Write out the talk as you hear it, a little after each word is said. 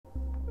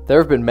There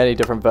have been many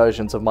different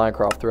versions of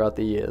Minecraft throughout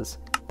the years,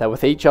 that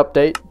with each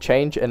update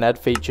change and add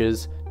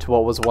features to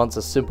what was once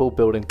a simple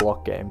building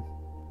block game.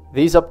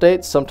 These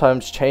updates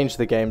sometimes change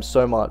the game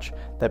so much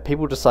that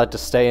people decide to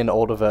stay in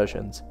older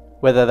versions,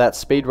 whether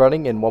that's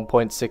speedrunning in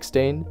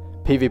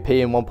 1.16, PvP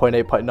in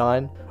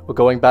 1.8.9, or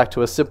going back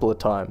to a simpler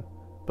time,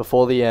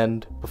 before the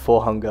end,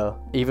 before hunger,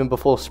 even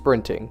before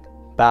sprinting,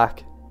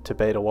 back to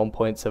beta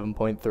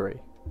 1.7.3.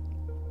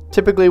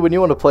 Typically, when you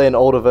want to play an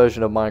older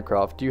version of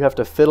Minecraft, you have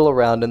to fiddle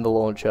around in the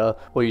launcher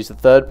or use a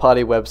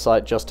third-party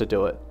website just to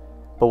do it.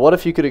 But what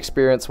if you could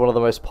experience one of the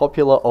most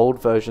popular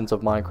old versions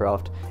of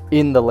Minecraft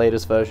in the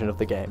latest version of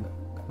the game?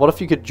 What if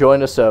you could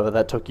join a server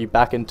that took you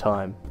back in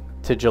time,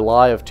 to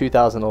July of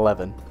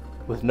 2011,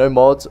 with no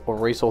mods or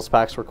resource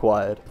packs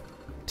required?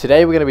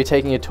 Today we're going to be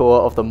taking a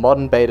tour of the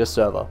modern beta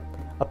server,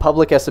 a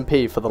public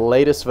SMP for the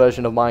latest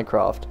version of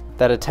Minecraft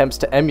that attempts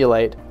to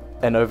emulate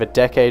an over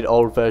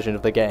decade-old version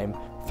of the game.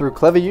 Through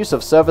clever use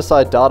of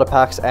server-side data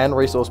packs and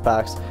resource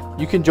packs,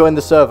 you can join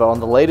the server on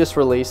the latest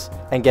release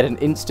and get an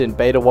instant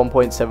beta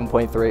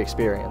 1.7.3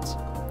 experience.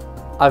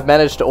 I've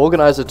managed to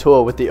organize a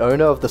tour with the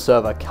owner of the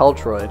server,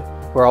 Caltroid,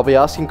 where I'll be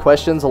asking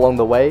questions along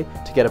the way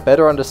to get a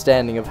better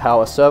understanding of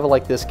how a server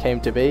like this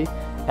came to be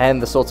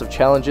and the sorts of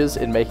challenges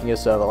in making a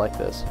server like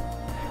this.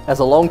 As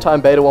a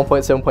long-time beta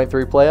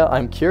 1.7.3 player,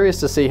 I'm curious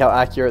to see how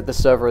accurate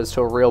this server is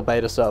to a real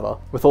beta server,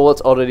 with all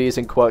its oddities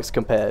and quirks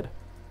compared.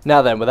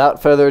 Now then,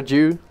 without further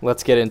ado,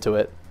 let's get into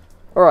it.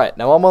 Alright,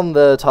 now I'm on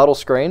the title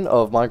screen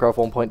of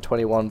Minecraft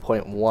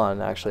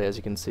 1.21.1, actually, as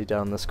you can see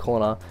down this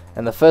corner,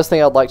 and the first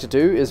thing I'd like to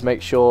do is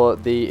make sure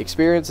the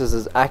experience is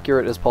as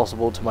accurate as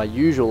possible to my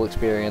usual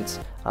experience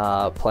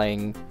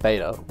playing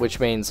beta, which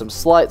means some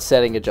slight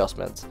setting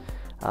adjustments.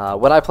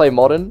 When I play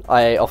modern,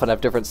 I often have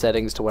different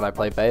settings to when I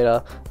play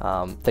beta,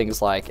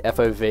 things like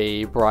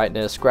FOV,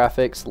 brightness,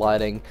 graphics,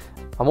 lighting.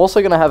 I'm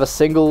also going to have a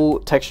single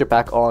texture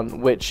pack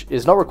on, which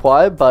is not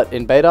required, but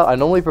in beta I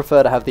normally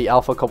prefer to have the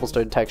alpha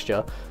cobblestone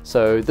texture,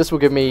 so this will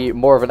give me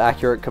more of an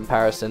accurate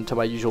comparison to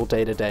my usual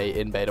day-to-day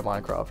in beta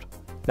Minecraft.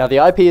 Now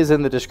the IP is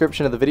in the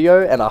description of the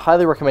video, and I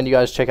highly recommend you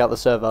guys check out the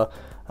server,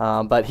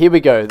 but here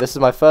we go. This is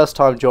my first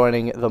time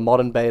joining the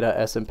modern beta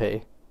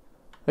SMP.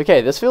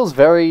 Okay, this feels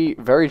very,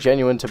 very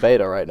genuine to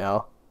beta right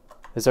now.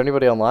 Is there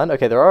anybody online?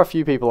 Okay, there are a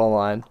few people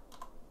online.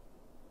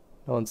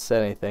 No one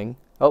said anything.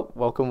 Oh,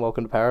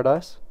 welcome to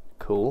paradise.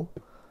 Cool.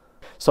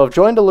 So I've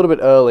joined a little bit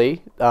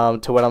early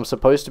to when I'm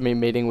supposed to be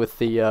meeting with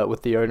the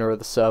owner of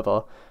the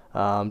server,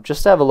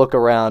 just to have a look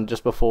around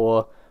just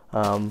before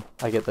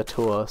I get the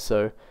tour.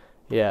 So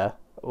yeah.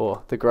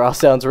 Oh, the grass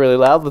sounds really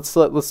loud.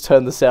 Let's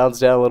turn the sounds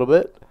down a little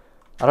bit.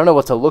 I don't know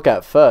what to look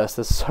at first.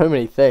 There's so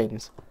many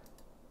things.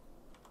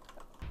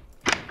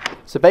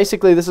 So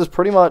basically, this is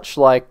pretty much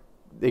like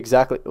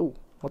exactly. Oh,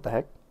 what the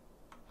heck?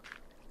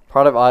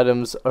 Private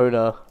items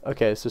owner.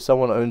 Okay, so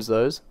someone owns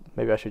those.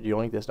 Maybe I should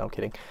yoink this. No, I'm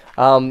kidding.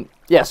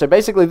 Yeah, so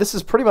basically this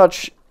is pretty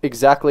much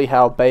exactly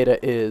how beta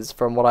is,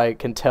 from what I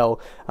can tell.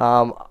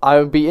 I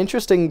would be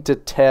interesting to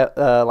test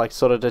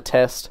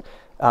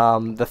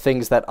the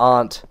things that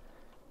aren't,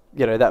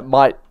 you know, that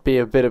might be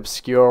a bit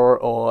obscure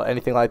or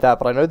anything like that.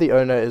 But I know the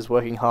owner is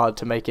working hard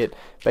to make it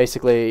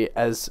basically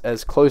as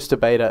close to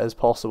beta as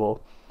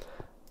possible.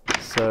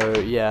 So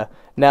yeah.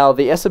 Now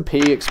the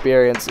SMP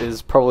experience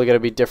is probably going to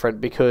be different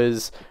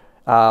because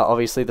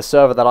obviously the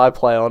server that I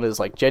play on is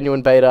like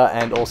genuine beta,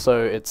 and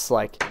also it's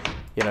like,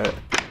 you know,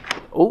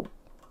 oh,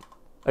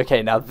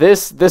 okay, now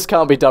this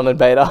can't be done in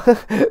beta.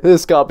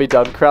 This can't be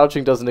done.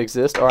 Crouching doesn't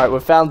exist. All right,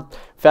 we've found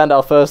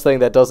our first thing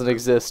that doesn't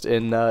exist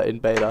in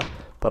beta,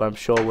 but I'm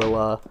sure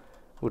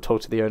we'll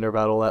talk to the owner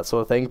about all that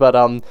sort of thing.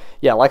 But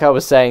yeah, like I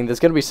was saying, there's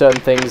going to be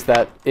certain things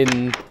that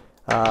in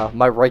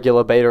my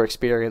regular beta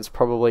experience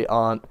probably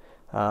aren't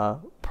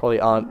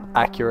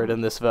accurate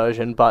in this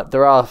version, but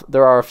there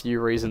are a few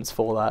reasons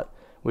for that,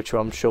 which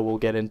I'm sure we'll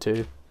get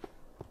into.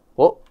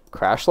 What?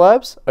 Crash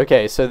labs?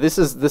 Okay, so this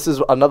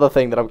is another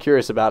thing that I'm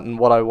curious about, and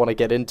what I want to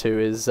get into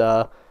is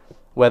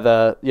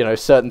whether, you know,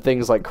 certain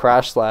things like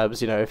crash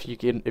labs, you know, if you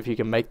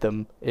can make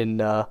them in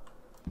the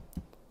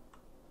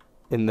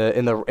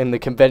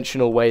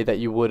conventional way that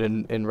you would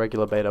in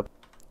regular beta.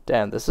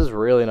 Damn, this is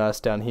really nice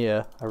down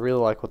here. I really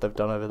like what they've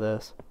done over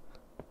this.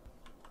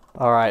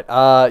 Alright,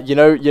 you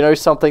know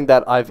something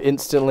that I've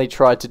instantly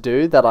tried to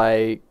do that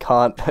I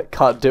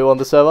can't do on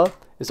the server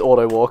is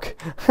auto walk.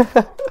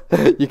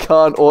 You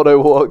can't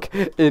auto walk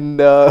in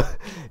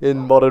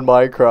modern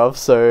Minecraft,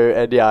 so,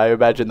 and yeah, I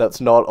imagine that's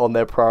not on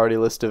their priority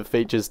list of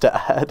features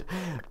to add.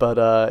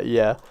 But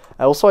yeah.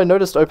 Also, I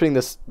noticed opening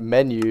this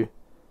menu,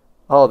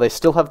 oh, they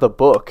still have the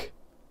book.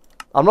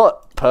 I'm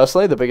not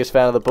personally the biggest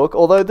fan of the book,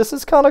 although this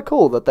is kind of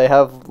cool that they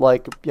have,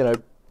 like, you know,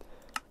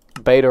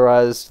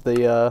 betaized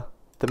the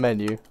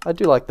menu. I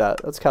do like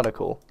that. That's kind of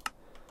cool.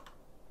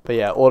 But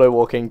yeah, auto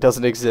walking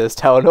doesn't exist.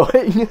 How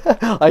annoying.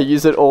 I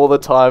use it all the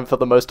time for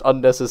the most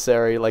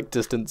unnecessary, like,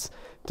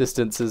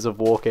 distances of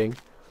walking.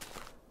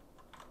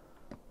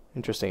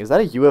 Interesting. Is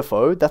that a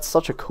UFO? That's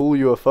such a cool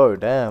UFO.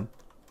 Damn.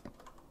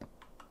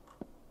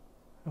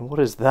 And what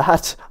is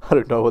that? I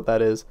don't know what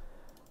that is.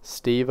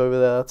 Steve over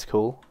there. That's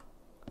cool.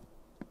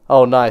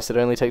 Oh, nice. It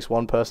only takes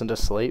one person to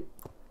sleep.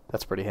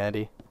 That's pretty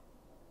handy.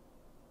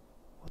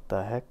 What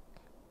the heck?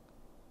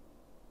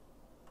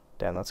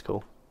 Damn, that's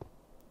cool.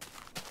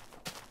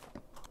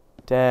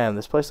 Damn,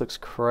 this place looks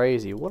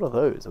crazy. What are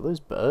those? Are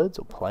those birds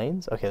or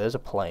planes? Okay, those are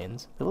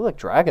planes. They look like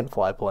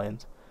dragonfly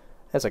planes.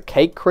 There's a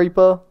cake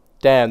creeper.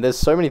 Damn, there's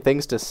so many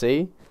things to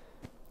see.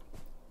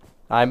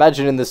 I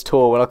imagine in this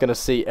tour we're not going to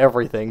see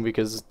everything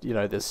because, you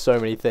know, there's so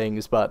many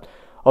things, but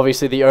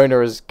obviously the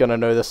owner is going to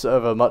know the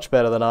server much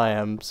better than I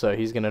am, so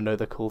he's going to know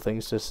the cool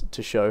things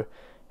to show.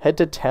 Head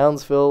to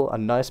Townsville, a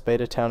nice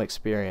beta town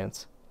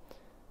experience.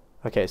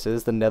 Okay, so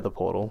there's the nether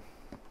portal.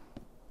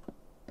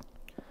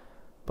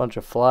 Bunch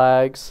of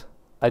flags.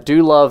 I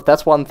do love,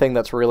 that's one thing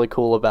that's really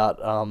cool about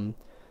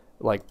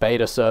like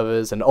beta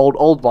servers and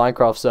old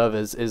Minecraft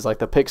servers is like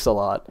the pixel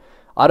art.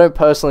 I don't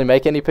personally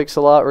make any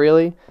pixel art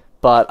really,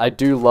 but I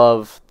do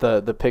love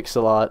the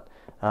pixel art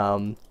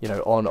you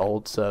know, on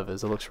old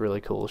servers. It looks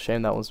really cool.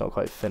 Shame that one's not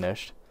quite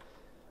finished.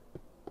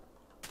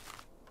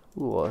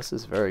 Ooh, this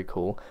is very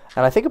cool.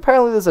 And I think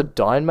apparently there's a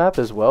Dine map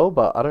as well,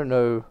 but I don't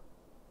know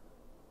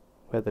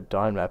where the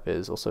Dine map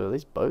is. Also, are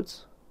these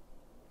boats?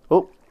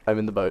 Oh, I'm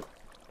in the boat.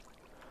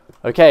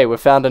 Okay, we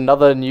found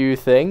another new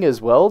thing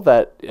as well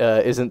that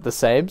isn't the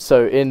same.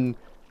 So in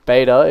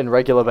beta, in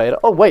regular beta...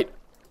 Oh, wait,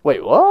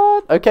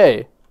 what?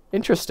 Okay,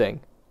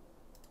 interesting.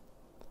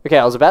 Okay,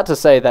 I was about to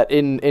say that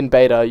in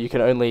beta, you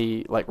can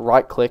only, like,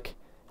 right-click.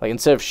 Like,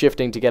 instead of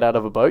shifting to get out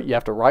of a boat, you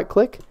have to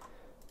right-click.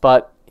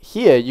 But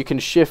here, you can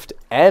shift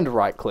and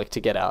right-click to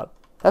get out.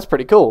 That's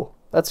pretty cool.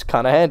 That's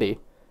kind of handy.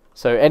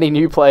 So any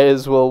new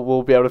players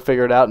will be able to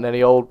figure it out, and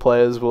any old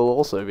players will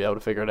also be able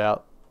to figure it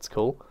out. It's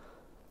cool.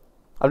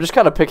 I'm just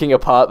kind of picking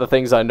apart the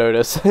things I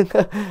notice.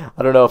 I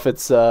don't know if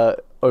it's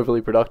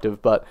overly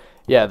productive, but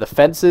yeah, the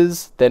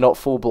fences, they're not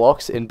full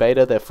blocks. In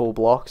beta, they're full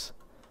blocks.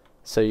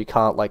 So you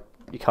can't, like,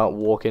 you can't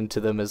walk into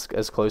them as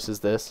close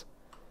as this.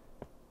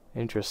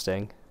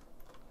 Interesting.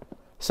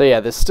 So yeah,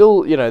 there's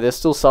still, you know, there's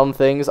still some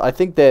things. I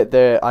think that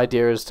their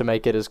idea is to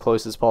make it as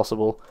close as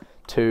possible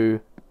to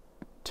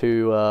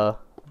beta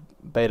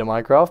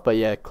Minecraft, but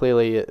yeah,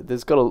 clearly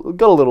there's got a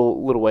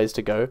little ways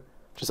to go.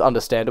 Which is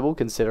understandable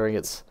considering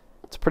it's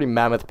a pretty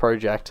mammoth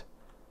project.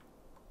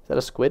 Is that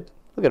a squid?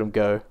 Look at him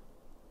go.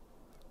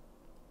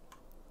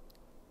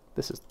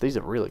 These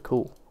are really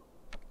cool.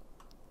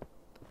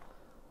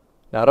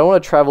 Now I don't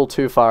want to travel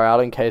too far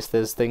out in case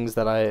there's things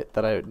that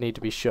I need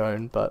to be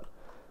shown, but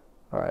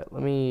alright,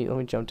 let me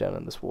jump down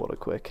in this water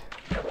quick.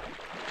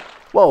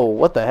 Whoa,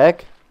 what the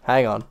heck?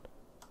 Hang on.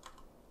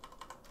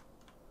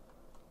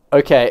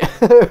 Okay,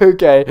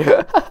 okay.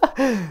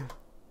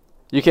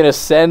 You can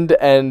ascend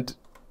and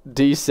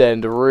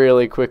descend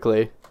really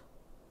quickly.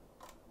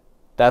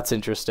 That's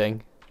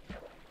interesting.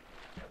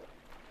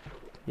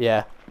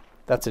 Yeah,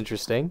 that's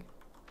interesting.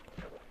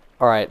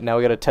 Alright, now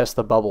we gotta test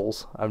the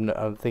bubbles.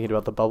 I'm thinking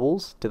about the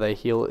bubbles. Do they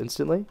heal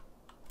instantly?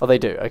 Oh, they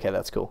do. Okay,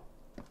 that's cool.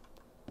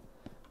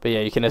 But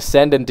yeah, you can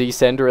ascend and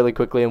descend really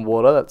quickly in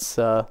water.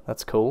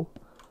 That's cool.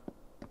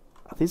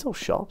 Are these all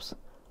shops?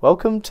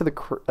 Welcome to the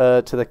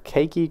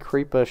Cakey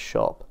Creeper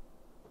shop.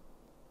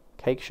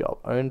 Cake shop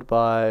owned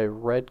by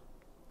Red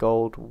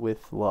Gold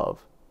with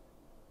Love.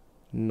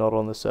 Not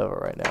on the server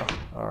right now.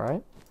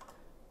 Alright.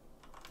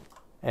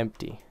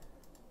 Empty.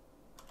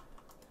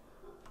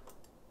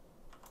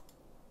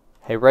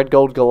 Hey, Red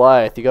Gold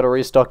Goliath, you gotta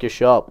restock your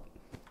shop.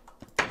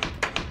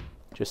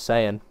 Just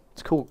saying.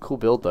 It's cool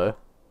build though.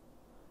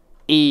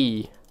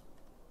 E.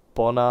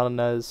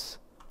 Bananas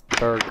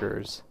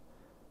Burgers.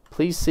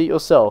 Please seat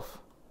yourself.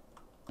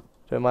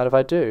 Don't mind if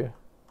I do.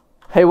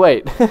 Hey,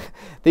 wait.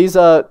 These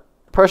are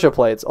pressure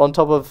plates on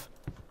top of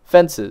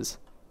fences.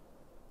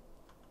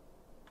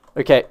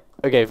 Okay,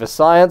 for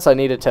science, I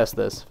need to test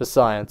this. For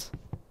science.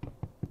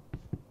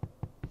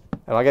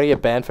 Am I gonna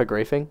get banned for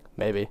griefing?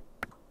 Maybe.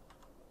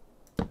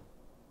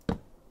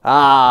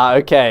 Ah,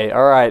 okay,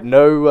 alright,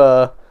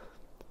 no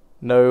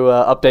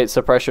update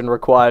suppression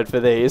required for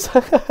these.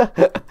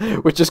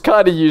 Which is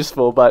kind of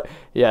useful, but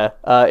yeah,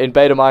 in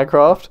beta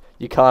Minecraft,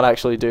 you can't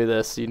actually do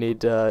this. You need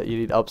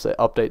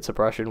update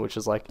suppression, which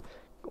is like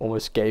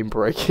almost game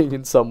breaking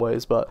in some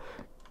ways, but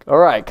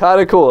alright, kind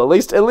of cool. At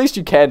least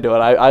you can do it.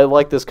 I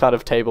like this kind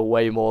of table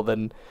way more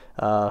than,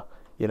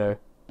 you know,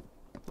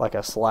 like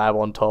a slab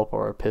on top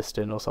or a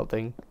piston or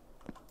something.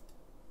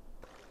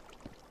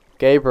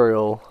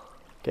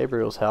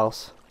 Gabriel's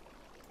house.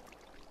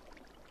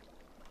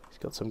 He's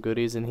got some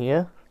goodies in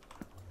here.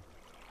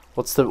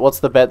 What's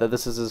the bet that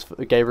this is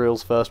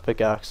Gabriel's first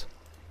pickaxe?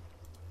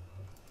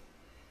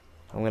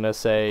 I'm gonna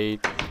say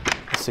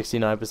a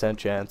 69%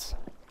 chance,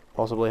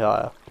 possibly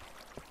higher.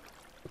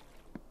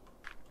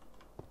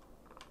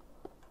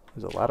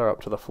 There's a ladder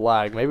up to the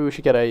flag. Maybe we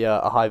should get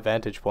a high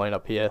vantage point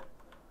up here.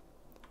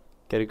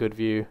 Get a good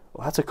view.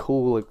 Well, that's a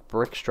cool like,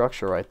 brick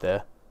structure right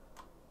there.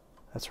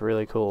 That's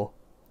really cool.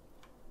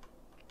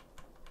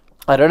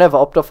 I don't have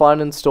Optifine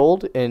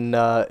installed in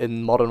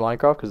modern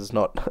Minecraft because it's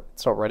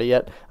not ready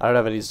yet. I don't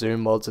have any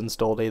zoom mods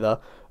installed either.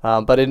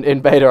 But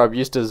in beta I'm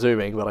used to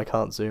zooming, but I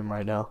can't zoom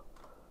right now.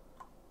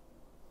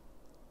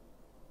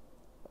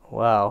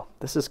 Wow,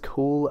 this is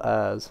cool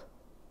as.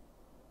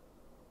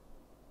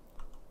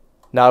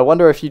 Now I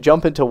wonder if you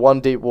jump into 1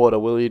 deep water,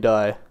 will you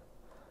die?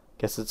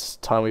 Guess it's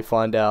time we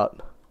find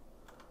out.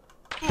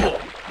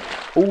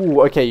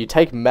 Ooh, okay, you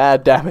take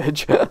mad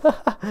damage.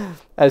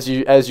 as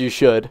you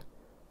should.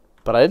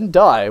 But I didn't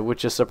die,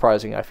 which is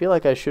surprising. I feel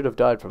like I should have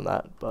died from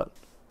that, but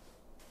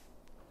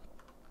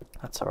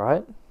that's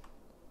alright.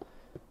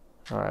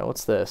 Alright,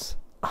 what's this?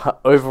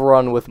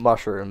 Overrun with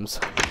mushrooms.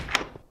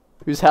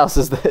 Whose house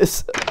is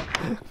this?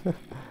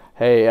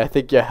 Hey, I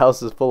think your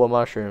house is full of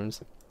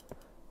mushrooms.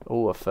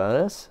 Ooh, a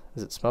furnace?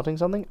 Is it smelting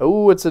something?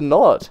 Ooh, it's a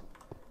knot!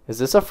 Is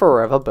this a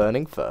forever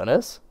burning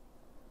furnace?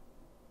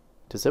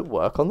 Does it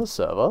work on the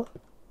server?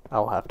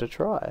 I'll have to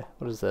try.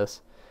 What is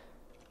this?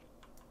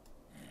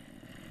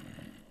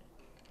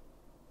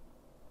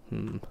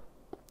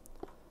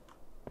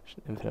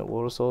 Infinite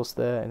water source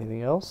there.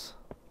 Anything else?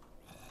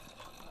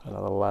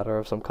 Another ladder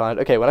of some kind.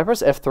 Okay, when I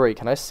press F3,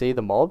 can I see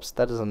the mobs?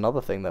 That is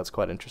another thing that's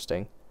quite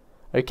interesting.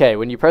 Okay,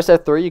 when you press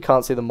F3, you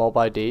can't see the mob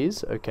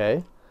IDs.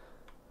 Okay.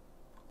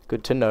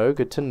 Good to know,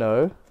 good to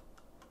know.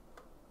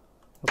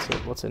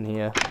 What's in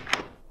here?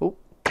 Oop.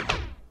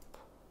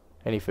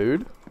 Any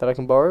food that I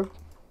can borrow?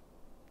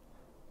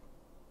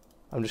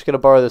 I'm just gonna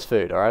borrow this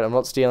food, alright? I'm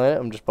not stealing it,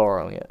 I'm just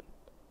borrowing it.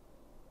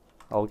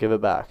 I'll give it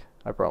back,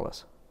 I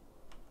promise.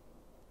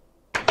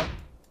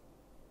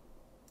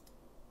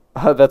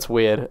 That's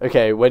weird.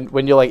 Okay,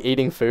 when you're like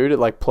eating food, it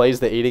like plays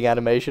the eating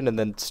animation and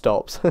then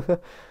stops.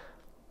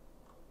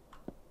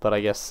 But I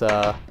guess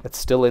it's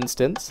still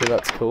instant, so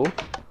that's cool.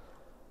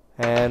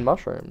 And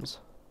mushrooms.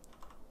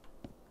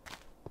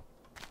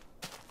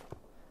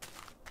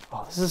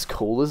 Oh, this is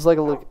cool. This is like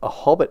a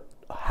hobbit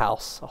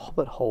house, a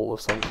hobbit hole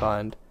of some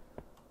kind.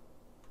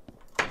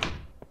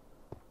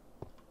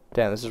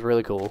 Damn, this is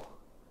really cool.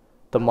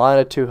 The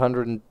Miner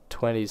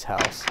 220's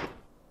house.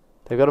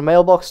 They've got a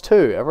mailbox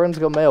too. Everyone's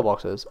got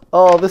mailboxes.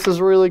 Oh, this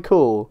is really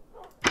cool.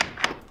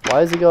 Why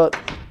has he got...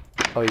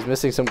 Oh, he's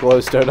missing some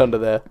glowstone under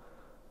there.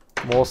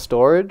 More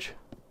storage.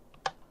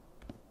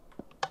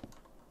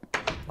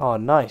 Oh,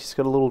 nice. He's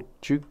got a little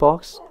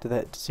jukebox.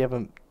 Does he have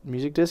a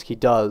music disc? He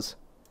does.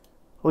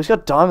 Oh, he's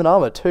got diamond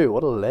armor too.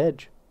 What a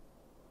ledge.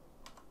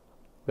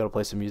 We gotta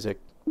play some music.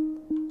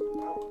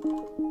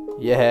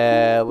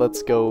 Yeah,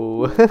 let's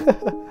go.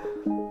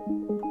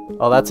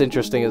 Oh, that's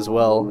interesting as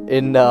well.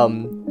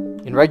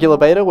 In regular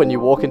beta, when you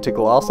walk into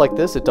glass like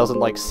this, it doesn't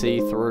like see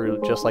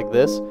through just like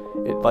this.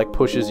 It like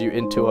pushes you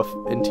into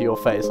your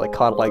face, like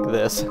kind of like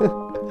this.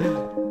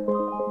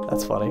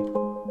 That's funny.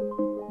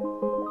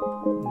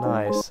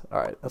 Nice.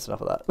 Alright, that's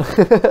enough of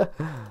that.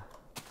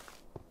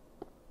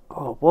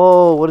 Oh,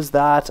 whoa, what is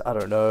that? I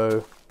don't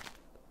know.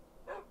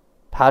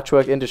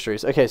 Patchwork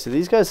Industries. Okay, so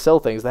these guys sell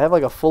things. They have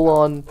like a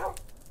full-on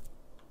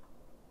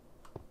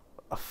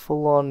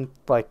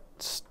like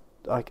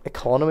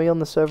economy on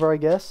the server, I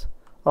guess.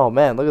 Oh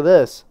man, look at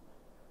this.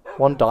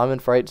 1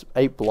 diamond for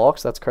 8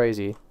 blocks. That's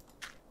crazy.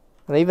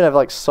 And they even have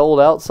like sold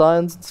out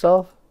signs and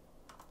stuff.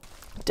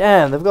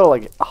 Damn, they've got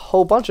like a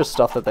whole bunch of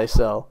stuff that they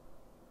sell.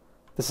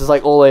 This is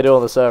like all they do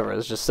on the server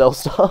is just sell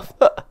stuff.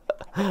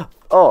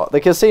 Oh, the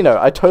casino.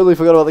 I totally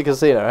forgot about the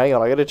casino. Hang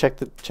on, I gotta check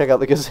out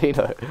the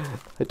casino.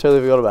 I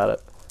totally forgot about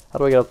it. How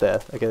do I get up there?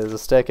 Okay, there's a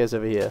staircase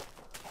over here.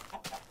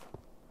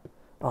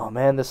 Oh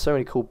man, there's so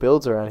many cool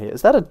builds around here.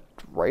 Is that a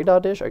radar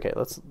dish? Okay,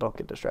 let's not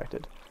get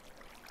distracted.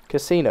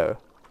 Casino.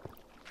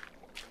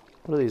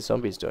 What are these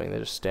zombies doing? They're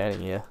just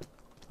standing here.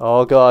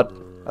 Oh god.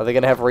 Are they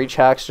gonna have reach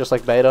hacks just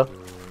like beta?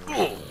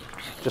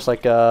 Just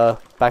like,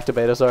 back to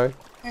beta, sorry.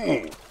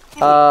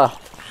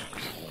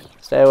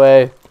 Stay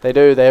away. They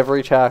do, they have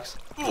reach hacks.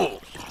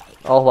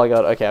 Oh my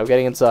god, okay, I'm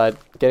getting inside.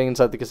 Getting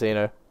inside the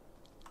casino.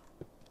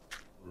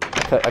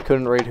 I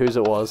couldn't read whose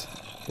it was,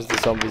 because the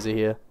zombies are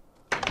here.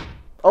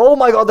 Oh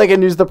my god, they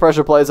can use the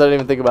pressure plates, I didn't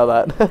even think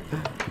about that.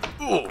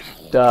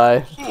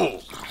 Die.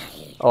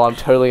 Oh, I'm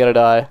totally gonna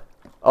die.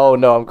 Oh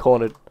no, I'm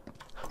cornered.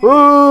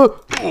 Woo!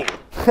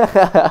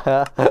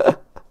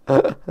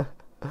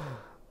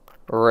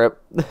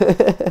 Rip.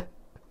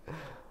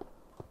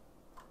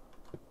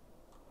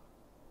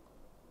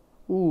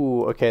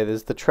 Ooh, okay,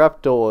 there's the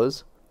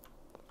trapdoors.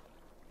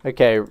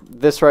 Okay,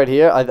 this right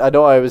here, I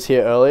know I was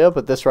here earlier,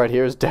 but this right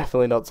here is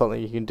definitely not something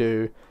you can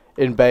do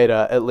in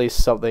beta. At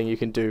least something you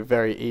can do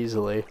very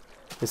easily.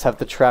 Is have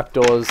the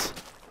trapdoors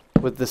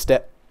with the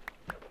step.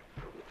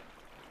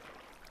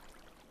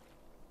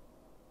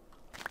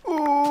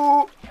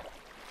 Ooh.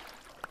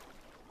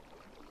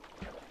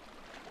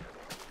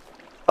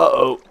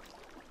 Uh-oh.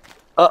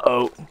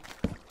 Uh-oh.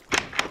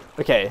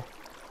 Okay.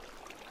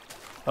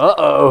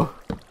 Uh-oh.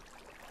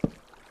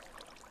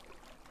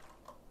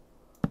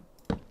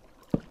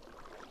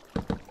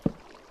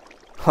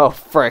 Oh,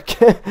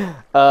 frick.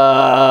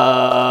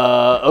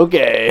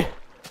 Okay.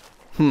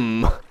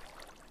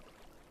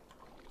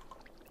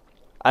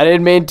 I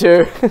didn't mean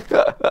to.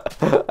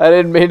 I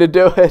didn't mean to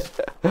do it.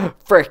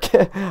 Frick.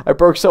 I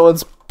broke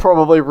someone's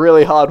probably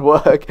really hard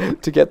work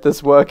to get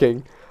this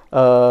working.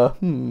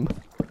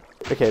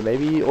 Okay,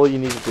 maybe all you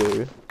need to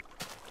do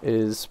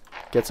is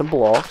get some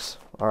blocks.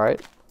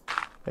 Alright.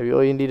 Maybe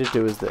all you need to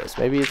do is this.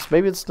 Maybe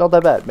it's not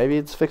that bad. Maybe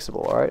it's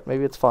fixable, alright?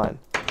 Maybe it's fine.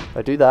 If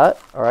I do that,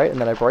 alright, and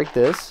then I break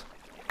this.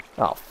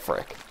 Oh,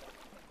 frick.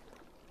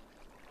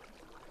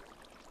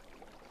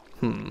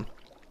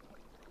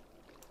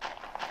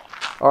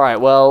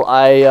 Alright, well,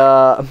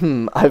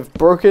 I've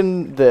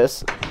broken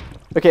this.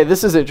 Okay,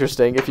 this is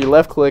interesting. If you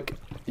left click,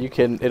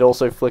 it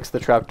also flicks the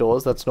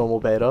trapdoors. That's normal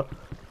beta.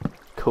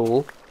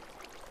 Cool.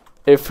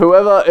 If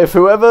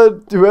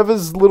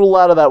whoever's little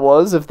ladder that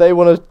was, if they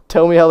want to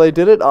tell me how they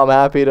did it, I'm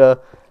happy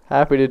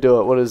to do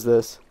it. What is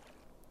this?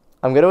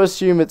 I'm going to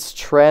assume it's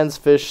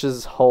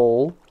Transfish's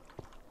hole.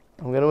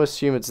 I'm going to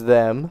assume it's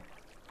them.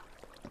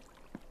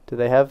 Do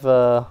they have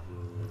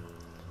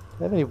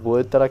any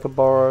wood that I can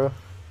borrow?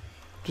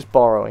 Just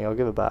borrowing, I'll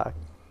give it back.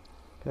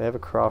 They have a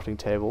crafting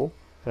table.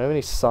 I don't have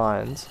any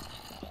signs.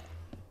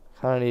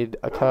 I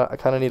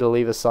kinda need to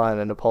leave a sign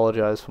and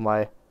apologize for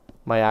my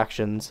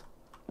actions.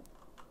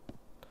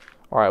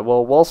 Alright,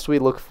 well, whilst we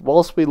look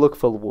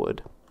for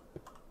wood,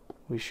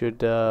 we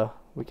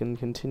can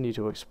continue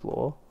to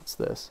explore. What's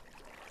this?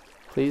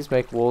 Please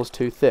make walls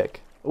too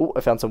thick. Oh,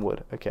 I found some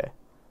wood. Okay.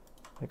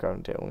 I'm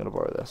gonna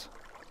borrow this.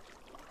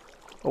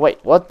 Oh, wait,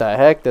 what the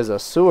heck? There's a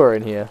sewer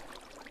in here.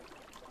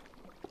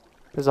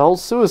 There's a whole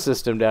sewer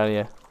system down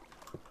here.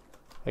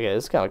 Okay,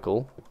 this is kind of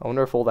cool. I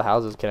wonder if all the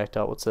houses connect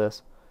up. What's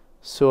this?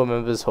 Sewer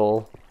members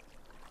hall.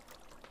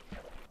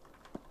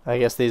 I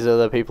guess these are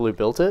the people who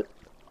built it.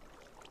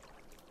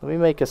 Let me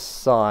make a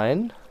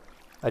sign.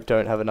 I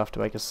don't have enough to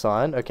make a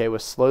sign. Okay, we're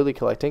slowly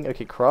collecting.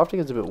 Okay, crafting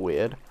is a bit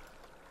weird.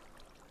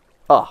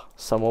 Ah,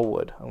 some more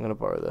wood. I'm gonna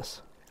borrow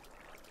this.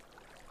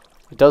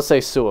 It does say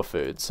sewer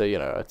food, so you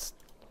know it's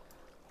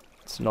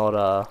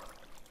not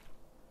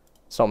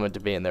meant to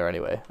be in there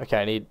anyway. Okay,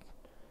 I need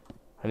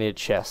a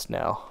chest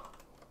now.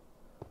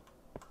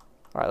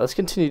 Alright, let's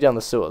continue down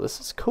the sewer.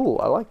 This is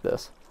cool. I like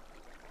this.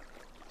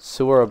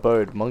 Sewer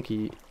abode,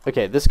 monkey.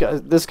 Okay, this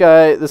guy's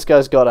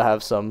gotta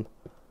have some.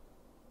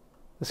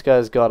 This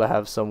guy's gotta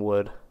have some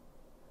wood.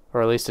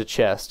 Or at least a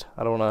chest.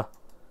 I don't wanna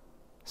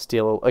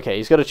steal. Okay,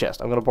 he's got a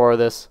chest. I'm gonna borrow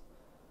this.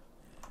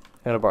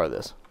 I'm gonna borrow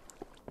this.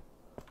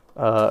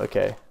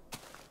 Okay.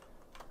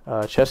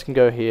 Chest can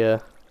go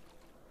here.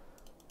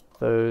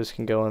 Those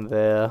can go in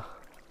there.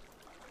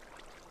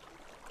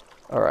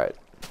 Alright.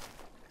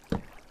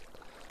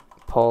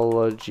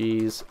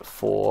 Apologies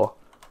for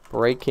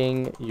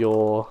breaking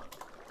your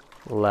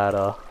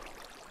ladder.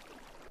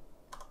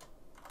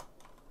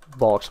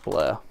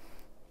 BoxBlair.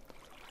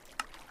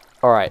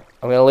 Alright,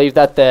 I'm gonna leave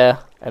that there,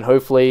 and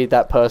hopefully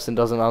that person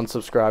doesn't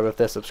unsubscribe. If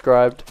they're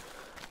subscribed,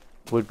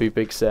 would be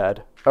big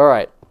sad.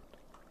 Alright.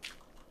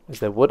 Is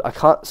there wood? I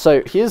can't.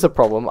 So here's the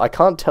problem. I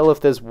can't tell if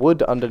there's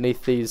wood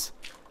underneath these.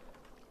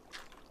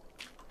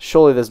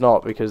 Surely there's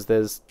not, because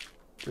there's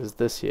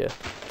this here.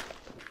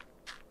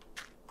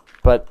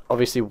 But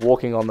obviously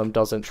walking on them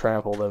doesn't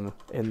trample them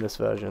in this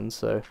version,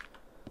 so.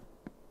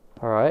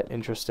 Alright,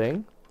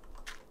 interesting.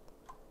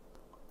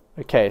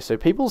 Okay, so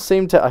people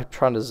seem to. I'm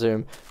trying to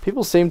zoom.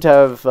 People seem to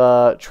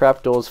have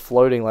trapdoors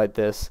floating like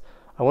this.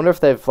 I wonder if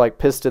they've like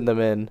pistoned them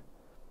in.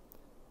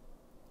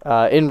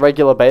 In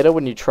regular beta,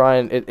 when you try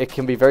and it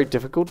can be very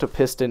difficult to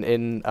piston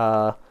in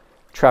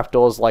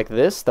trapdoors like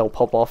this. They'll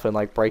pop off and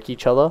like break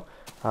each other,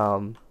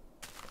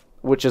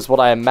 which is what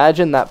I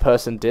imagine that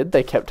person did.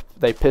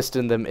 They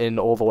pistoned them in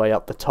all the way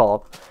up the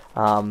top,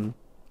 and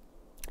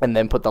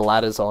then put the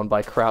ladders on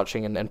by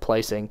crouching and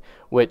placing,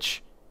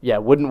 which yeah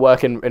wouldn't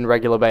work in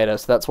regular beta.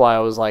 So that's why I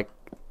was like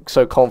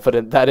so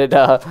confident that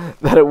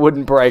it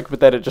wouldn't break,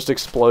 but then it just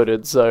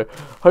exploded. So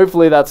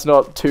hopefully that's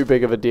not too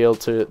big of a deal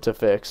to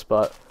fix,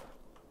 but.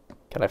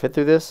 Can I fit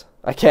through this?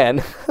 I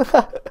can.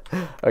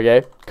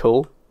 Okay,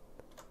 cool.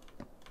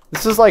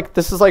 This is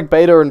like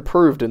beta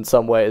improved in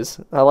some ways.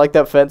 I like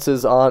that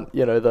fences aren't,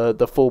 you know,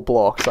 the full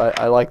blocks.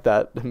 I like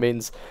that. It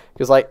means,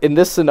 because like in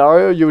this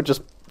scenario you would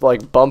just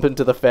like bump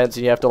into the fence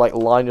and you have to like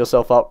line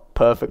yourself up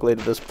perfectly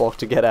to this block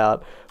to get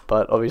out.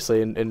 But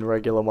obviously in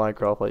regular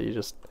Minecraft, like you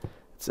just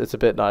it's a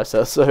bit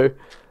nicer, so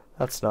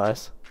that's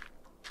nice.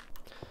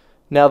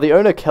 Now the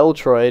owner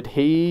Keltroid,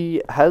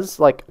 he has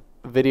like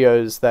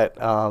videos that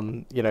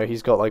you know,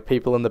 he's got like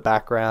people in the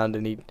background,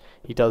 and he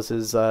does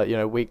his you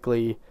know,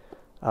 weekly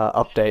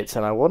updates,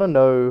 and I want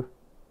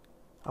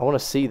to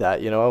see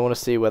that, you know, I want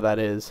to see where that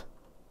is.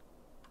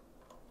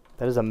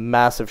 That is a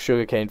massive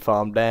sugarcane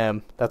farm.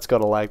 Damn, that's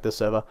gotta lag the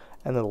server.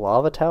 And the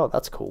lava tower,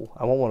 that's cool.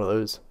 I want one of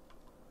those.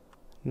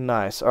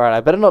 Nice. Alright,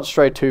 I better not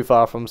stray too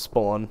far from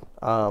spawn,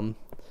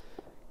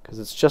 because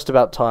it's just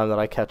about time that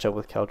I catch up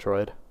with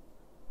Keltroid.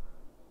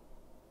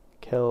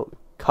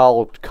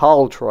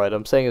 Carltroid,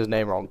 I'm saying his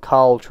name wrong.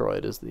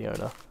 Carltroid is the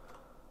owner.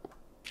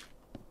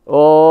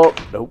 Oh,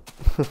 nope.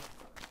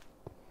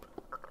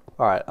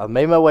 Alright, I've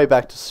made my way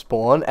back to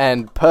spawn,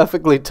 and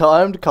perfectly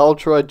timed,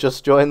 Carltroid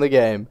just joined the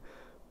game.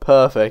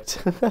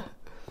 Perfect.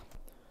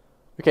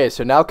 Okay,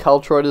 so now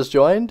Carltroid has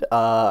joined.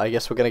 I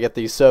guess we're gonna get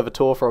the server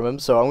tour from him,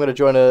 so I'm gonna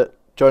join a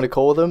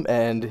call with him,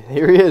 and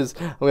here he is.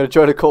 I'm gonna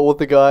join a call with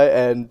the guy,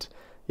 and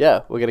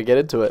yeah, we're gonna get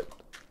into it.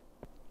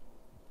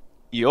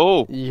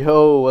 Yo!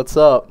 Yo, what's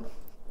up?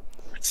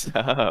 What's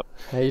up?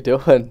 How you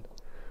doing?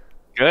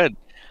 Good.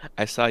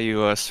 I saw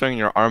you swinging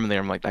your arm there.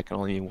 I'm like, that can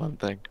only mean one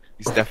thing.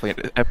 He's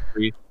definitely at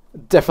F3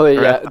 Definitely,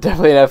 or yeah, F.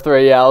 definitely an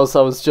F3. Yeah, I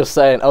was just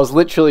saying, I was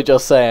literally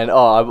just saying,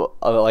 oh,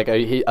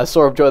 I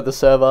saw him join the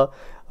server.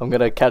 I'm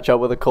gonna catch up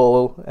with a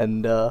call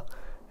and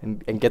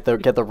get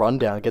the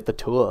rundown, get the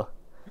tour.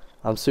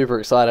 I'm super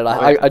excited. Oh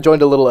I yeah.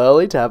 joined a little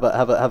early to have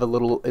a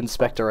little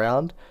inspect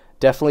around.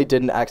 Definitely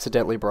didn't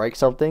accidentally break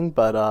something,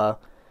 but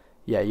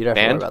yeah, you don't have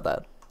to worry Banned? about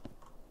that.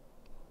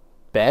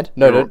 Banned?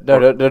 No, Or, no, or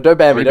no, no, don't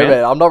ban me, already don't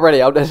banned? ban. I'm not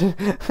ready.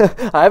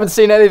 I haven't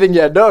seen anything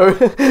yet. No.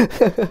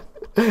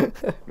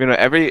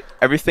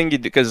 Everything you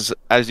do, because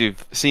as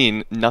you've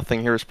seen,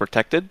 nothing here is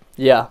protected.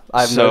 Yeah,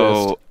 I've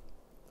noticed. So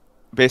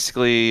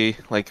basically,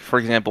 like for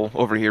example,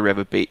 over here we have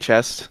a bait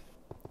chest.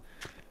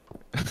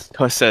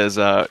 So it says,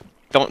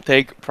 don't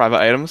take private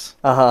items.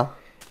 Uh huh.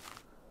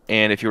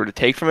 And if you were to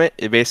take from it,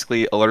 it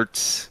basically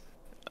alerts.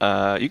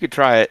 You could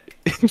try it.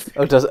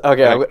 Oh, does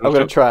okay? Yeah, I'm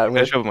gonna try it. I'm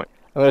gonna show them.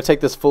 I'm gonna take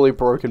this fully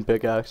broken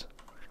pickaxe.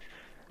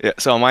 Yeah,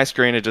 so on my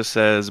screen it just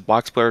says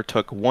BoxBlair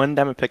took one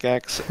diamond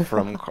pickaxe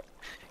from.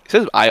 It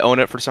says I own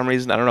it for some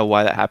reason. I don't know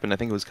why that happened. I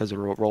think it was because of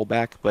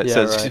rollback. But it Yeah,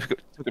 says right.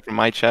 took it from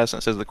my chest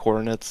and it says the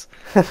coordinates.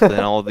 So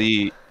then all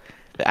the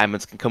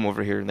admins can come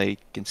over here and they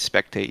can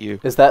spectate you.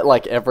 Is that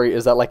like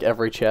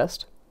every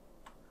chest?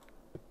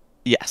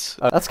 Yes,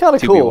 That's kind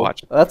of to be cool.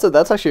 watched.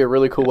 That's actually a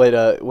really cool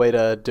Yeah. way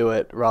to do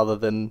it rather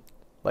than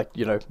like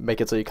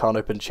make it so you can't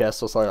open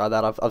chests or something like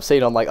that. I've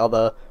seen on like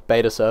other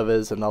beta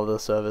servers and other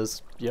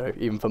servers,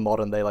 even for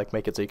modern, they like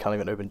make it so you can't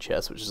even open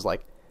chests, which is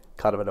like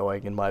kind of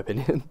annoying in my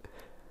opinion.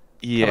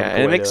 Yeah, Kind of a and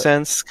cool it way to makes do it.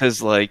 sense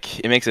because like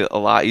it makes it a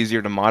lot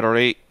easier to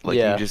moderate. Like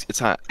Yeah, it's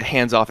not a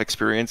hands-off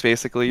experience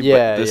basically. But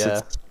yeah, this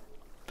is yeah,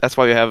 that's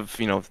why we have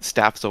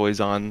staff's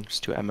always on. There's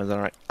two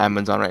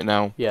admins on right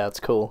now. yeah. It's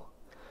cool.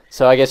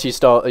 So I guess you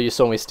saw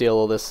me steal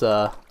all this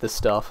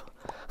stuff.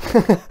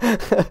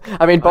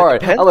 I mean, It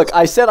borrowed. Oh, depends. look,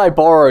 I said I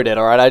borrowed it.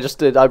 All right,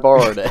 I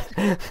borrowed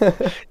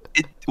it.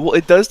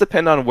 It does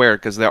depend on where,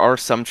 because there are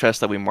some chests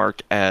that we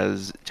mark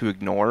as to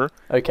ignore.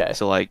 Okay,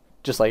 So like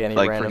just like any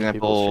for random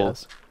people's example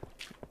chest.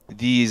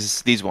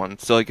 these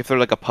ones. So like if they're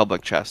like a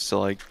public chest. So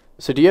like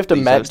So do you have to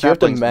these do you have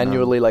to saplings and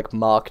manually like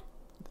mark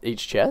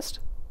each chest?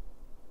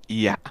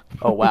 yeah.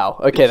 Oh wow.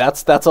 Okay,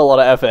 that's a lot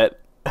of effort.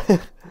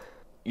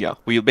 Yeah,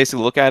 we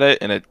basically look at it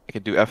and I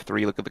could do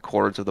F3, look at the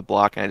chords of the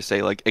block, and I just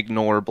say like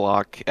ignore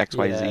block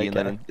XYZ, Yeah. and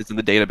Okay. then it's in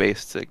the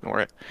database to ignore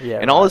it. Yeah.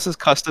 And all Right. this is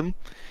custom.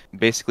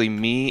 Basically,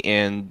 me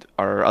and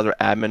our other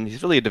admin,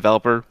 he's really a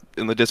developer.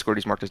 In the Discord,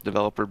 he's marked as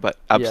developer, but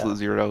Yeah. Absolute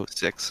Zero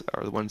 6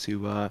 are the ones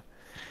who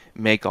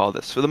make all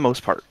this for the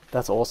most part.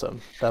 That's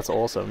awesome. That's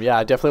awesome. Yeah,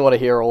 I definitely want to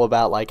hear all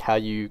about like how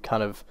you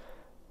kind of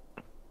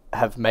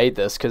have made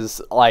this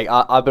because like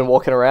I've been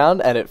walking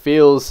around and it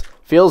feels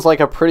like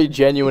a pretty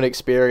genuine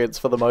experience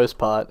for the most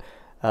part.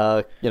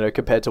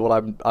 Compared to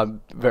what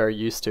I'm very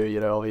used to.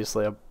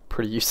 Obviously I'm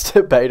pretty used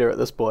to beta at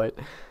this point.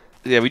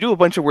 Yeah, we do a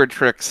bunch of weird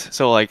tricks.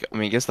 So, like, I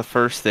mean, I guess the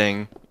first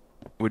thing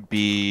would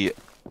be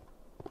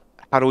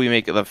how do we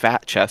make the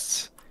fat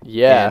chests?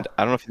 Yeah. And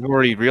I don't know if you've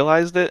already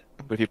realized it,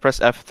 but if you press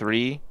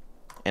F3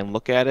 and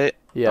look at it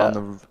Yeah.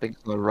 on I think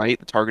on the right,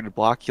 the targeted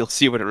block, you'll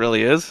see what it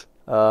really is.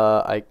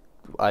 I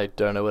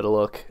don't know where to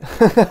look.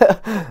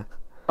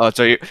 Oh,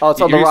 so Oh,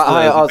 it's on the you're used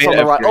right. to Oh, it's on beta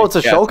the right. Oh, F3. it's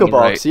a Yeah, it's shulker on the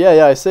right. box. Yeah,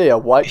 yeah, I see a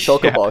white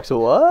shulker Yeah. box.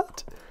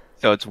 What?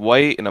 So it's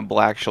white and a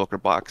black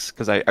shulker box.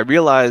 Because I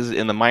realized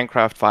in the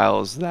Minecraft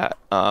files that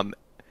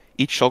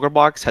each shulker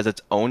box has its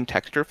own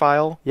texture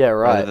file Yeah,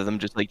 rather right. than them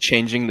just like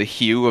changing the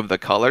hue of the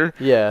color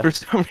Yeah. for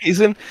some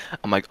reason.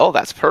 I'm like, oh,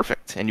 that's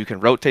perfect. And you can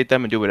rotate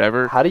them and do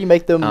whatever. How do you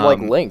make them like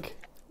Um, link?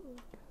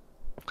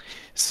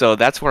 so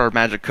that's where our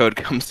magic code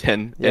comes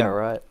in. Yeah, And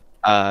right.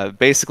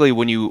 basically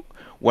when you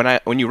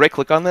right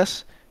click on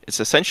this, it's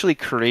essentially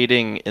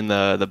creating in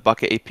the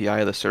bucket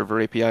API, the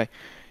server API,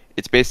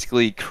 it's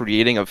basically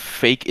creating a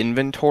fake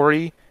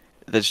inventory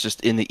that's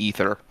just in the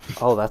ether.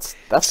 Oh, that's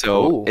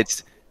So cool.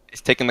 it's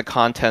taking the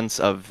contents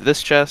of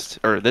this chest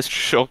or this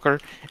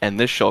shulker and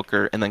this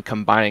shulker and then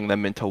combining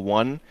them into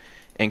one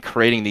and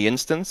creating the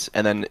instance.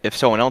 And then if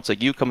someone else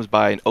like you comes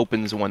by and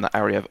opens one that I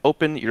already have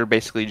open, you're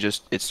basically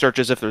just it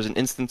searches if there's an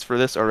instance for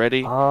this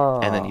already,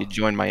 and then Ah, you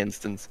join my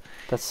instance.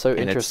 that's so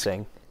And it's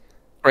interesting.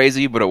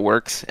 crazy, but it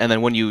works. And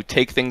then when you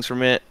take things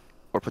from it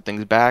or put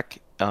things back,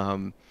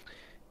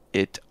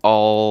 it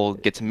all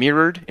gets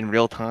mirrored in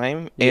real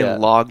time Yeah.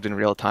 and logged in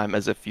real time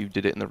as if you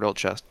did it in the real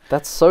chest.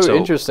 That's so So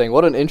interesting.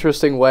 What an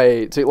interesting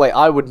way to like.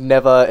 I would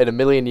never in a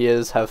million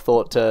years have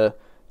thought to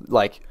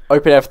like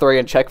open F3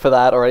 and check for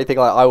that or anything.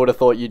 Like I would have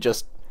thought you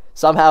just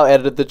somehow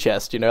edited the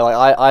chest.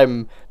 Like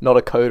I'm not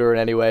a coder in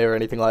any way or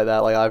anything like that.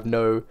 Like I have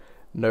no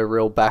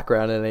real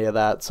background in any of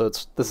that. So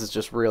this is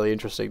just really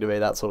interesting to me,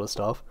 that sort of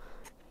stuff.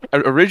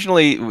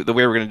 originally, the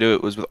way we were gonna do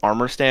it was with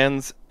armor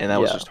stands, and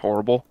that was Yeah. just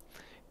horrible.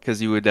 Because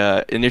you would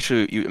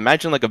initially you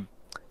imagine like a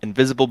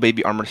invisible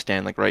baby armor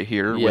stand like right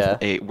here with Yeah.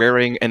 a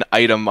wearing an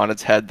item on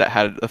its head that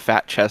had a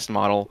fat chest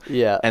model,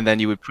 Yeah. and then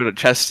you would put a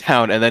chest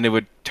down, and then it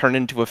would turn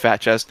into a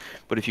fat chest.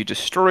 But if you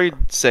destroyed,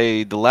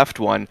 say, the left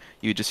one,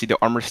 you would just see the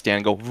armor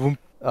stand go vroom,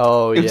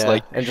 Oh It was yeah,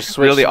 like and just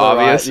switch really to the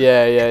right. obvious.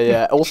 Yeah, yeah,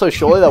 yeah. Also,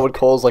 surely that would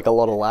cause like a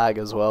lot of lag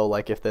as well.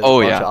 Like if there's a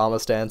Oh bunch yeah. of armor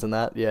stands and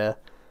that. Yeah,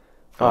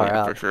 Oh far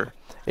yeah, for out. sure.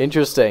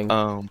 Interesting.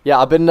 Um, Yeah,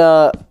 I've been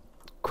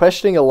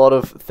questioning a lot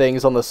of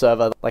things on the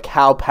server, like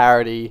how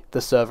parity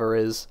the server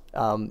is.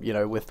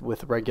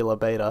 With regular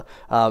beta.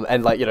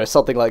 And like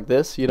something like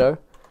this.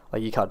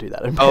 Like you can't do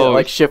that in beta. oh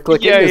Like shift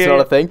clicking yeah, is yeah, not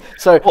yeah. a thing.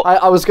 So Well,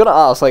 I was gonna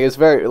ask, like, it's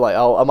very like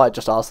I might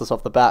just ask this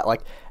off the bat,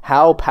 like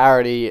how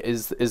parity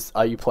is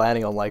are you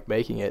planning on like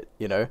making it?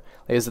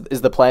 Is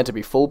the plan to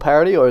be full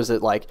parity, or is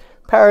it like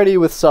parity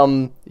with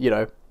some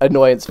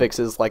annoyance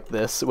fixes like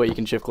this where you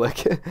can shift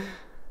click?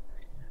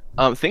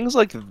 things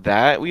like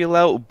that we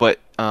allow, but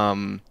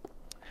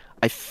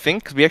I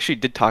think we actually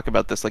did talk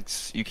about this. Like,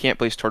 you can't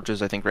place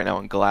torches, I think, right now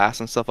in glass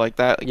and stuff like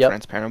that, like Yep.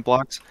 transparent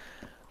blocks.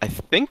 I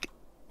think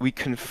we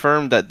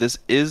confirmed that this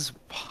is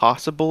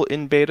possible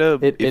in beta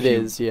It if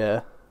you is,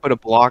 yeah. put a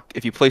block,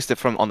 if you placed it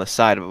from on the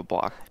side of a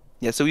block.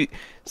 Yeah, so we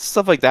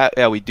stuff like that,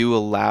 yeah, we do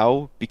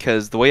allow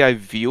because the way I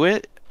view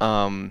it,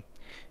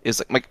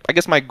 is like I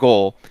guess my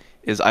goal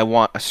is I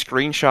want a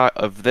screenshot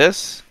of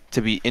this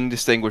to be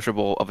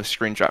indistinguishable of a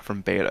screenshot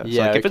from beta. So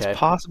Yeah, like if it's okay.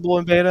 possible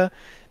in beta,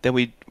 then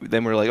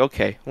we're like,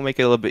 okay, we'll make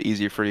it a little bit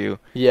easier for you.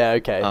 Yeah,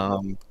 okay.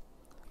 Um,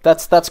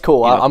 That's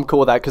cool. you know, I'm cool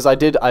with that because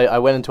I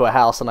went into a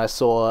house and I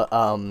saw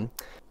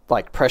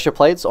like pressure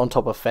plates on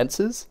top of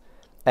fences,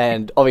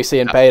 and obviously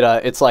in yeah.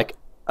 beta it's like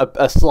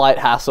a slight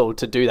hassle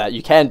to do that.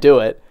 You can do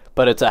it,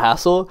 but it's a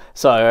hassle.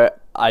 So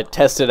I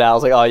tested it out. I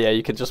was like, oh yeah,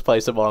 you can just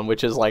place them on,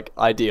 which is like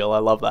ideal. I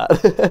love that.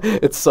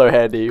 It's so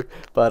handy.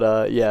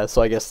 But yeah,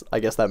 so I guess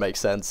that makes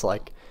sense.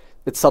 Like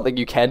it's something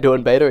you can do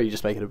in beta, or you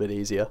just make it a bit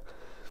easier.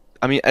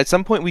 I mean, at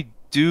some point we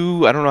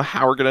do. I don't know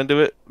how we're gonna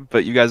do it,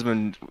 but you guys have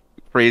been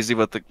crazy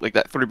with like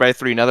that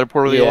 3x3 nether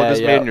portal you all Yeah,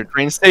 just yeah. made in your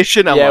train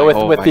station. I'm Yeah, like, with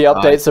oh with my the God.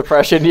 update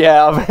suppression,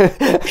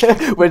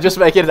 yeah, we're just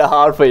making it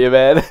hard for you,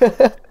 man.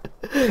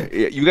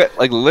 Yeah, you got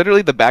like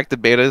literally the back to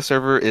beta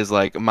server is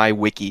like my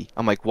wiki.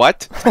 I'm like,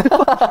 what?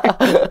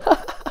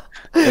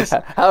 It's-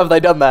 How have they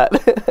done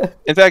that?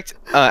 in fact,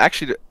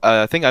 actually,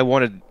 I think I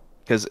wanted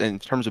because in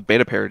terms of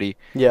beta parity,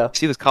 Yeah,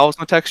 see this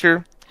cobblestone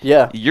texture?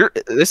 yeah,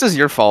 This is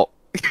your fault.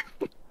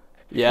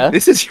 yeah.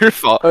 This is your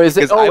fault. Oh, is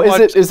it? 'Cause I Oh, is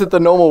watched- it the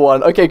normal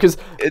one? Okay, because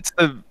It's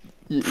the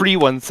pre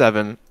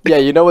 1.7.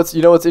 yeah,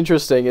 what's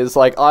interesting is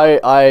like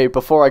I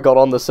before I got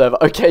on the server,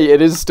 okay,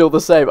 it is still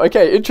the same.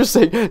 Okay,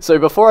 interesting. So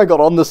before I got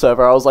on the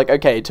server, I was like,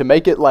 okay, to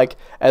make it like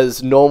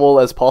as normal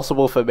as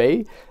possible for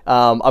me,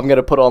 I'm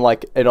gonna put on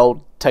like an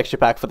old texture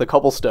pack for the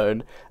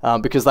cobblestone,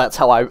 because that's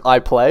how I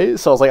play.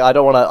 So I was like, I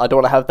don't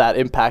wanna have that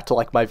impact to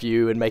like my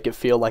view and make it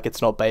feel like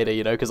it's not beta,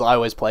 because I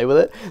always play with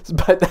it.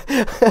 But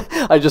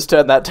I just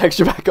turned that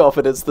texture pack off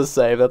and it's the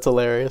same. That's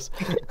hilarious.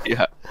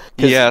 Yeah.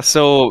 Yeah,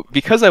 so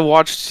because I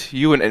watched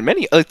you and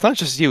many, it's not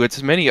just you,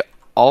 it's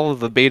all of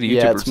the beta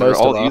Yeah, it's YouTubers that are most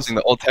of all us. using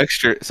the old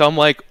texture. So I'm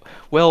like,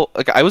 well,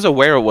 like I was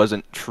aware it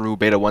wasn't true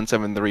beta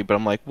 1.7.3, but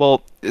I'm like,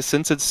 well,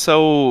 since it's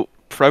so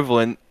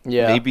prevalent,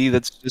 Yeah. maybe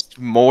that's just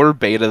more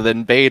beta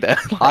than beta.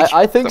 Like,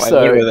 I think I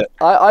went with so. it.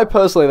 I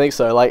personally think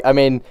so. Like, I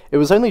mean, it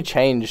was only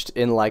changed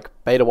in like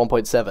beta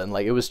 1.7.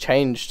 Like, it was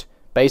changed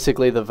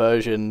basically the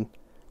version,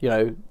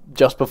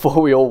 just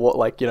before we all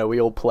we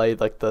all played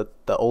like the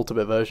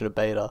ultimate version of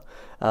beta.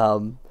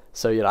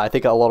 So I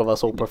think a lot of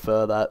us all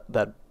prefer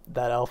that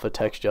alpha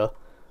texture.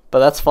 But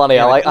that's funny.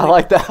 Yeah, I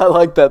like that. I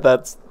like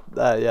that.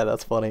 Yeah,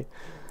 that's funny.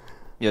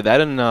 Yeah,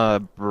 that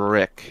and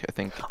brick, I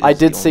think. I is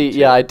the did see, only two.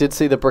 yeah, I did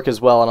see the brick as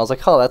well, and I was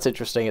like, oh, that's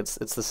interesting. It's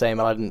the same,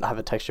 and I didn't have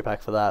a texture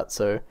pack for that,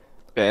 so.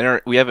 Yeah,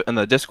 we have in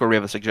the Discord we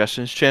have a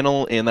suggestions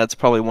channel, and that's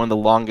probably one of the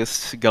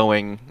longest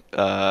going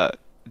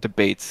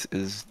debates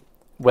is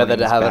Whether to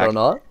bringing have this it or back.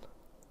 not.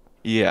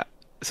 Yeah.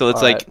 So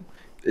it's Alright. like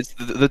it's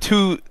the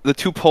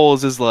two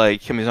polls is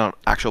like, I mean, it's not an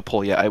actual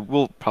poll yet. I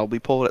will probably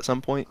poll it at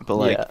some point, but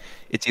like Yeah.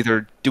 it's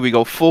either do we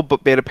go full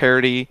beta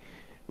parity,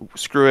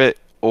 screw it,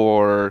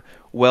 or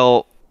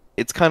well,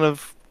 it's kind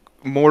of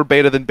more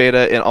beta than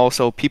beta, and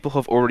also people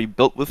have already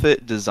built with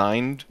it,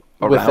 designed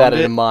With around that it,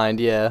 in mind,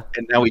 yeah.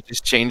 and now we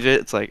just change it.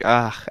 It's like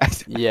I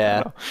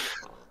Yeah. don't know.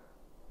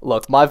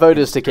 Look, my vote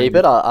is to keep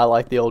it. I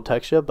like the old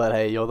texture, but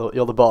hey, you're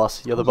the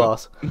boss. You're the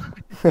boss.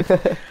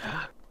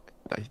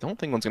 I don't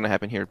think one's gonna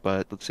happen here,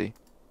 but let's see.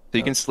 So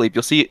you can sleep.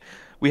 You'll see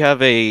we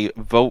have a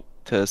vote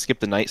to skip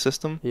the night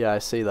system. Yeah, I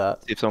see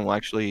that. See if someone will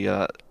actually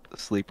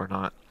sleep or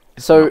not.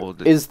 If not, So we'll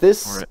just is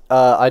ignore this? it.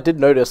 I did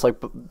notice like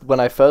when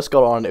I first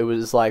got on, it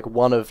was like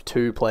one of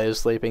 2 players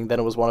sleeping. Then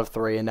it was one of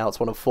 3, and now it's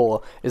one of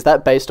 4. Is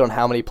that based on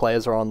how many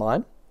players are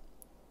online?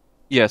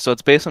 Yeah, so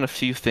it's based on a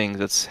few things.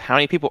 It's how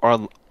many people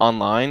are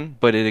online,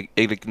 but it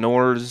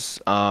ignores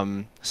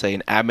say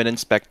an admin and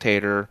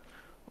spectator,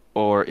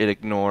 or it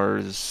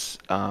ignores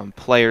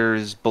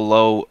players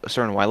below a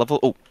certain Y level.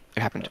 Oh,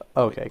 it happened.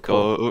 Okay,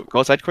 cool. Go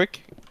outside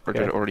quick, or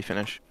did Okay. it already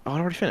finish? Oh, it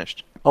already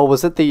finished. Oh,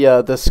 was it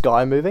the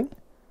sky moving?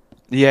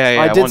 Yeah,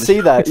 yeah. I did wanted see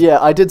to- that. Yeah,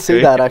 I did see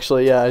Okay. that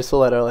actually. Yeah, I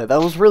saw that earlier. That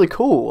was really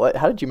cool.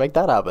 How did you make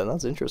that happen?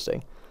 That's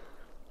interesting.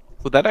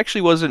 Well, that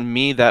actually wasn't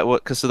me. That was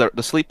because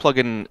the sleep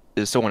plugin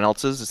is someone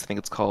else's. I think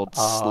it's called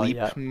Oh, Sleep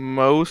yeah.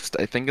 Most.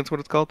 I think it's what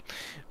it's called.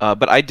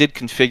 But I did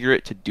configure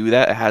it to do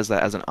that. It has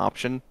that as an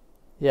option.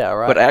 Yeah,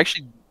 But right. I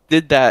actually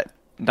did that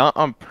not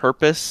on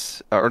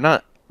purpose or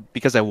not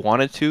because I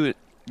wanted to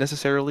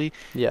necessarily. It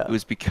Yeah.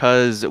 was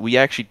because we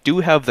actually do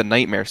have the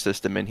nightmare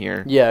system in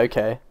here. Yeah,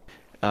 okay.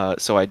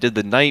 So I did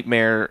the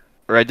nightmare,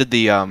 or I did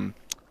the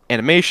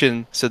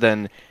animation. So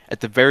then, at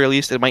the very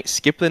least, it might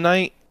skip the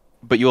night,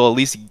 but you'll at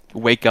least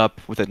wake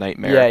up with a Yeah,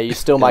 nightmare. you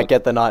still And, might like,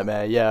 get the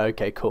nightmare. Yeah,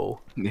 okay,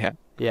 cool. yeah.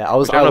 Yeah, I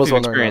was Which I I don't know if was you've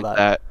wondering about experienced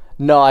that. that.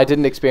 No, I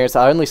didn't experience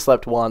that. I only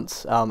slept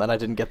once, and I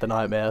didn't get the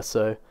nightmare,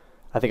 so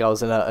I think I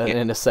was Yeah.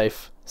 in a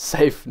safe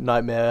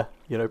nightmare,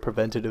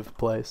 preventative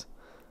place.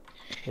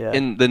 Yeah.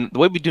 And then the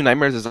way we do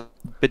nightmares is a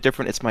bit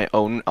different. It's my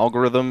own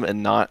algorithm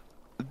and not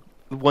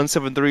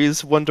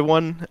 173's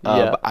one-to-one.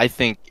 Yeah. But I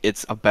think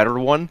it's a better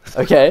one.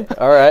 Okay.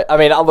 All right. I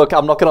mean, look,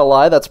 I'm not gonna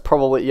lie. That's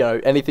probably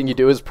anything you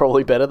do is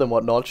probably better than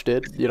what Notch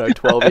did,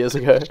 12 years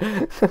ago.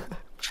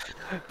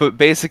 But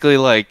basically,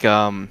 like,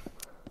 I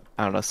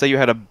don't know. Say you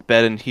had a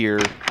bed in here.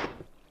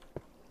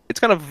 It's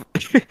kind of,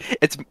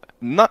 it's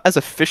not as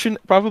efficient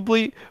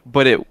probably,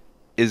 but it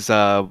is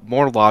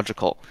more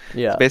logical.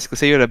 Yeah. So basically,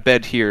 say you had a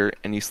bed here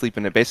and you sleep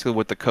in it. Basically,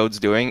 what the code's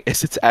doing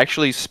is it's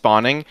actually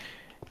spawning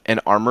an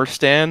armor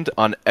stand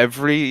on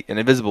an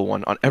invisible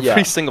one on every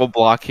Yeah. single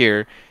block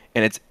here,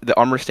 and the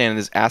armor stand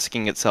is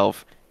asking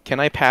itself, "Can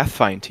I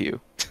pathfind to you?"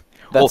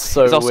 That's Well,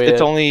 so it's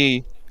weird.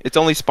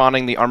 only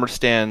spawning the armor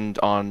stand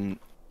on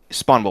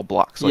spawnable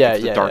blocks. Like Yeah. if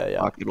it's a Yeah. dark Yeah. Yeah.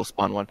 block, it'll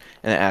spawn one,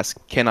 and it asks,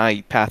 "Can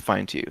I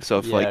pathfind to you?" So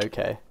if Yeah. like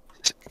Okay.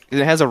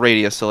 it has a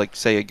radius, so like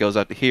say it goes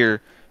out to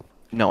here,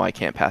 no, I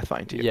can't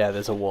pathfind to you. Yeah.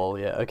 There's a wall.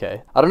 Yeah.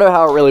 Okay. I don't know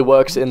how it really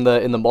works in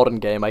the modern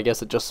game. I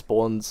guess it just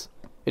spawns.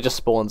 It just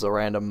spawns a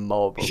random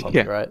mob or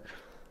something, Yeah. right?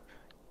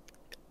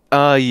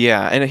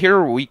 Yeah, and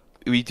here we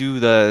do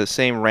the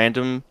same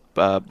random.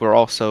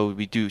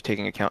 We do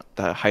taking account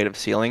the height of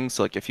ceilings.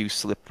 So like if you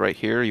slipped right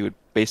here, you would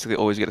basically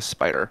always get a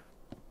spider.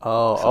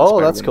 Oh, So the oh,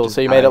 spider that's wouldn't cool. just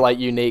So you made it die. like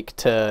unique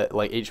to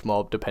like each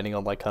mob, depending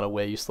on like kind of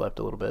where you slept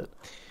a little bit.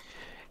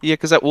 Yeah,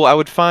 because I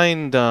would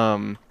find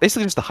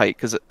basically just the height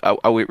because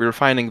we were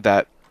finding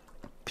that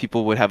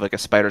people would have like a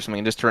spider or something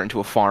and just turn it into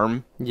a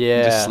farm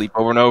and just Yeah, sleep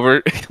over and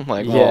over. I'm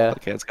like, well, yeah,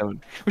 okay, it's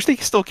coming. Which they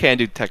still can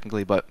do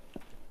technically, but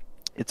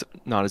it's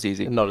not as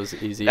easy. not as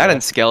easy. That Yeah,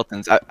 and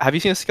skeletons. Have you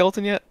seen a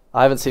skeleton yet?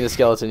 I haven't seen a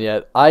skeleton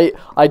yet. I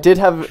did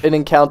have an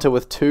encounter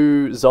with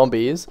two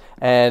zombies,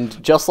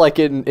 and just like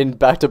in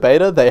Back to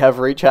Beta, they have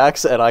reach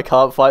hacks, and I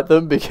can't fight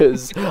them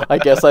because I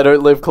guess I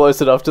don't live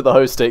close enough to the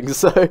hosting.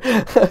 So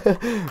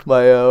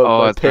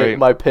Oh, that's right.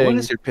 my What ping,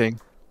 is your ping?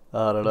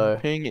 I don't My know.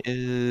 ping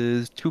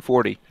is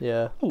 240.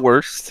 Yeah, The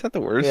worst. Not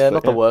the worst, yeah, but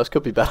not the yeah. worst.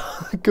 Could be better.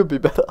 Could be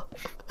better.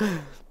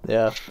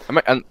 Yeah,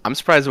 I'm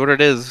surprised what it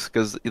is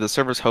because the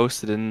server's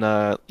hosted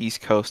in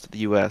East Coast of the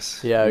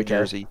U.S., yeah, New okay.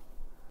 Jersey.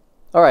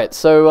 All right,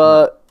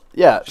 so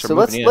yeah, So so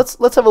moving in.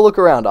 let's have a look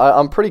around.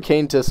 I'm pretty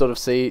keen to sort of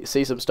see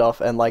some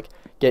stuff and like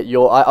get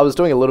your. I was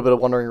doing a little bit of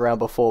wandering around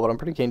before, but I'm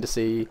pretty keen to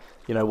see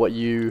what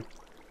you'd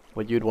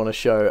want to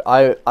show.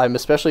 I'm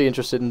especially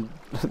interested in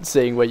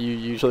seeing where you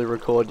usually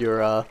record your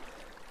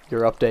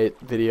update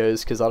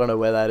videos because I don't know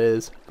where that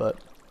is, but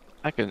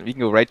You can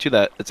go right to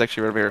that. It's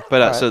actually right over here.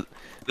 But all right. so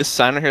this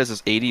sign right here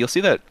is 80. You'll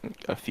see that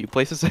a few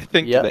places. I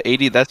think Yeah, the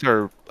 80. That's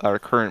our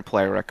current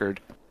player record.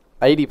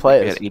 80 We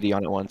players. had 80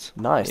 on it once.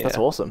 Nice, that's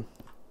Yeah, awesome.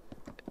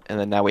 and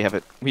then now we have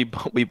it.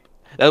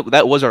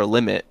 That was our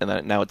limit, and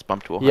then now it's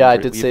bumped to 100. Yeah, I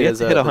did We've see yet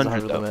to hit there's a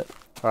 100 100 though. limit.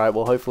 All right,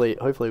 well hopefully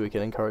we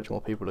can encourage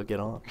more people to get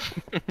on.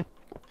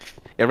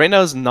 Yeah, right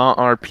now is not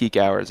our peak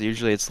hours.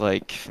 Usually it's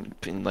like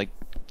in like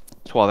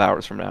 12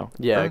 hours from now.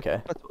 Yeah, Or,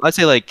 okay. I'd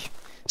say like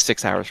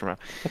 6 hours from now.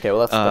 Okay,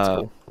 well that's Uh,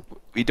 cool.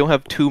 we don't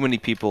have too many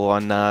people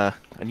on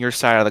your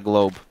side of the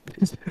globe.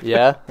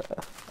 Yeah.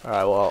 All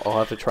right, well I'll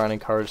have to try and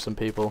encourage some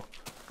people.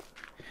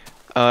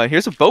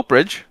 Here's a boat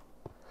bridge.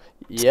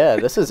 Yeah,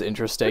 this is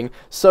interesting.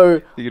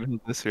 So, You can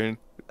hit this here.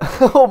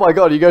 oh my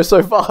god, you go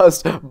so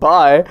fast.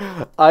 Bye.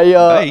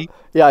 Bye.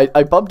 Yeah,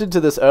 I bumped into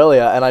this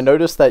earlier and I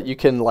noticed that you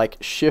can like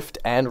shift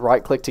and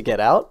right click to get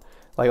out.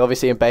 Like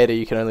obviously in beta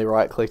you can only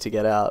right click to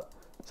get out.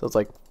 So it's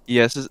like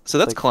Yes, so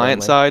that's like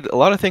client friendly. side. A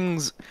lot of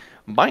things,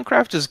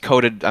 Minecraft is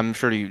coded. I'm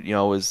sure you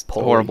know is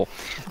Poorly. horrible.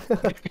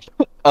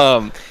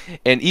 Um,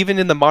 and even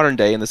in the modern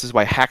day, and this is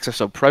why hacks are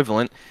so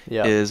prevalent,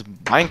 Yeah. is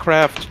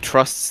Minecraft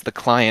trusts the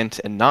client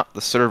and not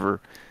the server.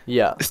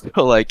 Yeah.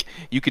 So like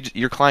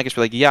your client could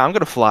be like, yeah, I'm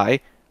gonna fly,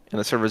 and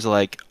the server's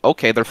like,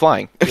 okay, they're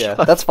flying. Yeah.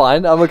 That's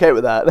fine. I'm okay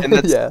with that. And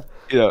that's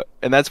Yeah.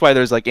 and that's why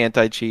there's like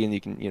anti-cheat and you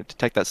can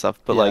detect that stuff.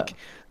 But Yeah. like,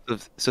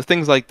 so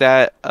things like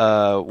that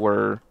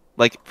were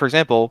like, for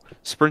example,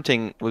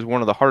 sprinting was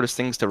one of the hardest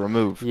things to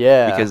remove.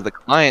 Yeah. Because the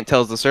client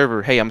tells the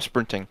server, hey, I'm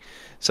sprinting.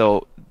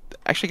 So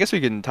actually, I guess we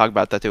can talk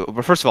about that too.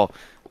 But first of all,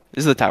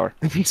 this is the tower.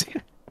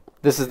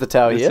 This is the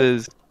tower This here.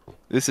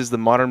 is the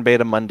modern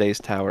beta Mondays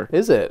tower.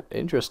 Is it?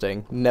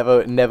 Interesting.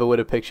 Never would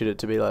have pictured it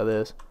to be like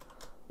this.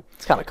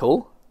 It's kind of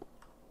cool.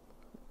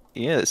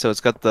 Yeah, so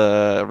it's got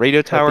the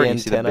radio tower. the You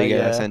see that antenna, big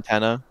ass yeah.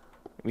 antenna.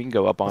 We can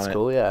go up on That's it.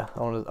 cool. Yeah, I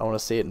want to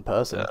see it in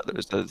person.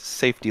 There's a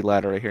safety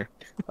ladder right here.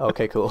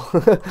 Okay, cool.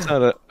 It's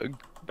not a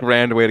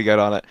grand way to get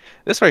on it.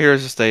 This right here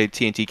is just a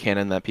TNT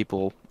cannon that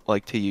people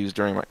like to use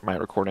during my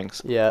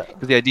recordings. Yeah.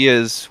 Because the idea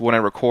is when I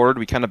record,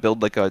 we kind of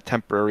build like a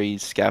temporary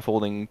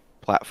scaffolding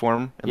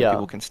platform, and then Yeah.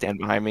 people can stand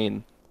behind me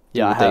and do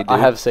Yeah, what they do. I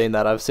have seen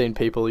that. I've seen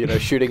people,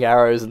 shooting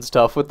arrows and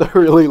stuff with the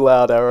really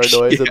loud arrow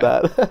noise and Yeah.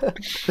 that.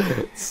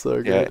 It's so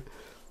Yeah. good.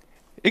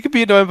 It could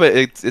be annoying, but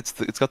it's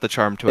got the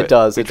charm to it. It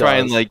does. We it try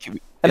does. and like, And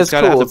it's it's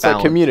gotta have cool. the It's like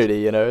balance.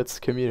 community. It's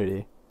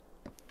community.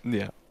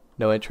 Yeah.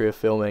 No entry of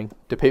filming.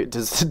 Do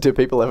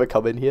people ever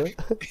come in here?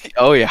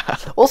 Oh yeah.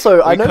 Also,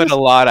 I We cut noticed a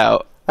lot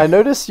out. I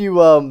noticed you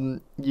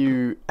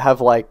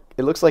have like,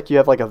 it looks like you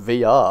have like a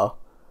VR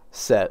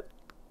set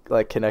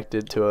like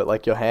connected to it,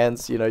 like your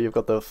hands. You've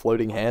got the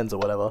floating hands or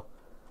whatever.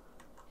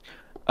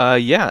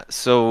 Yeah.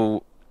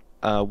 So,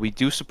 we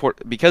do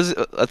support because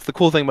that's the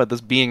cool thing about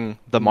this being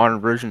the modern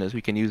version is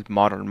we can use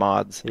modern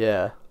mods.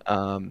 Yeah.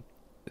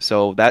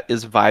 So that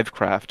is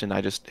Vivecraft, and I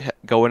just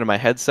go into my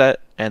headset,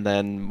 and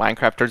then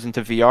Minecraft turns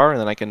into VR, and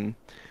then I can,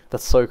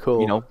 That's so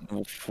cool.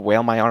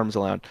 whale my arms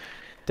around.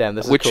 Damn,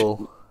 this Which is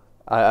cool.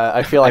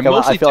 I feel like I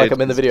mostly did I'm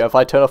in the is- video. If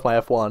I turn off my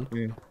F1,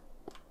 Yeah.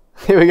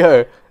 here we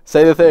go.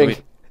 Say the thing.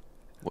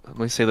 Let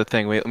me say the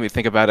thing. Wait, let me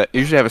think about it. I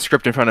usually have a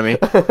script in front of me.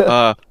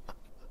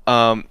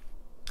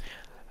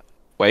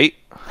 Wait.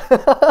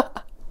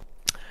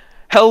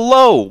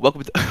 Hello,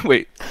 welcome to.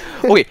 Wait.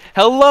 Okay.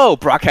 Hello,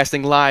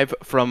 broadcasting live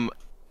from.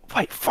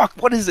 Wait, fuck.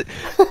 What is it?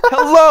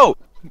 Hello,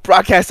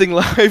 broadcasting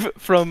live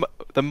from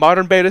the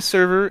Modern Beta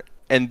server,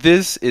 and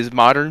this is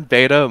Modern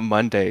Beta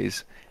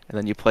Mondays. And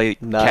then you play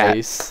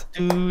Nice.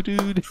 Cat. Doo,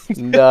 doo, doo.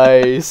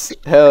 Nice.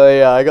 Hell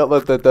yeah! I got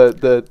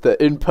the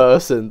in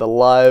person, the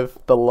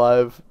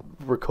live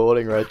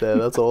recording right there.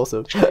 That's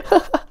awesome.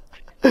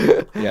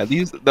 Yeah,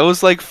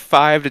 those like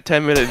 5 to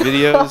 10 minute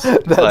videos,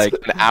 like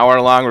an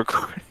hour long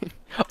recording.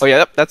 Oh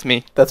yeah, that's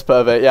me. That's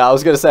perfect. Yeah, I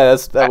was gonna say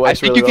that I works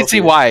think really you well can for see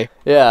you. why.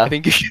 Yeah. I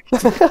think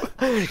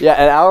Yeah,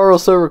 an hour or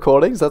so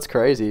recordings. That's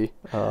crazy.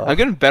 I'm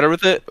getting better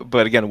with it,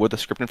 but again, with the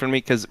script in front of me,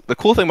 because the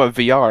cool thing about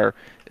VR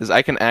is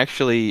I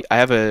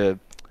have a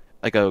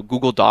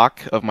Google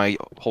Doc of my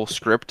whole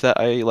script that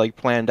I like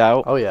planned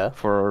out Oh yeah.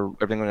 for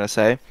everything I'm gonna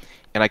say,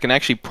 and I can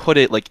actually put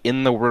it like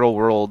in the real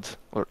world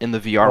or in the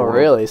VR Oh world.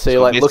 really? So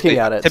you're like looking basically,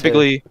 at it. Too.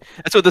 Typically,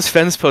 that's what this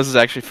fence post is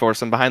actually for.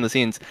 Some behind the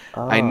scenes.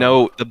 I Oh.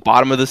 know the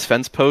bottom of this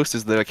fence post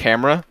is the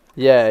camera.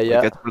 Yeah, Like,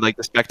 yeah. that's where like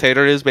the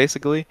spectator is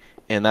basically,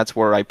 and that's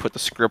where I put the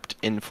script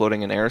in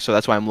floating in air. So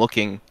that's why I'm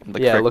looking. In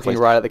the Yeah, correct looking place.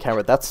 right at the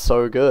camera. That's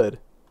so good.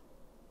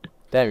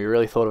 Damn, you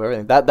really thought of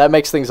everything. That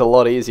makes things a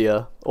lot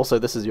easier. Also,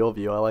 this is your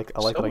view. I like that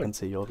I Someone- can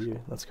see your view.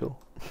 That's cool.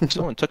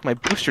 Someone took my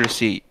booster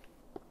seat.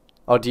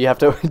 Oh, do you have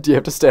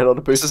to stand on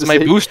a booster This is my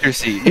seat? booster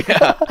seat.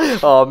 Yeah.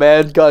 Oh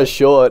man, guy's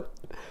short.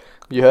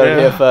 You heard it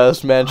here Yeah.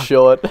 first, man.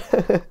 Short.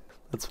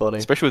 That's funny.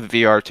 Especially with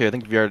VR too. I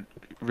think VR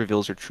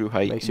reveals your true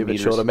height. Makes you in a bit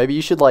meters. shorter. Maybe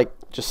you should like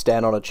just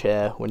stand on a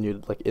chair when you're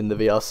like in the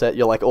VR set.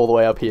 You're like all the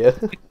way up here,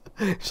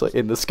 just like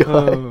in the sky.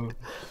 Oh.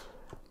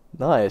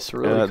 Nice,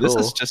 really cool. This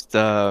is just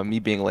me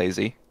being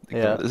lazy.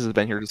 Yeah. This has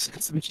been here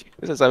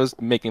since I was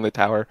making the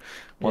tower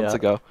months Yeah.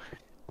 ago.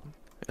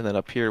 And then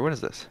up here, what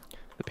is this?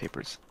 The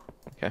papers.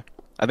 Okay.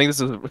 I think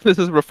this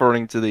is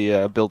referring to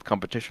the build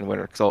competition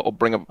winner. Because I'll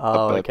bring up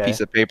Oh, a okay. piece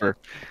of paper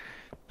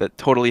that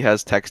totally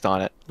has text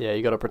on it. Yeah,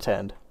 you gotta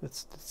pretend.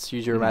 It's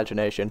use your Mhm.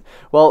 imagination.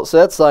 Well, so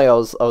that's something I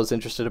was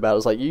interested about. It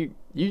was like you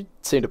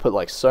seem to put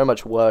like so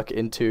much work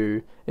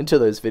into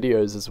those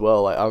videos as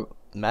well. Like I'm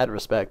mad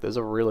respect. Those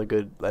are really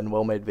good and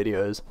well made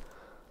videos.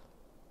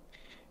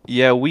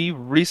 Yeah, we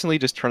recently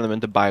just turned them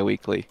into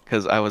bi-weekly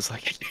because I was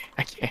like,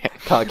 I can't.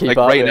 Can't keep Like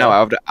up, right now,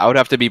 yeah. I would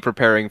have to be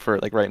preparing for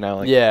it like right now.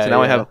 Like, Yeah, So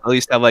now I yeah. have at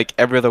least have like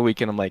every other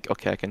weekend. I'm like,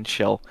 okay, I can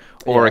chill,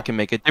 or I Yeah. can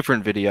make a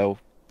different video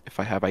if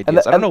I have And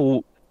ideas. the- I don't and-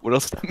 know what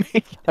else to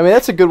make. I mean,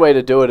 that's a good way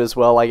to do it as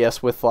well, I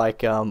guess, with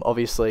like,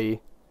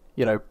 obviously,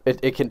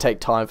 it can take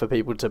time for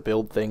people to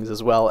build things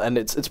as well, and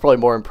it's probably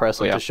more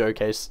impressive Oh, yeah. to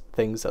showcase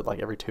things at like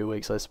every 2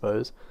 weeks, I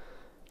suppose.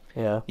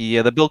 Yeah.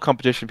 Yeah, the build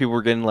competition, people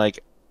were getting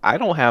like, I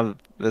don't have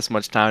this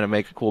much time to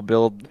make a cool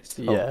build.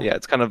 So, Yeah. yeah,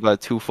 it's kind of a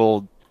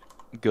twofold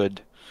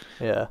good.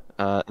 Yeah.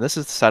 This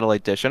is the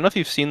satellite dish. I don't know if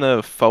you've seen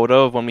the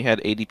photo of when we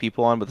had 80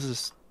 people on, but this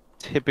is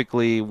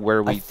typically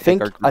where we take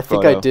our group I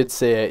think photo. I did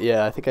see it.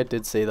 Yeah, I think I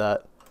did see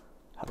that.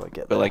 How do I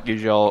get But there? like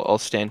usually I'll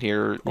stand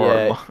here or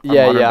Yeah, our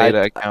yeah, modern yeah,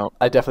 beta account.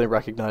 I definitely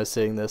recognize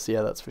seeing this.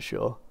 Yeah, that's for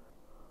sure.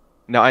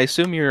 Now I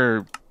assume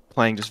you're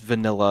playing just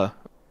vanilla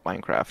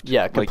Minecraft.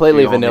 Yeah, like,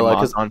 completely you don't have any vanilla.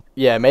 mods Cause on.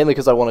 yeah, mainly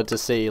because I wanted to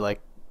see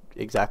like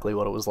exactly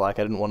what it was like.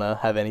 I didn't want to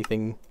have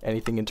anything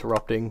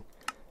interrupting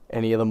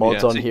any of the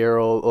mods Yeah, on so- here,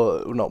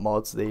 or not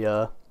mods.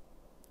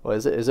 What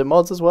is it? Is it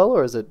mods as well,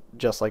 or is it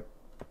just like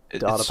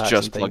data It's packs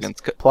just and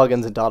things? plugins.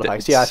 Plugins and data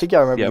packs. Yeah, I think I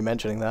remember you Yep.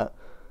 mentioning that.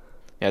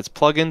 Yeah, it's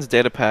plugins,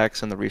 data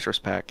packs, and the resource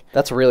pack.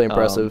 That's really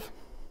impressive.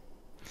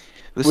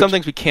 There's Which- some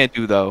things we can't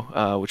do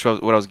though, which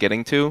was what I was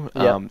getting to.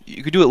 Yeah.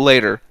 You could do it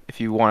later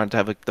if you wanted to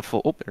have like the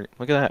full. Oh, there,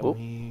 look at that. Oh.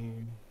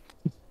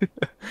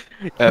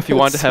 If you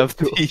wanted to So have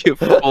cool.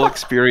 the full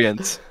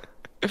experience.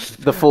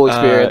 The full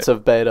experience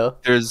of beta.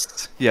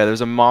 There's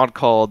a mod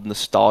called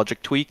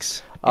Nostalgic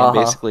Tweaks, and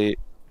basically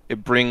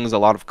it brings a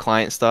lot of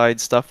client-side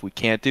stuff we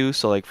can't do.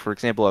 So like for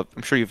example,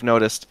 I'm sure you've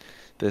noticed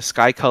the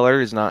sky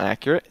color is not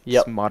accurate.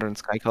 Yep. It's modern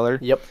sky color.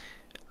 Yep.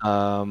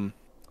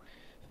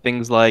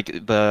 Things like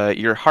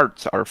your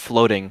hearts are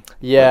floating.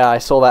 Yeah, I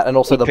saw that, and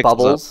also the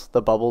bubbles.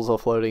 The bubbles are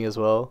floating as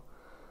well.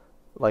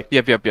 Like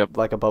Yep.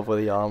 like above where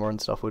the armor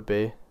and stuff would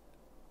be.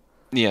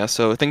 Yeah,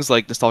 so things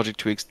like nostalgic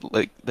tweaks,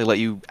 like they let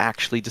you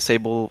actually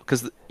disable,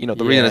 because the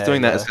reason it's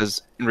doing that is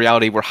because in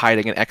reality we're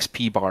hiding an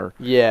XP bar.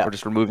 Yeah. We're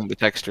just removing the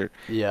texture.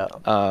 Yeah.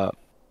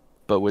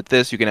 But with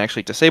this, you can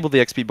actually disable the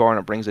XP bar and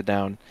it brings it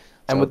down.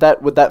 And So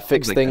would that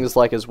fix like things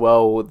like as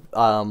well?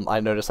 I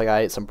noticed like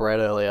I ate some bread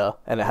earlier,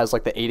 and it has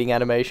like the eating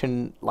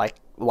animation like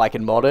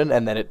in modern,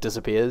 and then it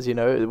disappears.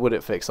 Would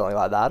it fix something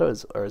like that,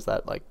 or is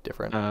that like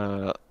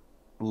different?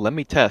 let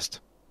me test.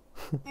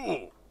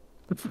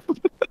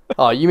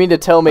 Oh, you mean to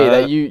tell me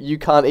that you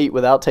can't eat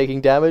without taking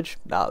damage?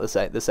 Nah,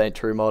 this ain't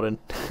true modern,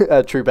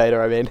 true beta.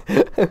 I mean,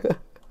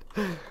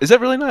 Is that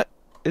really not?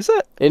 Is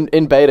that?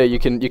 in beta you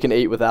can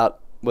eat without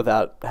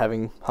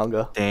having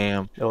hunger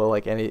Damn. or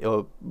like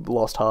or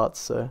lost hearts.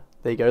 So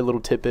there you go,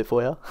 little tidbit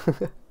for you.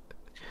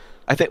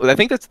 I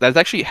think that's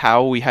actually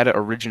how we had it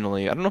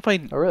originally. I don't know if I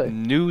really?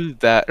 knew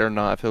that or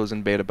not if it was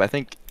in beta, but I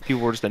think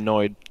people were just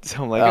annoyed.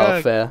 So I'm like,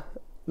 Oh, fair.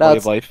 No, quality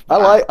of life.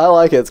 I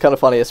like it. It's kind of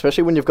funny,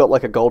 especially when you've got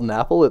like a golden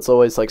apple. It's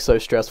always like so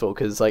stressful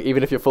because like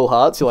even if you're full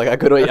hearts, you're like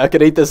I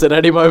could eat this at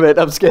any moment.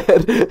 I'm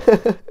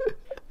scared.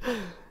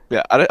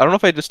 Yeah, I don't know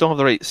if I just don't have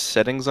the right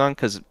settings on,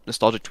 because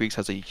Nostalgic Tweaks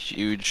has a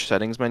huge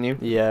settings menu.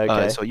 Yeah,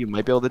 okay. So you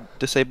might be able to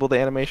disable the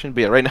animation,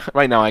 but yeah,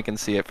 right now I can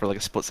see it for like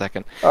a split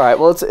second. All right,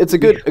 well it's a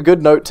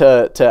good note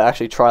to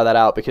actually try that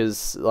out,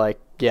 because like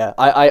yeah,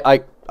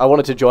 I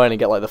wanted to join and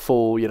get like the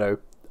full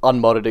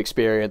unmodded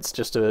experience,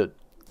 just to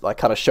like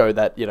kind of show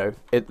that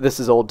this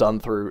is all done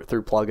through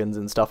plugins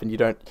and stuff, and you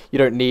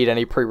don't need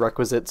any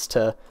prerequisites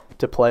to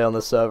play on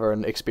the server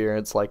and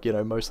experience like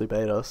mostly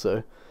beta.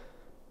 So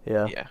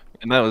yeah. Yeah,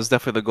 and that was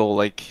definitely the goal.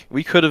 Like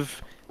we could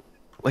have,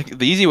 like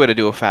the easy way to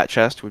do a fat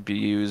chest would be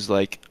use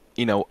like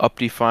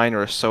Updefine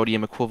or a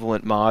sodium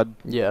equivalent mod.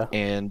 Yeah.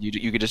 And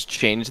you could just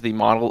change the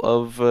model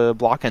of a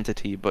block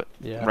entity, but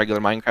Yeah.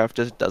 regular Minecraft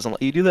just doesn't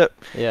let you do that.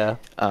 Yeah.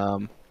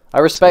 I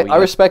respect So, yeah.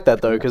 I respect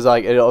that though, because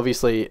like it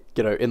obviously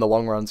in the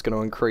long run is going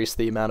to increase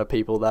the amount of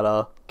people that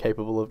are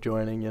capable of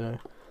joining.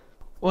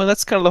 Well,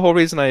 that's kind of the whole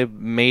reason I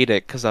made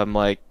it, because I'm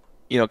like,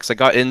 because I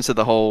got into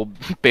the whole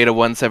beta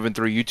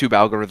 173 YouTube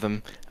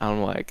algorithm, and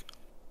I'm like,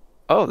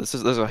 oh, there's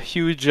a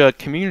huge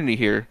community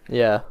here.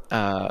 Yeah.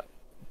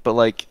 But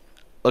like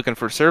looking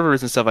for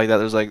servers and stuff like that,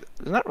 there's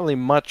not really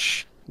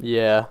much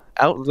Yeah.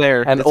 out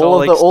there. And It's all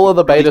of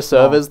the really beta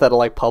small. servers that are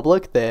like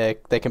public, they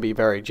can be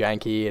very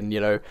janky, and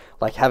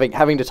like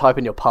having to type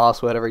in your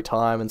password every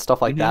time and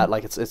stuff like that.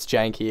 Like it's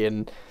janky,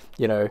 and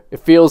it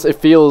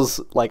feels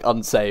like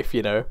unsafe,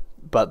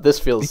 but this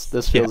feels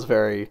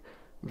very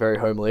very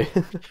homely.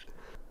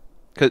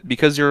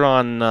 Because you're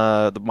on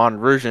the modern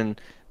version,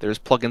 there's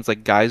plugins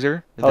like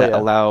Geyser that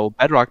allow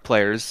Bedrock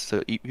players,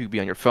 so you could be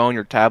on your phone,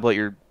 your tablet,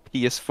 your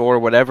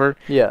PS4, whatever,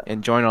 Yeah.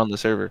 and join on the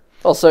server.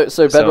 Oh, so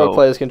Bedrock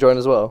players can join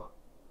as well.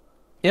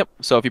 Yep.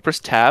 So if you press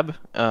tab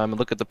and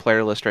look at the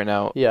player list right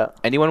now, Yeah.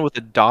 anyone with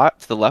a dot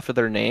to the left of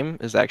their name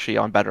is actually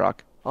on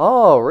Bedrock.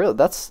 Oh, really?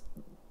 That's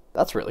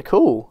really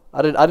cool.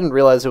 I didn't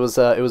realize it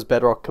was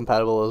Bedrock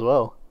compatible as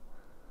well.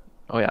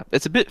 Oh yeah,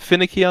 it's a bit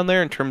finicky on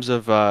there in terms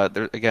of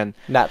there again.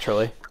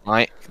 Naturally.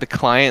 The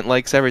client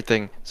likes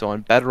everything. So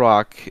on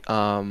Bedrock,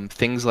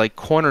 things like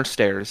corner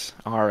stairs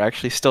are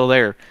actually still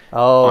there.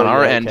 Oh, On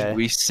our yeah, end, okay.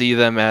 we see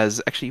them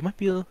as actually. You might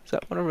be. Is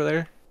that one over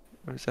there?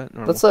 Or is that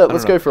normal? Let's I don't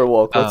let's know. go for a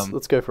walk.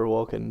 Let's go for a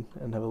walk and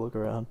have a look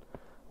around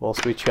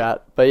whilst we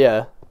chat. But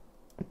yeah.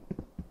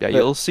 Yeah,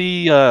 you'll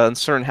see in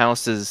certain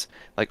houses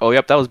like, oh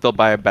yep, that was built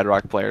by a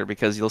Bedrock player,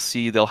 because you'll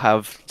see they'll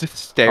have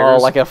stairs.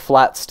 Oh, like a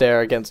flat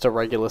stair against a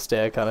regular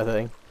stair kind of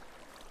thing.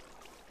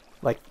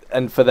 Like,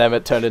 and for them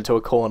it turned into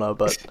a corner,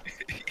 but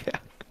Yeah.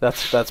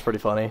 that's pretty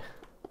funny.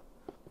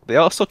 They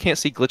also can't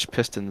see glitch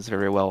pistons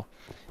very well.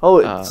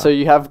 Oh, so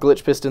you have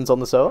glitch pistons on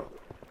the server?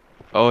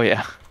 Oh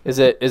yeah. Is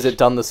it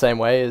done the same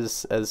way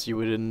as you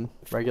would in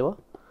regular?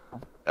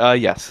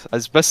 Yes,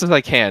 as best as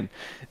I can.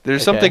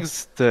 There's some Okay.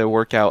 things to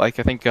work out. Like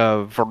I think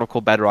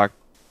vertical bedrock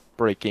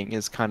breaking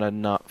is kind of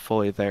not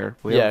fully there.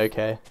 We Yeah, have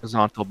okay.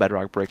 horizontal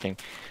bedrock breaking,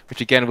 which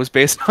again was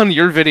based on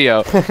your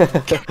video.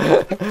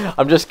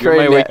 I'm just You're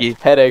my creating wiki.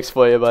 headaches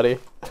for you, buddy.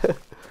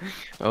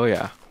 Oh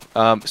yeah.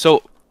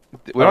 So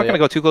we're not gonna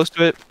go too close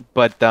to it,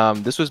 but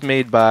this was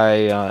made by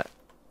a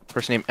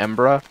person named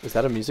Embra, Is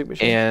that a music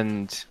machine?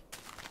 and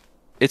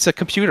it's a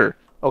computer,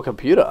 Oh,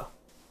 computer.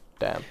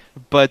 Damn.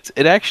 but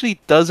it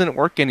actually doesn't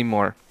work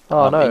anymore.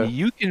 Oh, no. And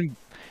you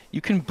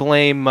can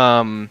blame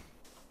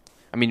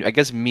I mean, I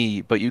guess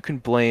me, but you can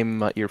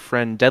blame your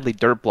friend Deadly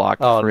Dirtblock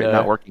Oh, for it no.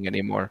 not working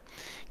anymore.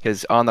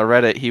 Because on the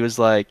Reddit, he was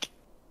like,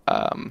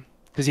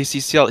 because he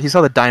saw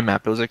the die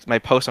map. It was like my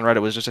post on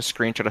Reddit was just a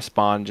screenshot of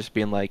Spawn, just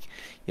being like,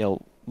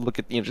 look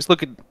at just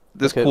look at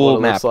this Look at cool what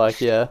it map. looks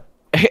like, yeah.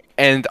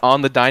 And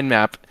on the Dyn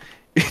map,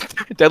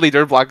 Deadly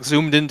Dirtblock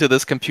zoomed into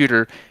this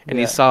computer, and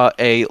he saw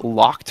a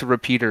locked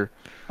repeater.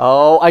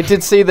 Oh, I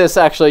did see this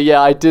actually.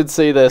 Yeah, I did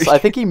see this. I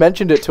think he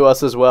mentioned it to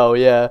us as well.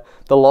 Yeah,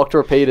 the locked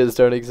repeaters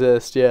don't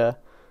exist. Yeah.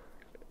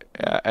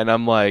 Yeah, and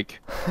I'm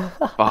like,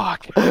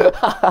 fuck.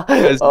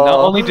 Because not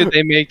only did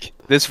they make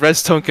this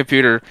redstone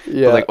computer,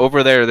 but like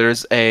over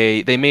there's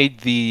they made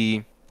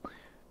the,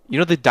 you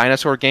know, the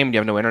dinosaur game. You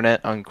have no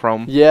internet on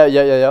Chrome. Yeah.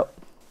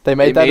 They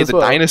made that as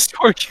well.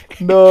 Dinosaur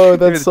game. No,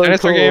 that's so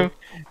dinosaur cool. Game.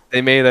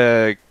 They made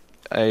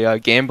a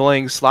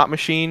gambling slot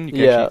machine. You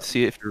can actually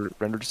see it if your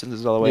render distance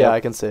is all the way up. Yeah, I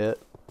can see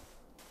it.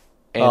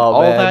 And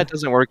all that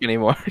doesn't work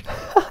anymore.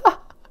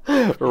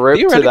 Rip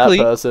to that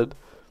person.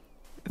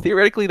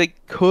 Theoretically, they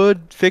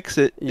could fix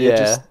it.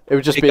 Yeah, it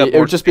would just be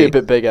a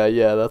bit bigger.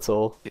 Yeah, that's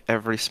all.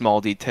 Every small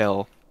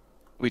detail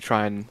we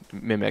try and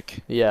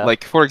mimic. Yeah.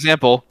 Like for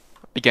example,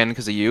 again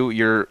because of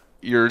your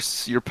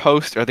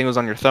post, I think it was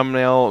on your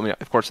thumbnail. I mean,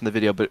 of course in the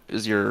video, but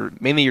is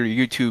mainly your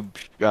YouTube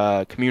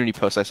community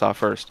post I saw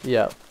first.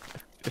 Yeah.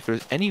 If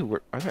there's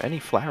are there any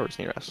flowers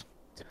near us?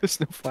 There's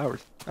no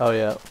flowers. Oh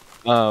yeah.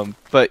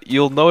 But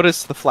you'll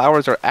notice the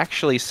flowers are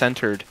actually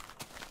centered.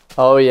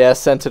 Oh yeah,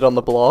 centered on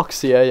the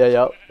blocks. Yeah.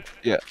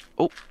 Yeah.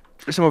 Oh,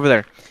 there's some over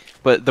there.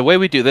 But the way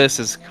we do this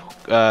is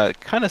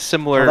kind of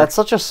similar. Oh, that's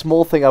such a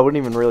small thing. I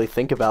wouldn't even really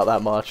think about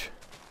that much.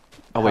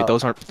 Oh wait,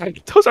 those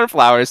aren't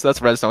flowers.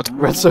 That's redstone.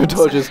 Redstone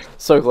torches.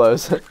 So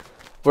close.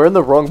 We're in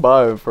the wrong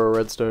biome for a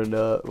redstone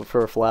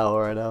for a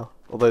flower right now.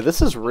 Although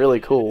this is really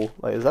cool.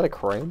 Like, is that a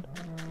crane?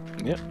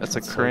 Yeah, that's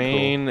a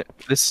crane. So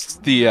cool. This is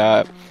the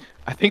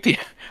I think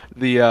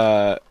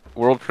the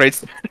World Trade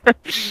Center.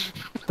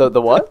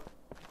 The what?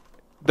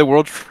 The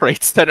World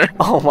Trade Center.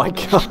 Oh my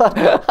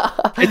god.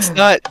 It's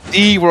not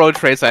the World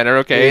Trade Center,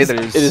 okay?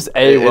 It is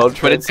a World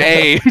Trade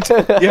Center. But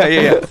it's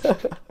a.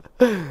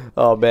 Yeah.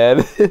 Oh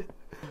man.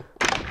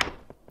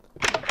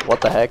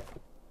 What the heck?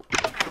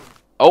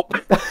 Oh.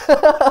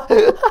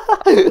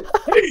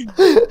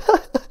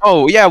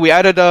 Oh yeah, we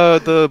added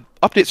the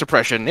update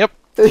suppression. Yep.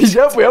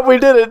 Yep, we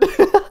did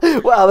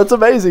it. Wow, that's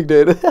amazing,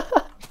 dude.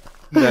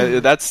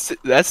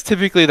 That's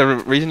typically the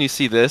reason you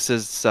see this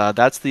is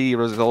that's the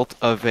result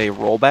of a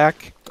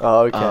rollback.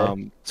 Oh,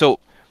 okay. So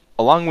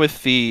along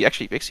with the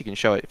actually you can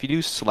show it. If you do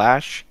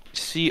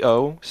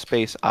 /co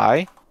space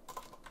I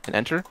and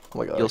enter, oh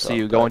my God, you'll see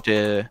you go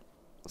into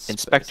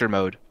inspector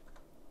mode.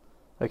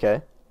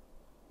 Okay.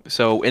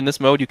 So in this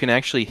mode, you can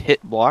actually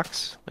hit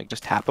blocks, like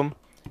just tap them,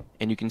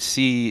 and you can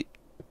see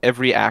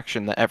every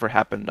action that ever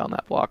happened on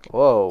that block.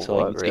 Whoa!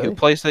 So you can see who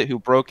placed it, who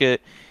broke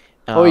it.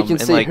 Oh, you can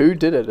see who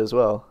did it as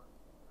well.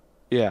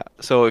 Yeah.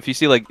 So if you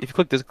see if you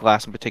click this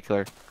glass in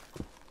particular,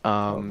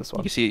 you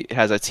can see it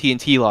has a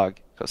TNT log.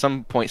 So at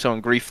some point,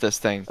 someone griefed this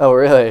thing. Oh,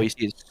 really? But you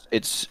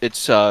see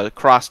it's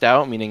crossed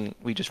out, meaning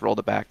we just rolled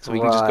it back. So we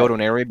can just go to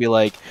an area, and be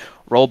like,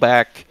 roll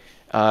back,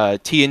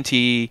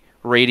 TNT.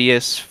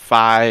 Radius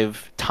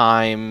 5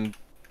 time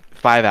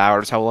 5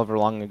 hours, however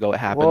long ago it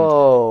happened.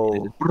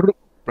 Whoa,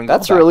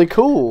 that's really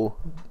cool.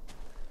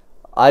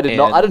 I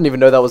didn't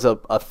even know that was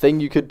a thing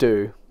you could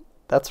do.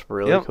 That's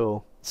really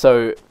cool.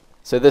 So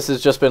this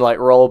has just been like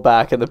rolled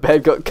back and the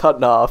bed got cut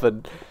in half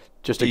and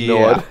just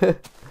ignored. Yeah.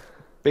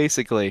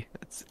 Basically,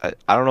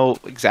 I don't know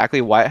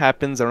exactly why it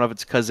happens. I don't know if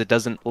it's because it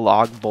doesn't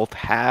log both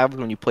halves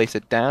when you place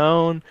it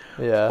down.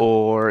 Yeah.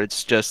 Or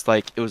it's just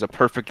like it was a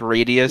perfect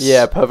radius.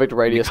 Yeah, perfect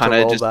radius to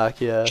roll back.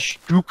 Yeah.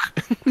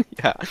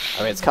 Yeah. I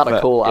mean, it's kind of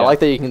cool. Yeah. I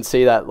like that you can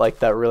see that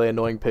that really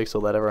annoying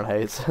pixel that everyone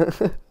hates.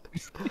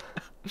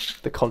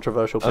 The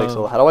controversial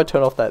pixel. How do I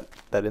turn off that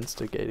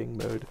instigating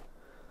mode?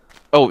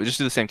 Oh, just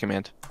do the same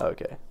command.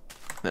 Okay.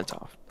 That's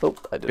off. Oh,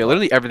 I did. Yeah,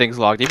 literally everything's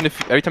logged. Even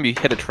if every time you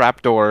hit a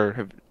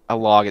trapdoor, a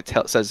log, it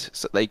says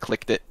they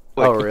clicked it.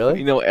 Like, oh, really?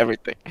 You know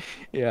everything.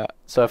 Yeah.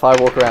 So if I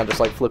walk around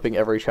just like flipping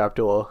every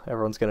trapdoor,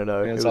 everyone's gonna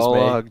know it was all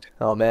me. logged.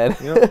 Oh man.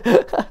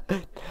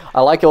 Yep.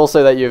 I like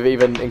also that you've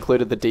even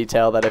included the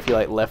detail that if you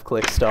like left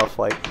click stuff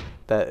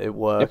that it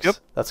works. Yep.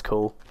 That's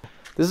cool.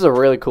 This is a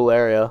really cool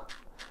area.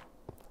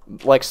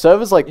 Like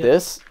servers like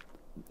this,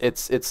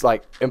 it's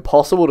like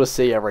impossible to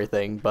see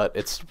everything, but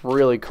it's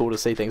really cool to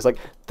see things. Like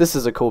this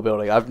is a cool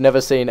building. I've never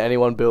seen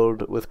anyone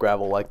build with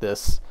gravel like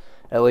this.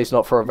 At least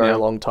not for a very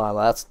long time.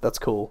 That's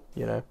cool,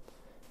 you know.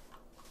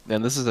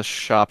 And this is a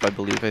shop, I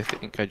believe. I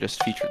think I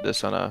just featured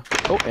this on a.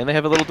 Oh, and they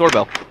have a little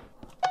doorbell.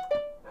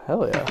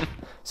 Hell yeah!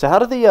 So how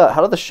does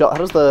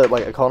the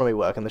like economy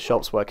work and the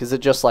shops work? Is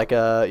it just like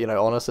a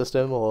honor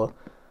system or?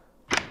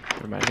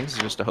 Never mind. I think this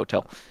is just a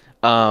hotel.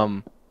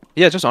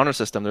 Yeah, it's just honor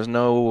system. There's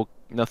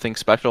nothing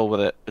special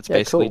with it. It's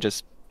basically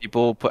just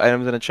people put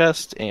items in a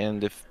chest,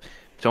 and if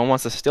someone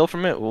wants to steal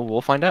from it,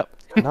 we'll find out.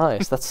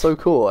 Nice. That's so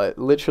cool.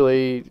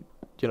 Literally,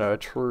 a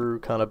true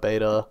kind of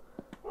beta,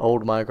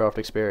 old Minecraft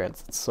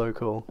experience. It's so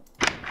cool.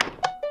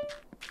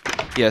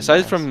 Yeah,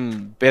 aside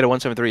from beta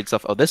 1.7.3 and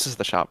stuff. Oh, this is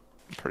the shop.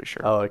 I'm pretty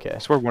sure. Oh, okay. I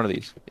swear one of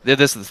these.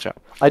 This is the shop.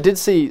 I did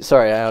see.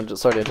 Sorry, I'm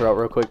just sorry to interrupt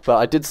real quick, but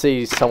I did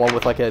see someone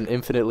with like an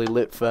infinitely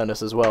lit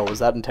furnace as well. Was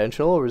that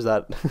intentional or was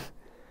that?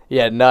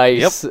 Yeah,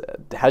 nice.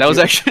 Yep.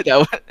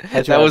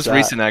 That was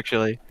recent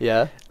actually.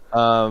 Yeah.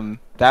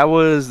 That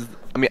was.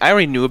 I mean, I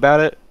already knew about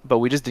it, but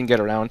we just didn't get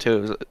around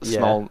to it. It was a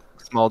Yeah.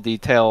 small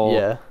detail.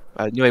 Yeah.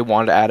 I knew I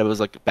wanted to add. It was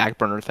like a back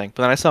burner thing.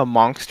 But then I saw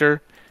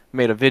Monster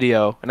made a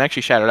video and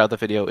actually shouted out the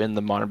video in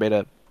the modern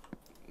beta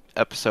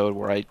episode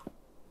where I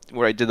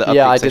did the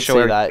Yeah, I updates. did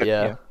see that.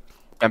 Yeah.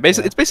 And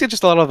basically, Yeah. it's basically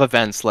just a lot of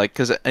events, like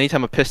because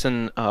anytime a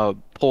piston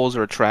pulls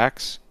or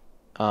retracts,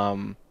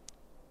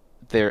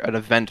 there an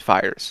event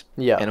fires,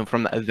 Yeah. and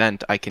from that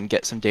event I can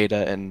get some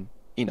data and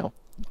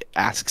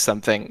ask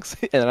some things,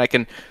 and then I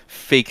can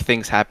fake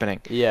things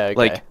happening. Yeah. Okay.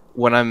 Like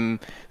when I'm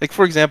like,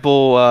 for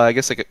example, I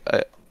guess like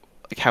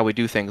how we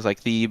do things,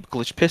 like the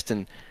glitch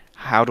piston.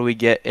 How do we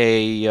get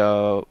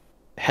a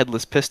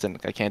headless piston?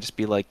 I can't just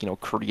be like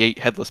create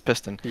headless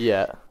piston.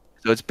 Yeah.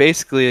 So it's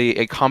basically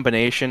a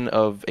combination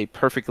of a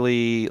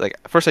perfectly like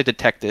first I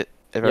detect it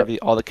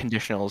all the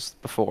conditionals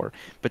before,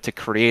 but to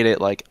create it,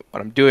 like what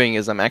I'm doing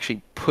is I'm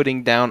actually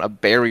putting down a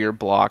barrier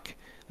block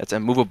that's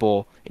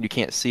immovable and you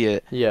can't see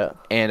it. Yeah.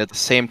 And at the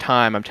same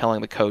time I'm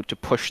telling the code to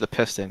push the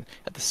piston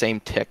at the same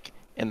tick,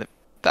 and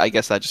I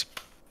guess that just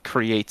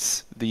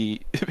creates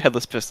the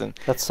headless piston.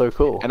 That's so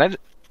cool. And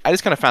I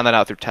just kind of found that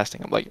out through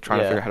testing. I'm like trying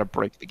to Yeah. figure out how to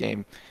break the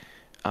game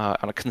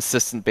on a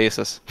consistent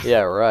basis.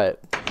 Yeah. Right.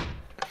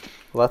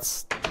 Well,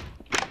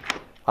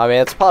 I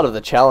mean, it's part of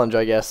the challenge,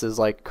 I guess, is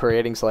like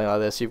creating something like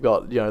this. You've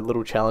got,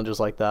 little challenges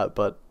like that,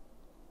 but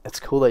it's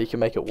cool that you can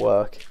make it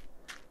work.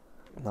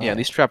 Yeah, Nice.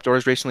 these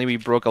trapdoors recently, we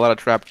broke a lot of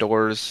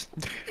trapdoors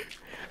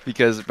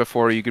because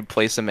before you could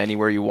place them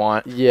anywhere you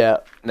want. Yeah.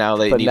 Now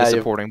they But need now a you've-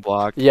 supporting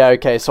block. Yeah.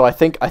 Okay. So I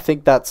think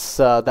that's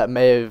that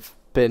may have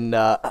been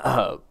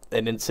an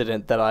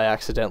incident that I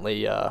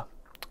accidentally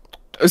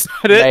Is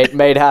that it?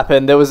 made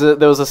happen. There was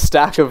a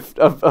stack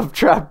of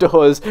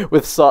trapdoors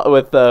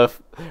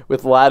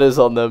with ladders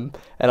on them,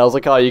 and I was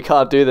like, oh, you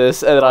can't do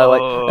this. And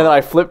then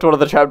I flipped one of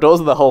the trapdoors,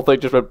 and the whole thing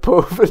just went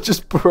poof. It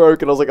just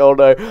broke, and I was like, oh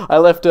no. I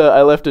left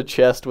a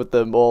chest with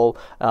them all.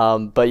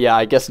 But yeah,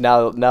 I guess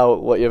now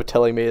what you're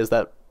telling me is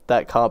that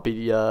can't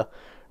be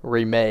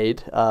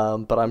remade.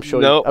 But I'm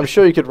sure No. I'm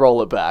sure you could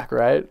roll it back,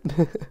 right?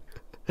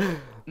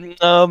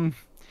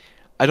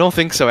 I don't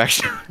think so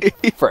actually,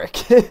 Frick.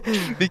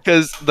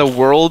 because the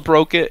world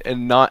broke it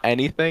and not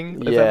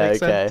anything. If Yeah. that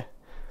makes Okay. sense.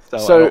 So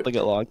So- I don't think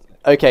it logged.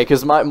 Okay,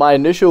 because my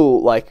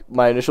initial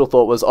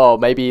thought was, oh,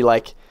 maybe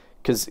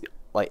because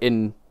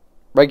in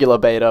regular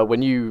beta,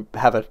 when you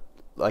have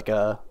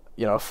a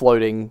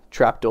floating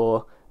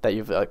trapdoor that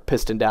you've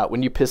pistoned out,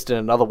 when you piston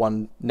another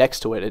one next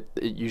to it,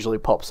 it usually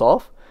pops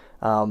off.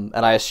 And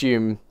I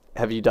assume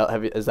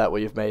is that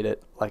where you've made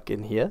it like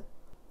in here?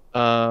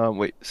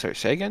 Wait, sorry,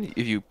 say again.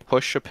 If you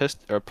push a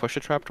push a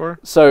trapdoor.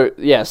 So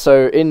yeah,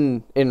 so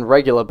in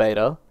regular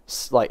beta,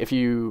 like if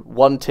you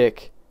one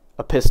tick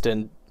a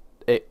piston,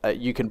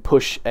 you can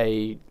push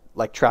a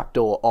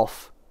trapdoor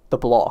off the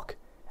block,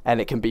 and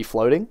it can be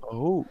floating.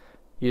 Oh,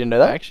 You didn't know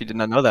I that? actually did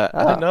not know that.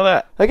 I Ah. didn't know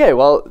that. Okay,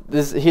 well,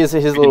 here's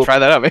We little. can try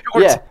that out. Maybe it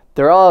works. Yeah,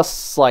 there are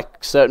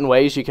certain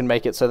ways you can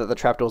make it so that the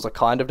trapdoors are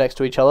kind of next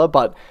to each other,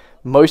 but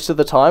most of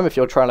the time, if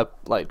you're trying to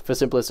for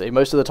simplicity,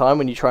 most of the time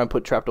when you try and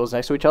put trapdoors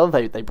next to each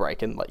other, they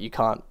break, and you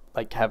can't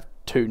have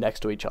two next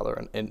to each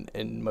other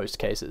in most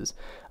cases.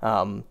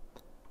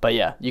 But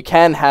yeah, you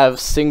can have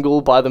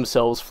single by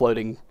themselves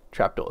floating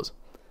trapdoors.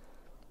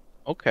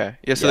 Okay.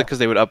 Yeah, so Yeah. because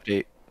they would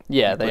update.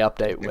 Yeah, they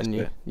update next when to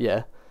you it.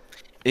 yeah.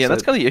 Yeah, So-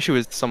 that's kind of the issue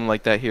with something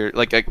like that here.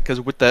 Like, because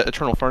with the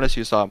Eternal Furnace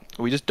you saw,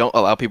 we just don't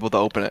allow people to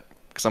open it.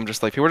 Because I'm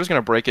just like, people are just going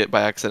to break it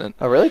by accident.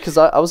 Oh really? Because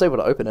I was able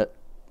to open it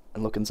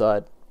and look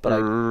inside,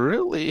 but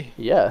Really?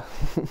 yeah.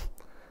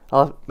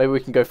 Maybe we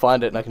can go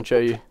find it and I can show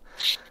you.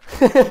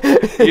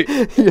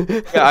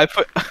 Yeah, I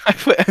put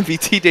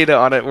MVT data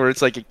on it where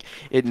it's like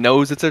it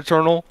knows it's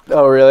Eternal.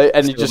 Oh really?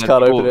 And you So just then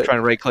can't people open it. Trying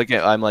to right click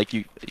it, I'm like,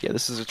 yeah,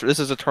 this is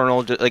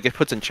Eternal. Like it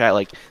puts in chat,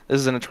 like this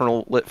is an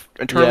internally lit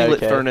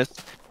okay. furnace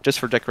just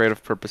for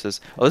decorative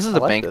purposes. Oh, this is I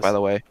a like bank, this. by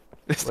the way.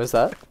 Where's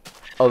that?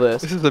 Oh,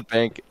 this. This is a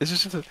bank. It's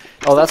just a,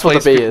 Oh, that's what the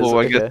place B is. people,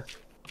 I Okay. guess-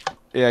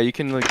 Yeah, you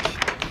can like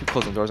keep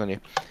closing doors on you.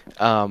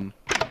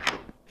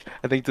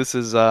 I think this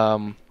is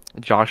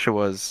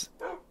Joshua's,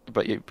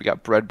 but we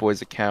got Bread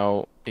Boy's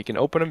account. You can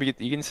open them.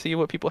 You can see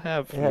what people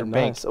have in Yeah, their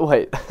bank. nice. Oh,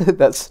 wait,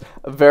 that's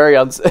a very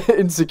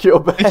insecure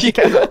bank.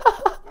 Yeah.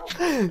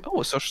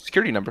 Oh, a social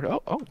security number.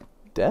 Oh.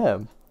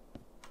 Damn.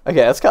 Okay,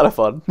 that's kind of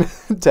fun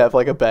to have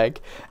a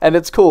bank, and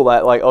it's cool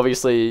that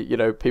obviously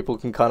people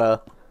can kind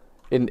of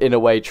in a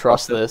way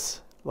trust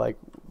this.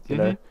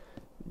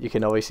 You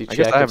can obviously I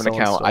check. guess I have if an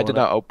someone's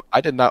account.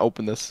 I did not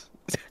open this.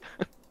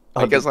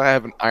 I Oh, guess I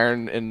have an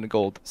iron and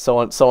gold.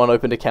 Someone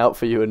opened account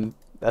for you, and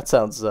that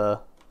sounds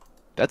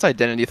That's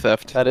identity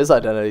theft. that is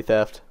identity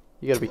theft.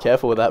 You gotta be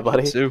careful with that,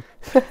 buddy. Sue.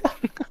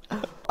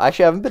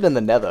 Actually, I haven't been in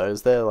the Nether.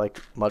 Is there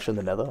much in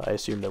the Nether? I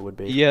assume there would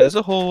be. Yeah, there's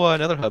a whole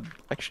Nether hub.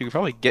 Actually, you could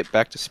probably get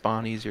back to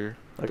spawn easier.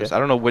 Okay. I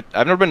don't know what.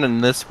 I've never been in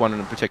this one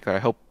in particular. I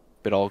hope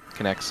it all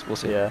connects. We'll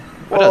see. Yeah.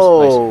 It does,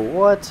 Whoa!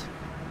 What?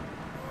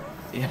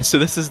 Yeah. So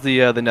this is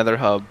the Nether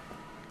hub.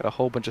 Got a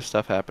whole bunch of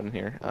stuff happening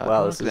here. I don't Wow,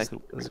 know this exactly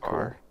is where we cool.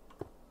 are.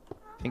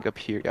 I think up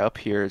here. Yeah, up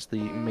here is the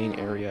main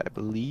area, I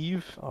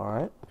believe. All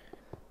right.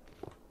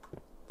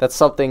 That's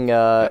something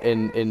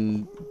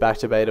in back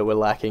to beta we're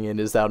lacking in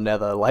is our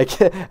nether. Like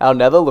our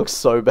nether looks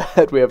so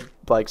bad. We have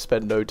like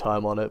spent no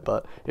time on it,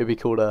 but it'd be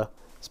cool to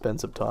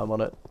spend some time on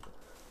it.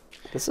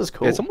 This is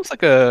cool. It's almost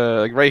like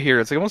a right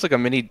here. It's like almost like a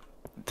mini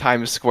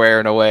Times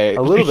Square in a way.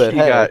 A little bit.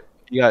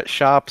 You got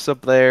shops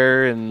up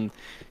there, and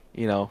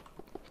you know,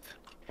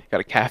 got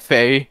a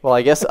cafe. Well,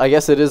 I guess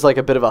it is like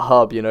a bit of a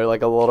hub. You know,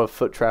 like a lot of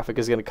foot traffic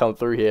is gonna come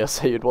through here,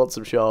 so you'd want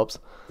some shops.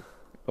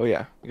 Oh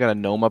yeah, you got a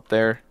gnome up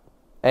there.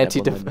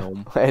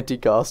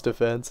 Anti-gas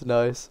defense,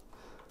 nice.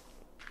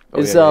 Oh,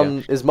 Is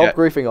yeah. mob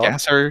griefing on?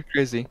 Gas are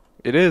crazy.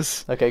 It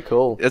is. Okay,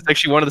 cool. It's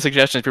actually one of the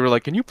suggestions. People were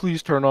like, "Can you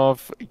please turn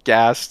off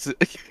gas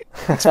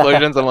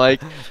explosions?" I'm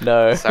like,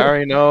 No.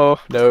 sorry, no.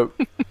 Nope.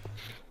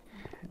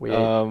 We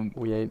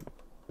ain't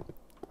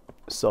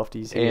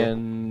softies here.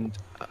 And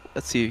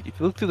let's see. If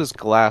you look through this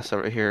glass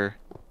over here,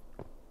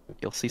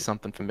 you'll see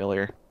something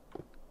familiar.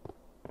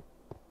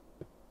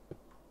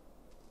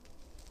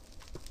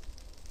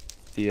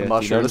 Do you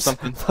notice mushrooms.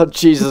 something? Oh,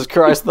 Jesus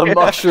Christ, the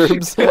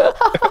mushrooms.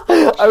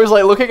 I was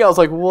like looking, I was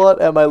like, what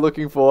am I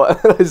looking for?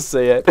 I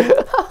see it.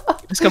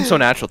 This comes so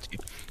natural to you.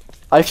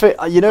 I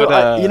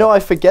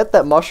forget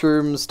that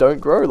mushrooms don't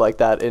grow like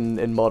that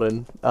in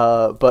modern.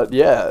 But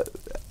yeah,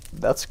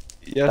 that's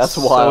wild.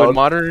 So in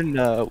modern,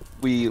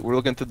 we're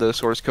looking through the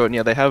source code, and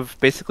yeah, they have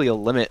basically a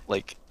limit.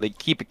 Like they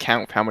keep a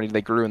count of how many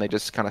they grew, and they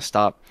just kind of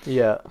stop.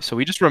 Yeah. So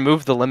we just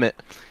removed the limit.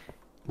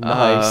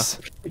 Nice.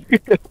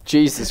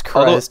 Jesus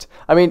Christ.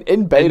 I mean,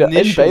 in beta,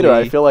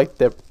 I feel like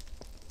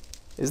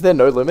is there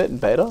no limit in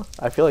beta?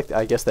 I feel like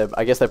I guess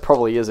there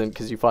probably isn't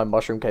because you find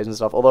mushroom caves and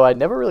stuff. Although I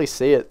never really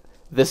see it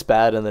this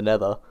bad in the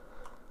Nether.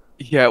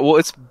 Yeah, well,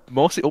 it's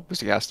mostly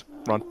Mr. Ghast.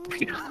 Run.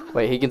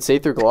 Wait, he can see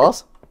through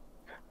glass?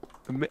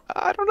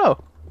 I don't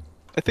know.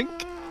 I think.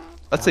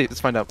 Let's see. Let's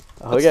find out.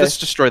 Okay. Let's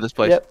destroy this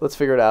place. Yep. Let's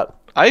figure it out.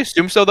 I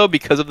assume so though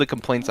because of the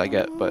complaints I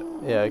get, but.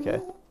 Yeah. Okay.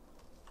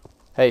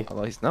 Hey.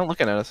 Although he's not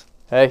looking at us.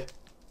 Hey.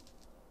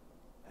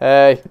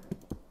 Hey.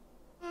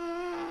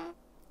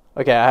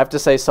 Okay, I have to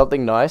say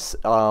something nice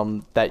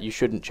that you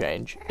shouldn't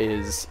change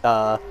is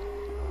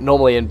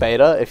normally in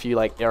beta, if you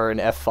like are in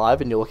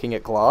F5 and you're looking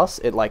at glass,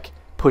 it like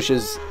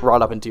pushes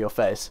right up into your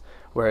face.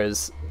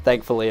 Whereas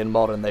thankfully in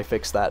modern they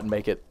fix that and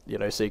make it, you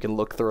know, so you can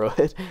look through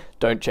it.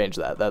 Don't change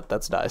that.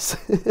 That's nice.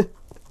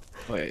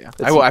 Oh yeah.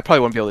 I probably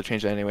wouldn't be able to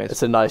change that anyways.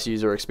 It's a nice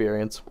user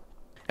experience.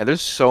 And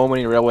there's so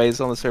many railways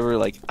on the server.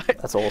 Like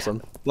that's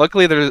awesome.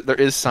 Luckily there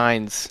is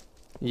signs.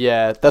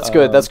 Yeah, that's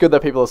good. That's good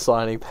that people are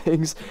signing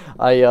things.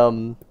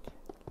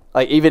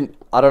 Like even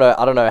I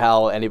don't know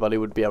how anybody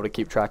would be able to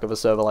keep track of a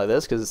server like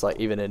this because it's like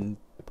even in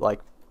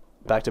like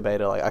back to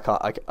beta,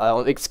 like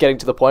it's getting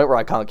to the point where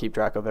I can't keep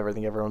track of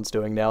everything everyone's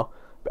doing now.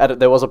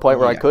 There was a point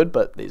where I could,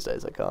 but these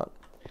days I can't.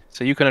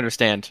 So you can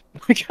understand.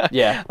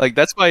 Yeah. Like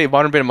that's why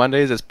Modern Beta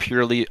Mondays is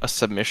purely a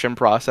submission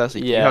process.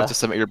 You have to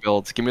submit your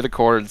builds. Give me the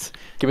chords.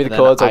 Give me the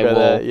chords. I'll go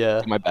there.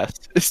 Yeah. Do my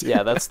best.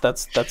 Yeah, that's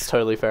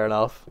totally fair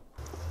enough.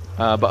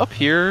 But up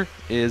here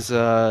is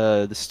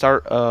the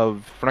start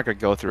of. We're not gonna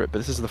go through it, but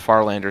this is the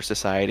Farlander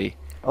Society.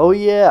 Oh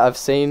yeah, I've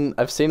seen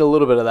a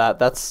little bit of that.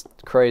 That's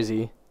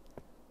crazy.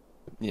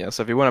 Yeah.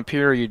 So if you went up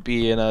here, you'd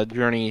be in a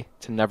journey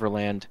to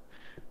Neverland.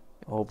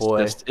 Oh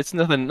boy. It's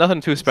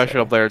nothing too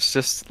special up there. It's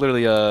just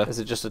literally a. Is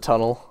it just a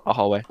tunnel? A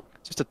hallway.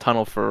 It's just a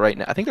tunnel for right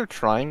now. I think they're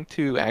trying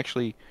to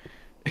actually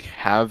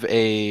have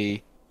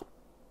a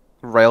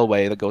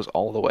railway that goes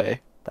all the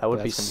way. That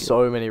would be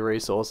so many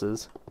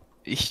resources.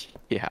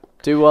 Yeah.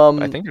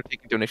 I think they're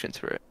taking donations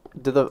for it.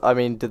 Did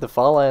the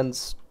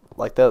Farlands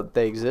like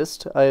they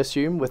exist? I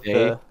assume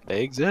they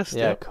exist.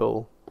 Yeah,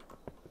 cool.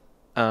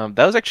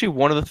 That was actually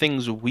one of the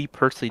things we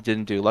personally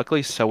didn't do.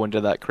 Luckily, someone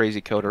did that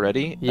crazy code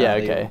already. Yeah,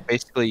 they okay.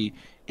 Basically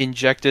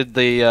injected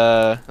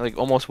the like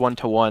almost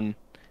 1-to-1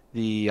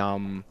 the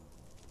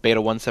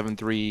beta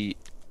 173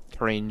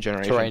 terrain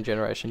generation. Terrain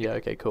generation. Yeah.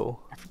 Okay. Cool.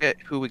 I forget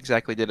who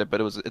exactly did it,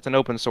 but it's an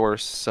open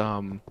source.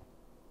 I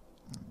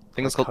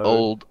think it's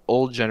called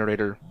old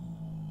generator.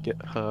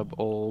 GitHub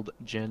old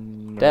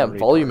generator. Damn,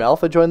 Volume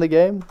Alpha joined the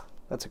game.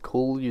 That's a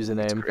cool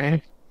username.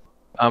 That's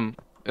great.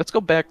 Let's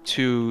go back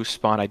to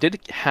spawn. I did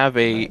have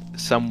a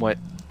somewhat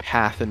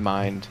path in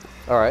mind.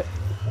 All right.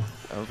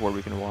 Of where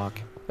we can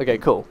walk. Okay,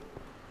 cool.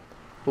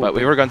 But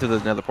we were going to the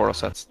nether portal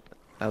sets.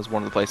 That was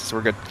one of the places.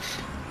 We're good.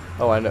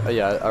 Oh, I know.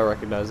 Yeah, I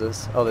recognize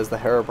this. Oh, there's the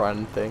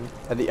Herobrine thing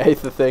and the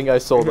Aether thing. I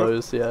saw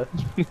those. Yeah.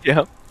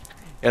 Yeah.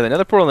 Yeah, the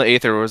nether portal and the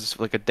Aether was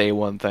like a day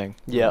one thing.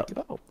 Yeah.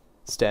 Like, oh.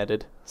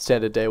 Standard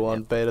day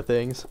one beta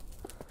things.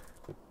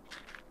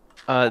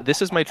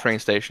 This is my train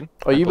station.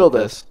 Oh, you built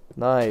this?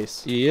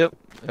 Nice. Yep.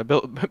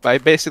 I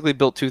basically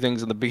built two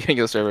things in the beginning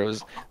of the server. It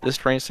was this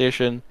train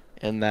station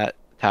and that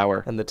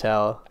tower. And the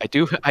tower. I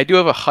do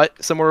have a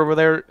hut somewhere over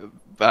there,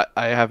 but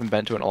I haven't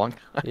been to it in a long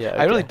time. Yeah. Okay.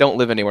 I really don't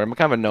live anywhere. I'm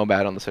kind of a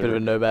nomad on the server. Bit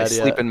of a nomad, I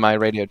sleep in my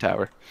radio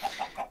tower.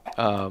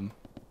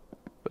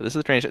 But this is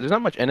the train station. There's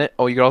not much in it.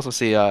 Oh, you can also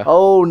see.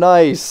 Oh,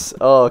 nice.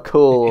 Oh,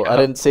 cool. Yeah. I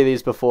didn't see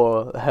these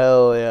before.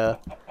 Hell yeah.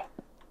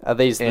 Are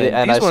these?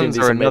 And I assume these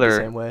are made the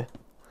same way.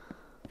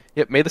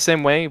 Yep, made the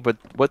same way, but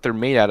what they're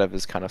made out of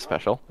is kind of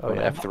special. Oh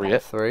yeah. F3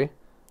 it. F3.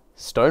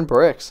 Stone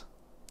bricks.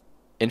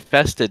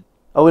 Infested.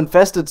 Oh,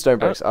 infested stone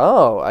bricks.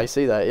 Oh, I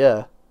see that.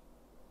 Yeah.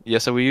 Yeah,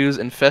 so we use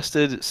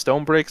infested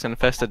stone bricks and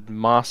infested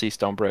mossy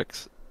stone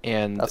bricks.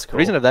 And That's the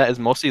reason cool. of that is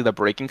mostly the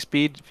breaking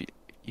speed. If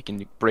you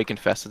can break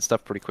infested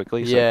stuff pretty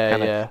quickly. So Yeah,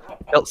 kind yeah. of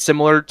felt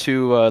similar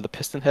to the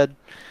piston head.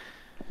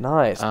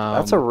 Nice.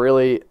 That's a Um,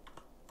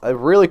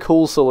 really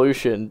cool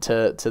solution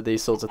to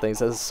these sorts of things.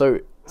 That's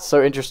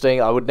so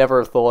interesting. I would never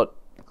have thought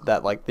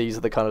that like these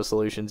are the kind of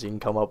solutions you can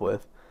come up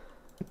with.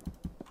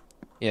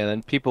 yeah,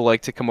 then people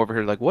like to come over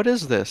here like, what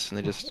is this? And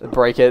they just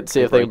Break it,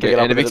 see if they can break pick it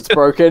up, and and it then makes it's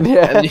broken.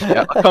 and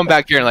yeah, I'll come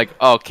back here and like,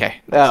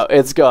 okay. Oh,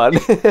 it's gone.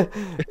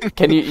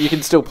 You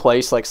can still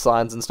place like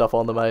signs and stuff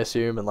on them, I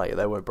assume, and like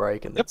they won't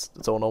break, and Yep.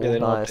 it's all normal. Yeah, they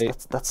don't Nice.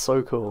 update. That's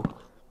so cool.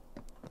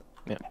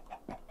 Yeah.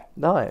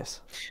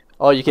 Nice.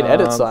 Oh, you can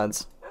edit Um,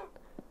 signs.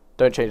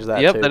 Don't change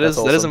that. Yep, too. that is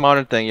That's a awesome.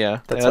 modern thing. Yeah,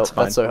 that's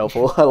fine. That's so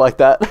helpful. I like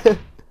that.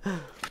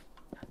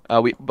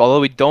 Although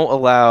we don't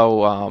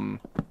allow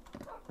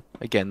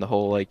again the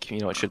whole like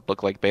it should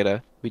look like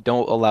beta. We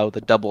don't allow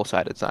the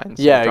double-sided signs.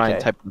 So Yeah, you try and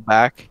okay. type in the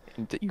back.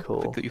 And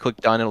Cool. You click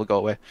done, it'll go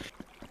away.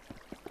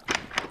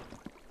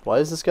 Why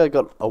has this guy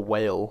got a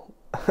whale?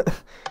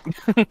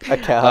 A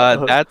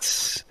cow.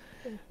 That's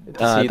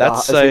Is he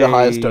the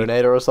highest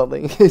donator or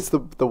something? It's the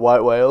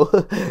white whale.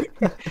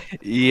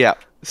 yeah.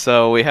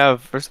 So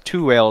there's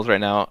 2 whales right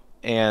now,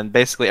 and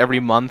basically every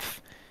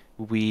month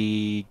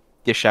we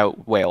dish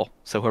out whale.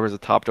 So whoever's the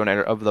top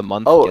donator of the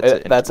month Oh, gets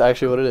it. that's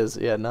actually what it is.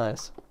 Yeah,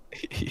 nice.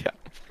 Yeah.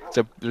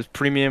 So there's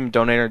premium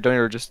donator.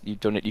 Donator just you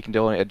donate. You can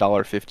donate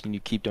 $1.50 and you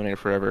keep donating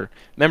forever.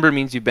 Member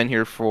means you've been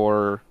here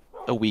for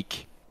a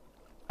week.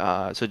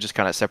 So it just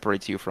kind of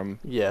separates you from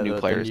new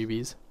players. The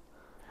newbies.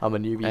 I'm a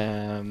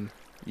newbie.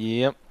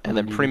 Yep. And I'm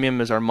a then newbie.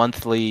 premium is our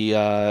monthly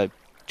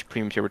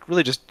premium tier, which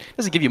really just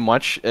doesn't give you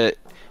much.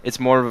 It's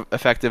more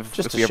effective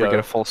Just if to we ever show. get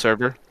a full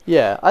server.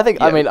 Yeah, I think.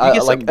 Yeah, I mean, we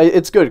get some-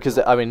 it's good because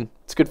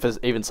it's good for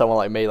even someone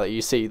like me. Like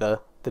you see the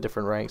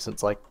different ranks. And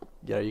it's like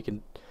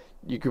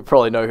you could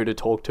probably know who to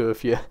talk to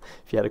if you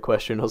had a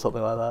question or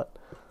something like that.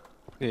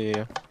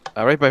 Yeah.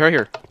 Right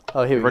here.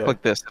 Oh, here we Work go.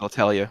 like this. It'll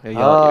tell you. It'll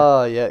yell at you.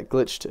 Ah, yeah,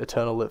 glitched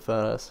eternal lit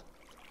furnace.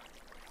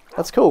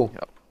 That's cool.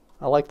 Yep.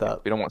 I like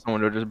that. We don't want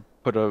someone to just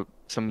put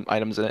some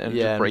items in it and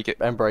Yeah, just break it.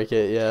 and break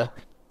it. Yeah.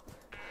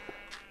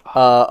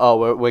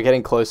 We're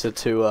getting closer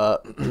to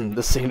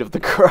the scene of the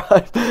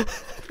crime.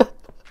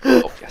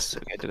 Oh yes,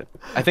 okay, I did it.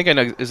 I think I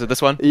know. Is it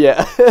this one?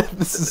 Yeah.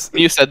 This is.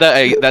 You said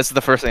that. That's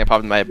the first thing that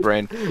popped in my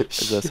brain.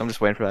 Is this? I'm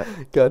just waiting for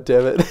that. God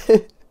damn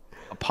it.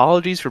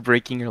 Apologies for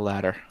breaking your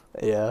ladder.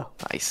 Yeah.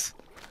 Nice.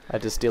 I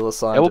had to steal a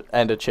sign Nope.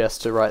 and a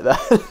chest to write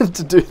that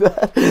to do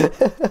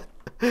that.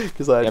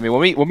 Because Yeah, I mean,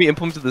 when we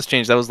implemented this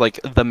change, that was like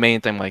the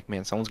main thing. Like,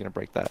 man, someone's gonna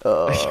break that.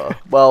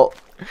 Well,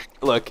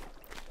 look,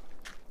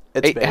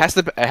 Hey, it has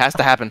to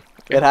happen.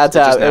 It had to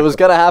It's just happen. It was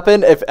gonna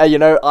happen. If you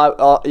know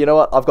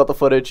what? I've got the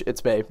footage.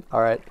 It's me.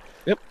 All right.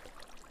 Yep.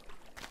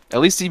 At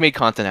least you made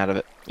content out of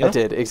it. You know? I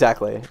did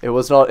exactly. It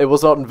was not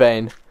in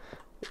vain.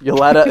 Your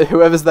ladder,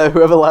 whoever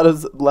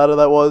ladder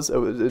that was,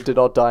 it did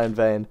not die in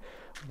vain.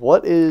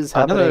 What is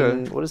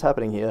happening? What is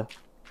happening here?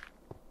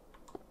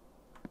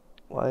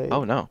 Why?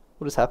 Oh no.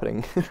 What is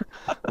happening?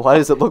 Why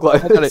does it look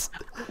like this?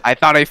 I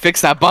thought I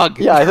fixed that bug.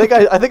 Yeah, I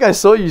think I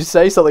saw you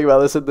say something about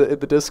this in the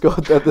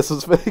Discord that this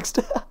was fixed.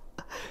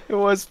 It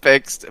was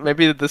fixed.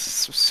 Maybe this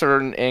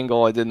certain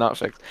angle I did not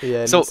fix.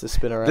 Yeah, it So needs to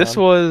spin around.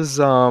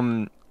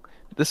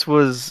 this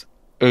was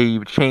a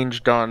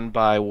change done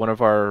by one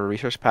of our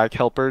resource pack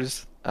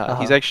helpers.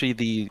 He's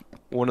actually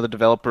one of the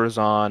developers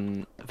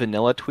on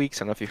Vanilla Tweaks.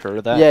 I don't know if you've heard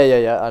of that.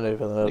 Yeah. I know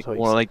Vanilla Like, Tweaks.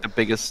 one of like the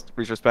biggest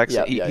resource packs.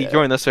 Yeah, He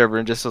joined the server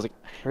and just was like,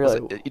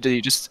 Really?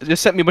 you just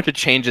sent me a bunch of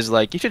changes.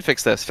 Like, you should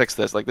fix this.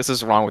 Like, this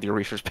is wrong with your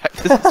resource pack.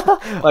 This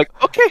is, like,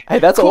 okay. Hey,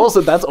 that's cool.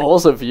 awesome. That's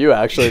awesome for you,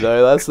 actually.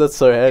 Though that's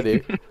so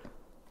handy.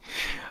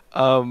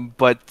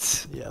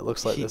 But Yeah, it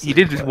looks like this. he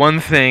did this one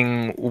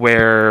thing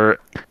where,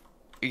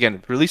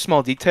 again, really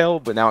small detail,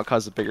 but now it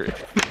causes a bigger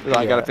issue.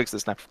 I gotta fix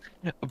this now.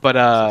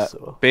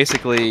 But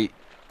basically,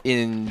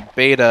 in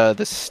beta,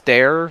 the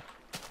stare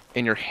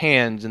in your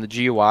hands in the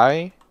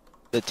GUI,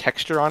 the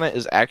texture on it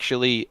is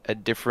actually a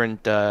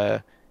different,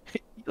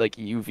 like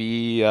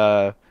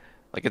UV,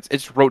 like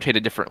it's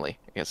rotated differently.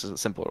 I guess is a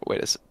simpler way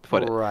to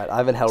put it. Right, I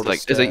haven't held It's a like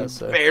stare, there's a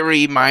so.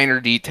 very minor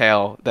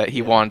detail that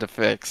he wanted to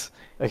fix,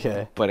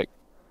 Okay. but it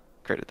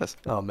created this.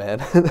 Oh man,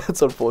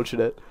 that's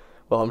unfortunate.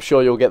 Well, I'm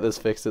sure you'll get this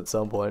fixed at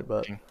some point,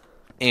 but.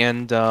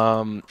 And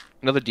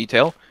another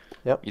detail.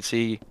 Yep. You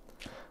see,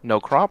 no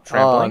crop Oh,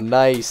 trampling.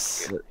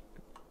 nice.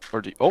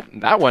 Or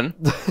that one.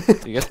 I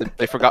guess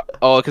they forgot.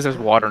 Oh, because there's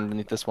water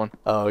underneath this one.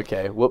 Oh,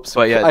 okay. Whoops.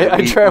 But yeah, I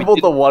we trampled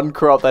did- the one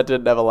crop that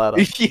didn't have a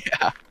ladder.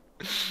 Yeah.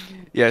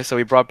 Yeah. So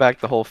we brought back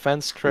the whole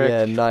fence trick.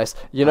 Yeah, nice.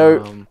 You know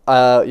Um,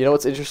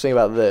 what's interesting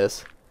about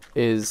this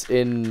is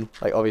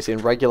obviously in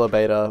regular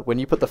beta, when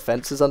you put the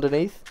fences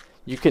underneath,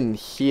 you can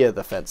hear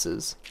the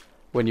fences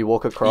when you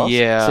walk across.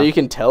 Yeah. So you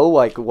can tell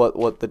like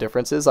what the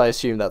difference is. I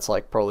assume that's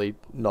like probably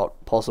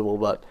not possible,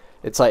 but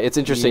It's like it's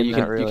interesting.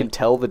 Yeah, You can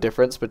tell the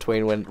difference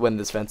between when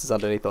this fence is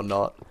underneath or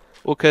not.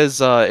 Well, because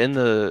in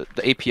the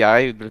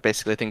API, there's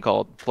basically a thing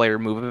called player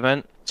move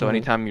event. So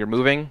anytime you're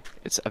moving,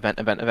 it's event,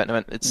 event, event,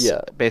 event. It's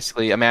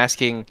basically I'm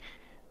asking,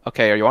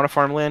 okay, are you on a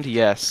farmland?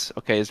 Yes.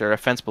 Okay, is there a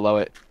fence below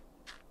it?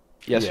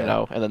 Yes or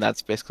no? And then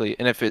that's basically,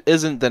 and if it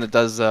isn't, then it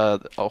does a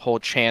whole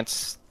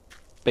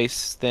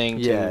chance-based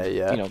thing to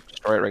you know,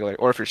 destroy it regularly.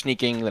 Or if you're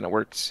sneaking, then it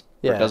works.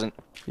 Or it doesn't.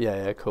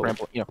 Yeah, cool.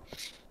 You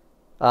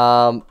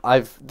know.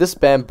 This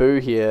bamboo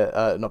here,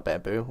 not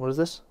bamboo. What is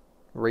this?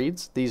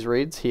 Reeds. These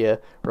reeds here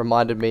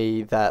reminded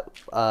me that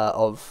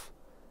of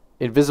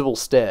invisible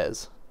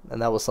stairs,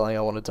 and that was something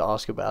I wanted to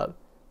ask about.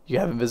 You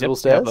have invisible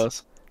stairs?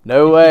 Those.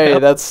 No way.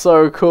 That's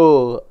so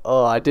cool.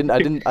 Oh, I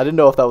didn't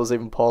know if that was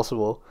even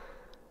possible.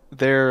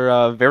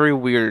 They're very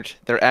weird.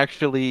 They're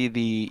actually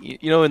the,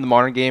 you know, in the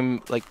modern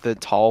game, like the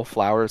tall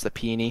flowers, the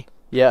peony.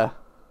 Yeah.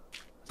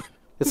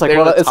 It's like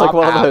one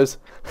of those.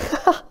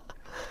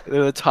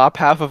 They're the top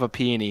half of a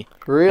peony.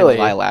 Really?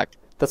 Lilac.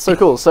 That's so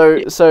cool.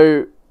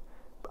 So,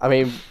 I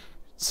mean,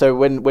 so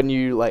when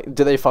you like,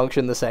 do they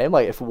function the same?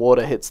 Like, if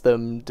water hits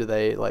them, do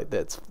they like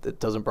it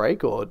doesn't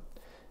break, or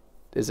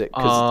is it?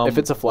 Because if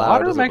it's a flower,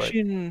 water, does it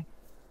break?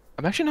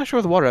 I'm actually not sure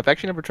with water. I've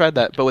actually never tried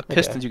that. But with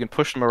pistons, you can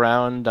push them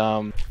around.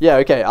 Yeah.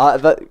 Okay.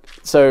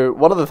 So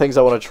one of the things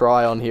I want to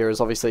try on here is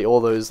obviously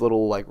all those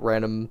little like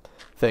random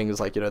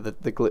things, like, you know,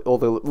 all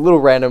the little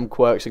random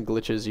quirks and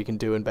glitches you can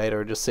do in beta,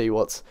 and just see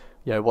what's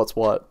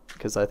what,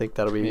 because I think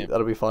that'll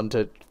be fun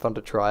to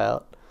try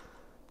out.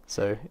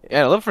 So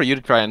yeah, I'd love for you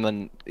to try and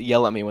then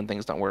yell at me when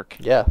things don't work.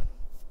 Yeah.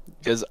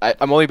 Because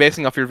I'm only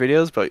basing off your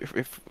videos, but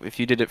if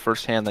you did it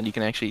firsthand, then you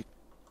can actually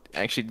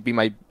be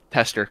my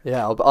tester.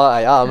 Yeah,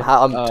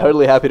 I'm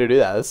totally happy to do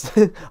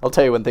that. I'll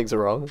tell you when things are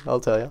wrong. I'll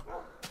tell you.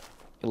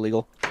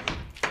 Illegal.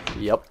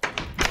 Yep.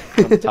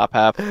 On the top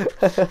half.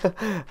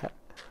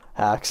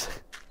 Hacks.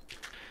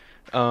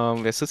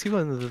 Okay, so let's keep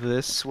going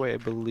this way, I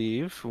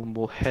believe.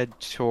 We'll head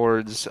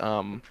towards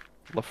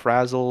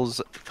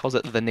LaFrazzle's, calls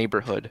it the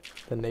neighborhood.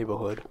 The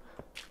neighborhood.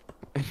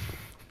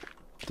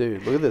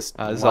 Dude, look at this.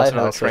 There's also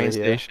another train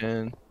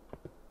station.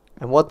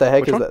 And what the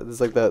heck is that?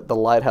 There's like the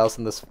lighthouse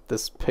and this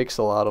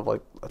pixel art of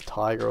like a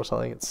tiger or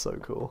something. It's so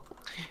cool.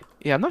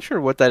 Yeah, I'm not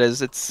sure what that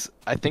is.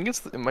 I think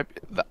it might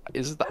be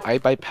is it the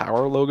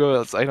iBuyPower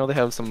logo? I know they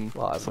have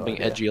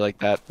something edgy like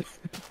that.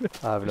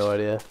 I have no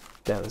idea.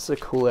 Damn, this is a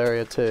cool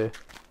area too.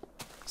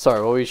 Sorry,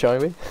 what were you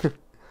showing me?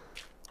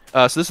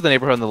 So this is the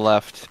neighborhood on the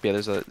left. Yeah,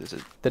 there's a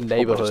the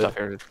neighborhood. Stuff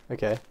here.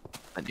 Okay.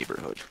 A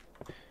neighborhood.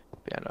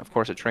 Yeah, and of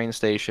course a train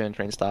station,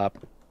 train stop.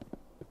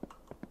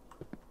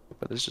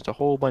 But there's just a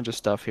whole bunch of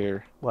stuff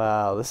here.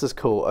 Wow, this is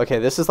cool. Okay,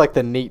 this is like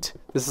a neat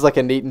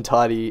and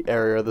tidy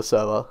area of the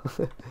server.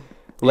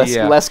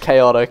 less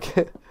chaotic.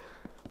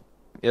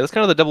 Yeah, that's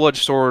kind of the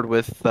double-edged sword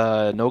with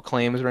no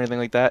claims or anything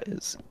like that.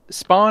 Is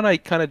Spawn, I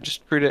kind of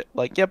just treat it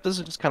like, yep, this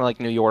is just kind of like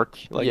New York.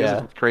 Like,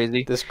 this is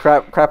crazy. This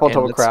crap on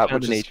top of crap,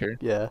 which is nature.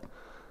 Yeah.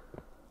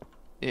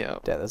 Yeah.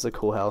 Damn, that's a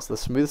cool house. The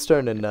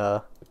smoothstone and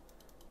oh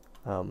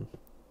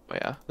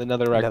yeah, the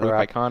netherrack group,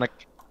 iconic.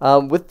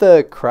 With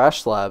the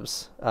crash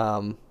slabs,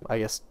 I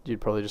guess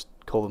you'd probably just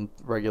call them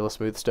regular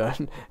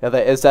smoothstone.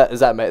 Is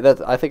that made?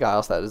 I think I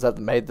asked that. Is that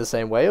made the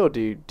same way, or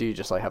do you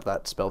just like have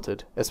that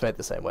spelted? It's made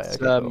the same way. It's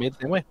okay, cool. made the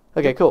same way.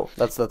 Okay, cool.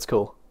 That's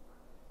cool.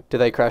 Do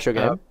they crash your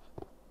game?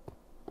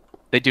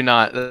 They do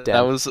not.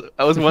 That was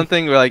one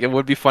thing where like it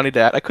would be funny to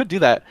add. I could do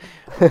that,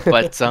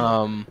 but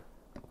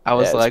I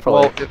was like,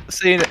 well,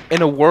 say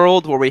in a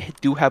world where we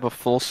do have a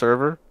full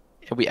server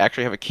and we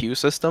actually have a queue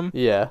system.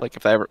 Yeah. Like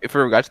if we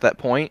ever got to that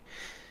point.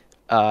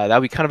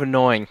 That'd be kind of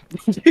annoying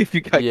if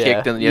you got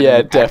kicked and you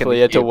definitely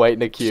had to wait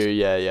in a queue.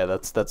 Yeah,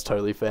 that's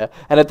totally fair.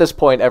 And at this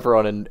point,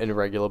 everyone in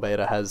regular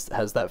beta has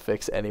that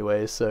fix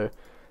anyway, so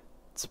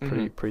it's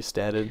pretty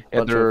standard.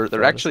 Yeah,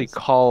 they're actually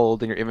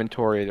called in your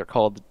inventory. They're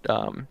called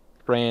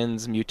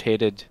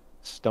transmutated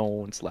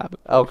stone slab.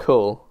 Oh,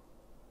 cool.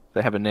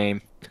 They have a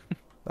name.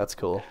 That's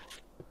cool.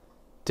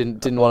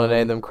 Didn't want to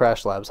name them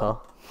crash slabs, huh?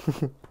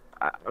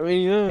 I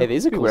mean, yeah. Hey,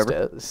 these are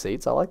cool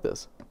seats. I like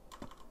this.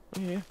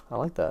 Yeah, I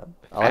like that.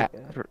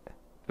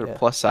 They're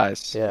plus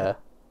size. Yeah.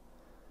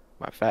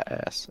 My fat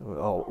ass.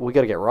 Oh, we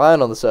gotta get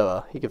Ryan on the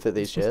server. He can fit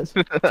these chairs.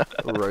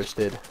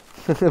 Roasted.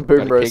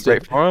 Boom roasted.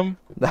 Great for him.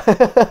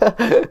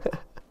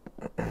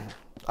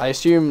 I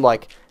assume,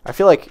 like, I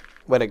feel like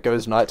when it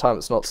goes nighttime,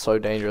 it's not so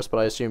dangerous, but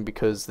I assume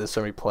because there's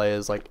so many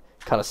players, like,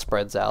 kind of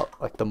spreads out,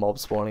 like the mob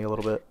spawning a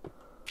little bit.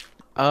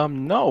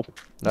 No.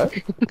 No?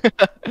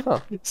 Huh.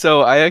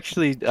 So I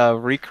actually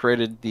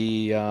recreated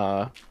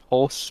the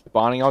whole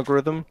spawning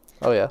algorithm.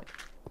 Oh yeah.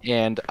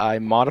 And I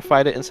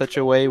modified it in such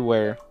a way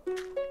where.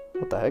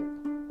 What the heck?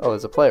 Oh,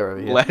 there's a player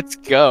over here. Let's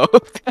go.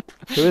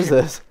 Who is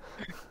this?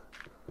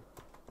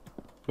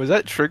 Was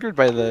that triggered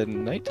by the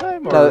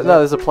nighttime? Or no,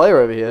 there's a player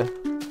over here.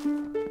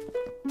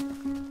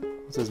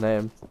 What's his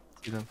name?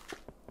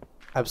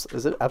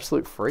 Is it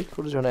Absolute Freak?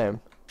 What is your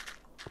name?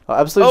 Oh,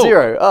 Absolute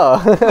Zero. Oh.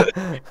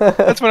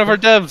 That's one of our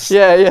devs.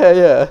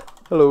 Yeah.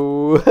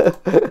 Hello.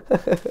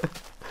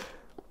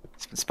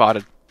 It's been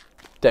spotted.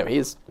 Damn,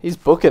 he's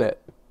booking it.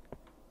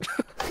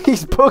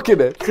 He's booking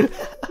it.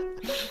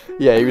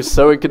 Yeah, he was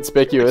so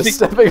inconspicuous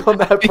stepping on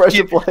that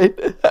pressure plate.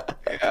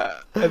 Yeah,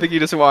 I think he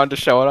just wanted to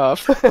show it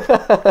off.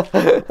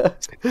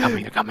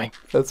 Coming, they're coming.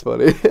 That's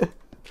funny.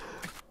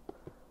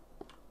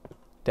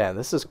 Damn,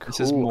 this is cool. This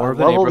is more of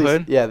the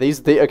neighborhood.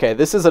 Okay,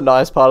 this is a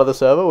nice part of the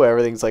server where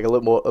everything's like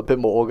a bit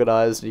more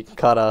organized. You can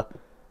kind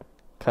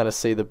of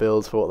see the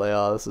builds for what they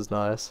are. This is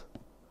nice.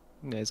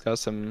 Yeah, he's got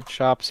some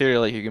shops here.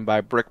 Like you can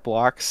buy brick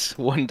blocks,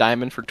 1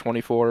 diamond for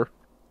 24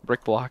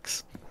 brick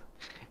blocks.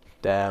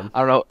 Damn.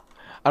 I don't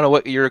know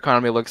what your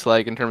economy looks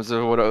like in terms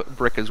of what a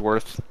brick is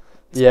worth.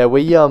 Yeah,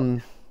 we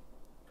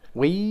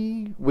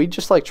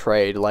just like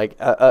trade. Like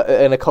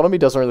an economy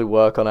doesn't really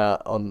work on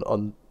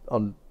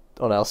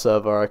our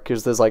server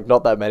because there's like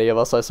not that many of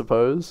us, I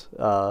suppose.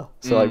 So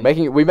like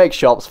we make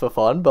shops for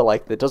fun, but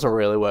like it doesn't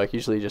really work.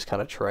 Usually you just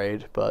kind of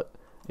trade. But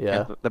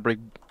yeah, the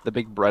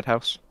big bread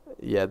house.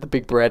 Yeah, the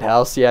big bread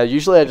house. Yeah,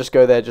 usually I just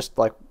go there just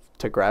like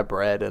to grab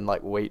bread and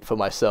like wheat for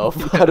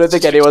myself. I don't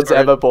think anyone's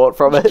ever bought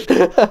from it.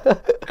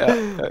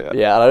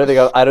 Yeah, and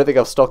I don't think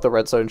I've stocked the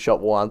redstone shop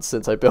once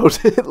since I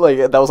built it. Like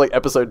that was like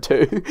episode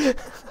 2.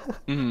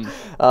 Yeah,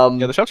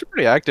 the shops are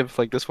pretty active.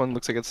 Like this one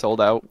looks like it's sold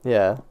out.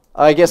 Yeah,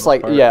 I guess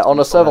like on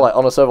a server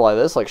like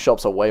this, like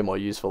shops are way more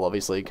useful,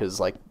 obviously, because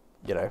like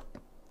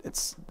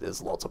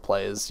there's lots of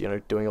players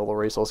doing all the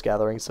resource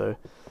gathering, so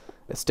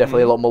it's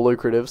definitely a lot more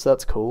lucrative. So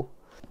that's cool.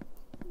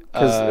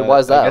 Because why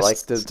is that?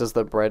 Like, does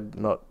the bread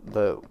not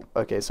the?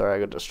 Okay, sorry, I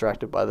got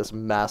distracted by this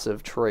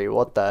massive tree.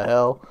 What the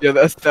hell? Yeah,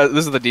 this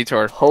is the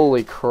detour.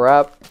 Holy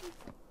crap!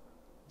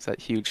 It's that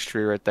huge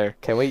tree right there.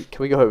 Can we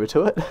go over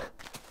to it?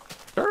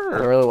 Sure. I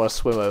don't really want to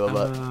swim over,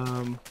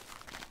 but.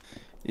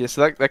 Yeah,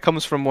 so that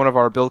comes from one of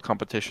our build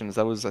competitions.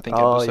 That was, I think,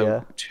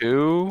 episode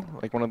 2.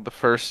 Like one of the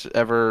first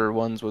ever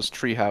ones was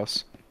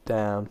Treehouse.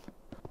 Damn.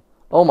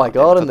 Oh my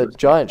god, and the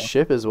giant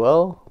ship as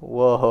well.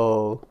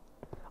 Whoa.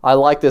 I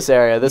like this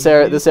area. This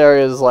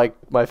area is like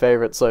my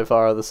favorite so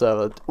far of the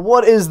server.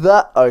 What is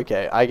that?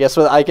 Okay, I guess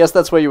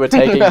that's where you were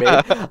taking me.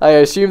 I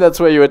assume that's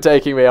where you were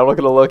taking me. I'm not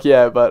gonna look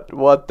yet, but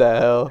what the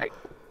hell?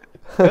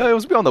 It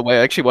was on the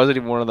way. Actually, wasn't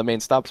even one of the main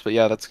stops, but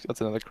yeah, that's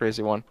another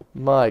crazy one.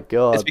 My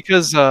god. It's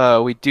because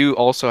we do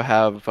also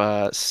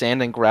have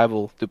sand and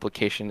gravel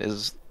duplication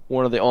is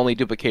one of the only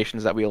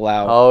duplications that we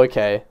allow. Oh,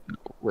 okay.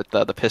 With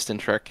the piston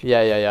trick.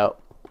 Yeah.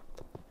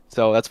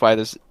 So that's why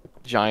there's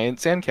giant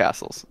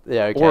sandcastles.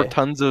 Yeah, okay. Or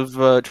tons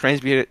of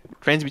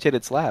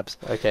transmutated slabs.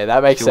 Okay,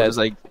 that makes sense. Just,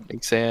 like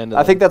make sand.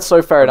 I think that's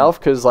so fair enough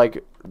because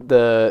like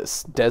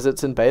the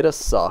deserts in beta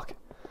suck.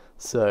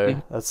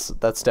 So that's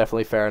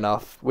definitely fair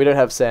enough. We don't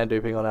have sand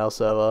duping on our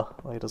server.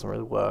 Like it doesn't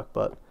really work,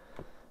 but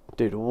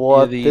dude,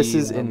 what? This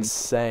is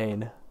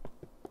insane.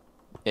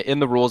 In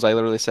the rules, I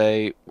literally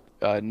say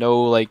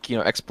no, like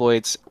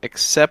exploits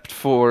except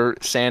for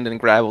sand and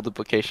gravel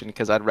duplication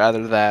because I'd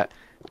rather that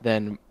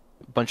than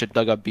a bunch of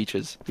dug up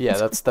beaches. Yeah,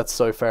 that's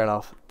so fair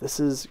enough. This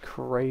is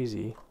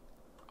crazy.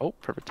 Oh,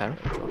 perfect time.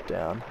 Drop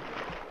down.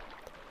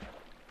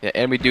 Yeah,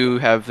 and we do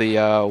have the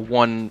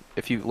one.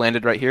 If you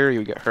landed right here, you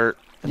would get hurt.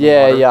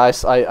 Yeah,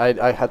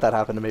 I had that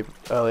happen to me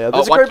earlier.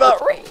 There's a great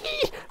part.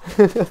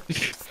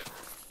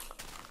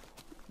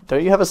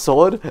 Don't you have a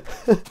sword?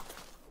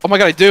 Oh my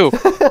god, I do!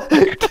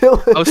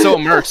 I was so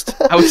immersed.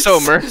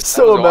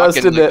 So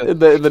immersed in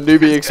the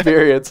newbie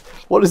experience.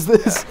 What is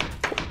this?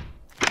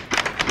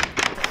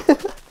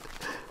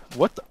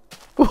 What the?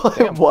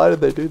 Why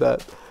did they do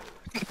that?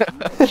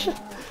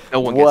 No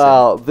one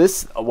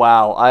gets in.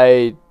 Wow,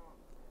 I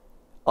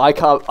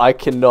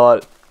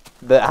cannot.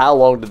 How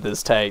long did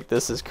this take?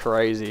 This is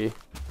crazy.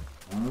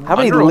 How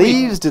many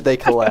leaves did they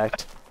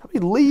collect? How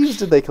many leaves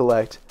did they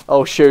collect?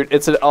 Oh shoot!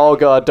 Oh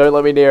god! Don't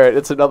let me near it.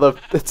 It's another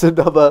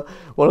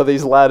one of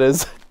these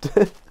ladders.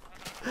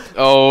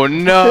 Oh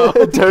no!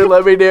 Don't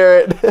let me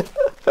near it.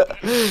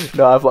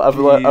 No,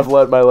 I've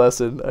learned my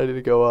lesson. I need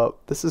to go up.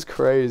 This is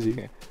crazy.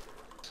 Okay.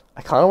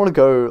 I kind of want to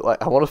go.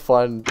 Like I want to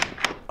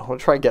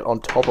try and get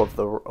on top of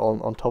the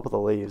top of the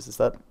leaves. Is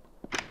that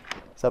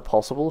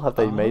possible? Have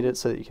they made it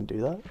so that you can do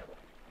that?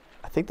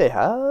 I think they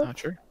have. Not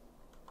sure.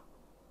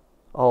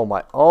 Oh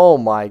my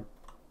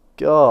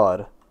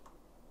god.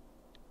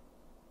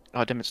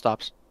 Oh damn, it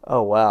stops.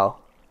 Oh wow.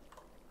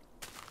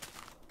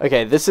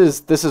 Okay, this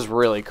is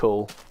really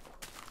cool.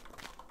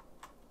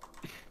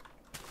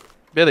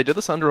 Yeah, they did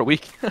this under a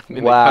week. I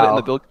mean, wow. They cut it in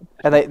the build.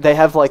 And they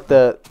have like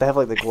the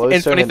glowstone.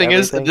 And funny thing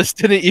is, this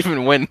didn't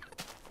even win.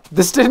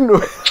 This didn't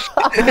win.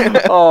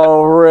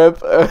 Oh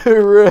rip.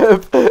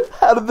 Rip.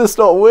 How did this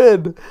not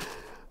win?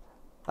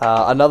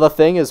 Another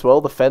thing as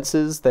well, the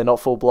fences, they're not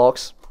full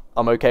blocks.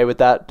 I'm okay with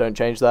that. Don't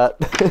change that.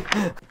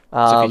 It's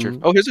a feature.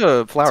 Oh, here's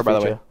a flower, by the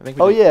way. I think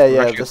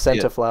the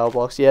center flower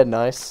blocks. Yeah,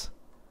 nice.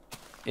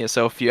 Yeah,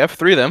 so if you have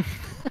 3 of them.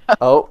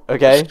 Oh,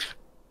 okay.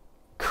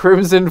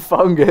 Crimson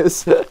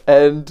fungus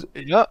and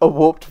a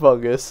warped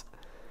fungus.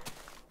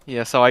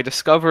 Yeah, so I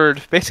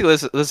discovered basically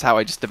this is how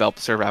I just developed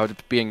the server. I was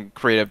being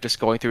creative, just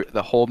going through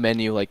the whole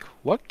menu, like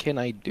what can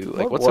I do?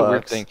 Like what's a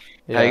weird thing?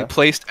 Yeah. I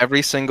placed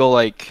every single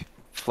like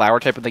flower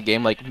type in the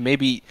game, like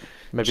maybe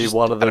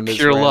one of them is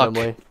pure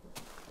randomly. luck.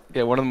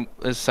 Yeah, one of them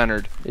is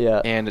centered.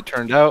 Yeah. And it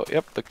turned out,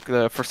 yep,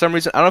 for some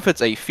reason, I don't know if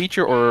it's a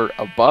feature or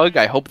a bug.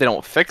 I hope they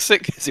don't fix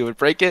it because it would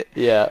break it.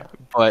 Yeah.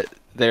 But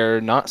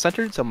they're not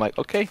centered, so I'm like,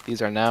 okay,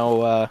 these are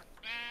now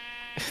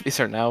these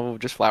are now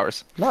just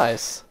flowers.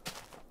 Nice.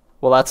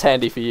 Well, that's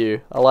handy for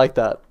you. I like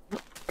that.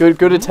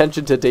 Good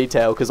attention to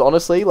detail, because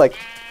honestly, like,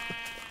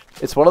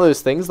 it's one of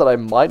those things that I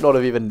might not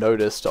have even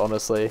noticed,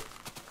 honestly.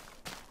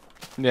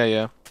 Yeah,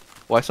 yeah.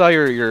 Well, I saw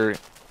your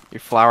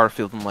flower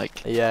field and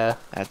like, Yeah.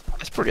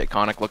 that's pretty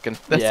iconic looking.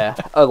 Yeah.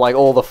 Oh, like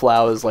all the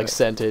flowers like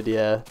scented.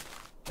 Yeah,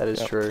 that is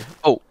true.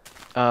 Oh,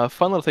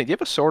 fun little thing. Do you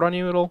have a sword on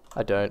you at all?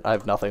 I don't. I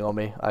have nothing on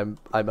me. I'm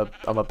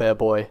a bear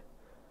boy.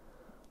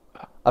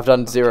 I've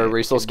done zero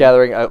resource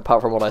gathering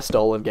apart from what I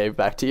stole and gave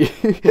back to you.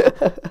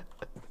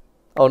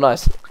 Oh,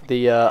 nice.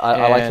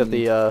 I like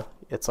that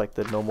it's like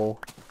the normal.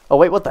 Oh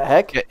wait, what the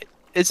heck? Yeah,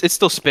 it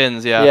still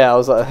spins. Yeah. Yeah, I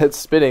was like, it's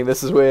spinning.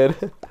 This is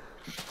weird.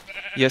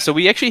 Yeah, so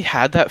we actually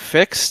had that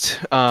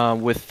fixed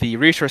with the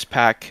resource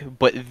pack,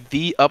 but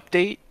the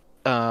update,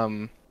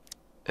 I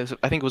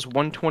think it was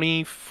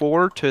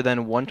 124 to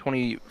then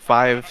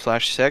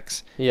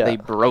 125/6. Yeah. They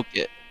broke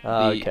it.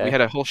 Okay. We had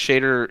a whole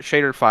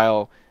shader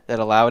file that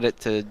allowed it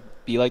to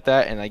be like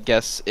that, and I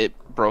guess it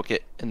broke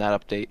it in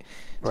that update.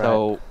 Right.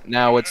 So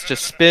now it's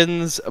just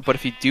spins, but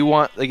if you do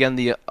want, again,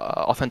 the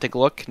authentic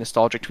look,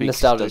 Nostalgic Tweaks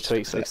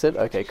fix it?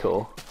 Okay,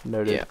 cool.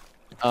 Noted. Yeah.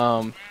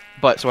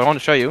 But so what I want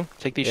to show you,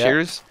 take these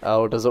shears.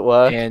 Oh, does it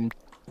work? And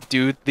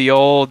do the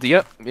old,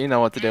 yep, you know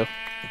what to do.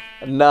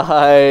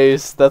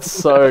 Nice. That's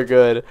so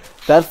good.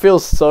 That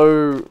feels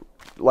so,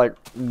 like,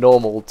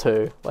 normal,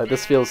 too. Like,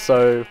 this feels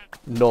so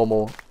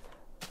normal.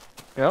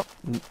 Yep.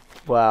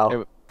 Wow.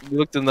 You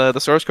looked in the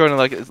source code and,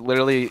 like,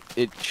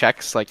 it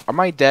checks, like,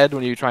 am I dead?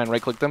 When you try and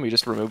right-click them, you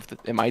just remove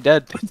am I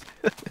dead?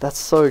 That's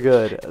so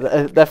good.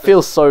 That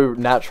feels so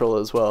natural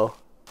as well.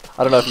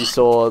 I don't know if you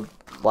saw,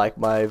 like,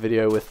 my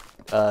video with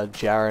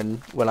Jaren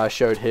when I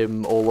showed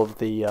him all of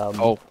the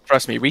Oh,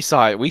 trust me, we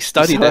saw it. We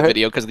studied that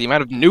video because of the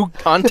amount of new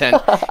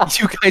content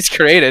you guys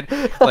created.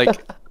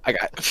 Like, I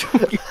got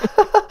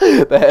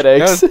the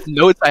headaches.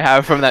 Notes I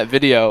have from that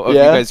video of you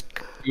guys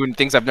doing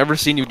things I've never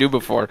seen you do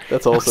before.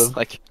 That's awesome.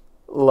 Like,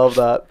 love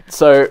that.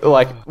 So,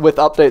 like, with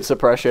update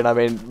suppression, I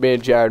mean, me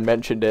and Jaren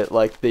mentioned it.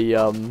 Like the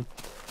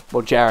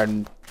well,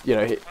 Jaren, you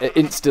know,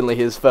 instantly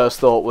his first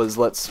thought was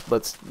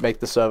let's make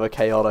the server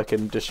chaotic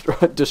and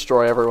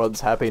destroy everyone's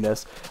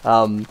happiness.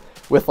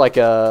 With like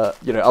a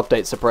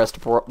update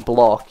suppressed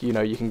block, you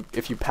know, you can,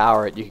 if you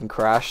power it, you can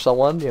crash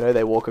someone. You know,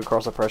 they walk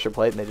across a pressure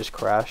plate and they just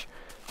crash.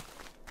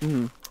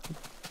 I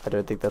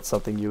don't think that's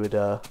something you would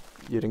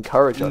you'd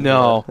encourage on.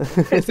 No. No.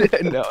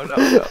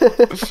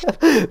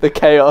 The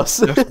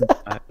chaos.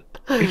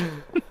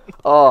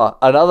 Oh,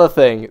 another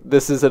thing.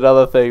 This is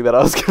another thing that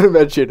I was going to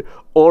mention.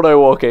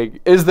 Auto walking.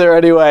 Is there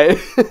any way?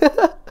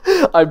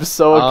 I'm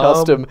so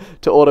accustomed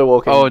to auto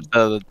walking. Oh,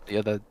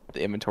 the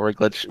inventory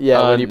glitch.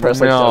 Yeah, when you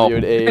press like W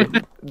and E.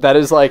 That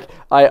is like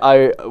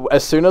I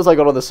as soon as I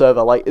got on the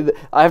server, like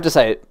I have to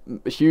say,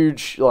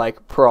 huge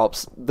like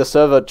props. The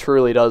server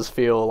truly does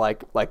feel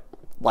like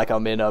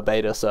I'm in a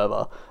beta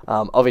server.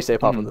 Obviously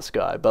apart from the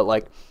sky, but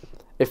like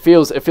it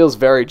feels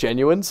very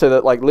genuine. So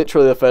that like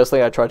literally the first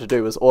thing I tried to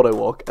do was auto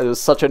walk. It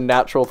was such a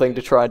natural thing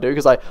to try and do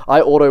because I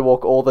auto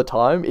walk all the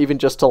time, even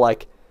just to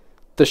like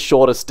the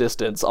shortest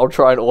distance. I'll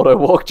try and auto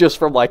walk just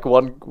from like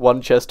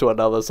one chest to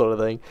another sort of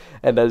thing.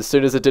 And as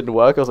soon as it didn't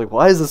work, I was like,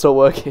 why is this not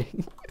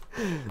working?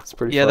 It's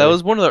pretty funny. That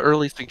was one of the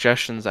early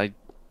suggestions. I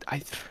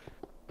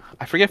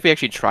forget if we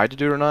actually tried to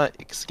do it or not,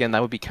 because again,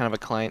 that would be kind of a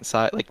client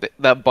side, like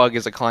that bug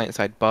is a client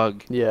side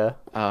bug. Yeah.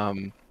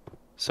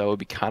 So it would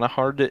be kind of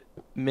hard to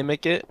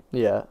mimic it.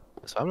 Yeah.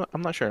 So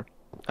I'm not sure.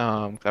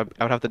 I would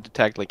have to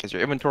detect, like, is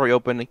your inventory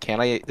open?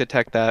 Can I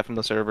detect that from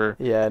the server?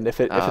 Yeah, and if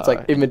it's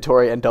like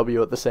inventory and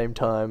W at the same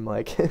time,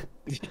 like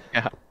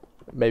yeah,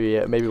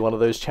 maybe one of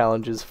those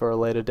challenges for a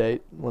later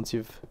date once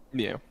you've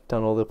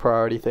done all the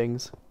priority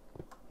things.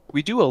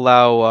 We do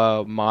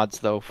allow mods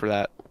though for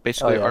that.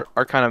 Basically,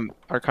 our kind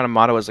of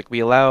motto is like we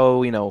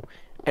allow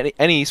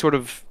any sort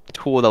of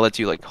tool that lets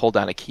you like hold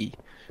down a key.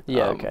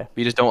 Yeah. Okay.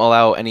 We just don't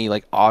allow any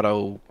like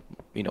auto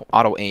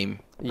aim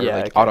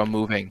or auto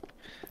moving.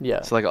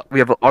 Yeah. So like we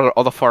have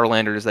all the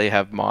Farlanders, they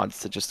have mods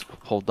to just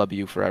hold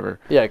W forever.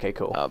 Yeah. Okay.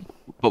 Cool.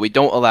 But we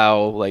don't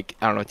allow like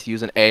I don't know to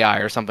use an AI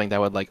or something that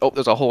would like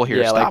there's a hole here.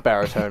 Yeah, stop. like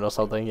baritone or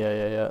something.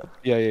 Yeah.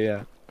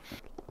 Yeah.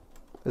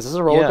 Is this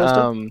a roller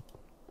coaster?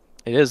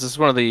 It is. This is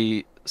one of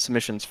the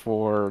submissions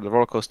for the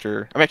roller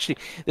coaster. This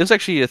was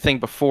actually a thing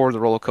before the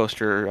roller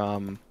coaster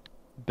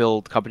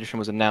build competition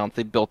was announced.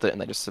 They built it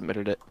and they just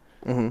submitted it.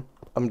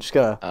 I'm just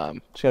gonna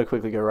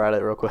quickly go ride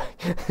it real quick.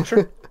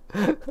 Sure.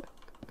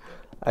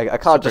 I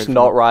can't just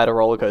not ride a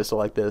roller coaster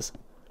like this.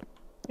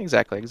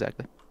 Exactly.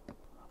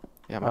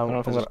 Yeah, I'm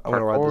gonna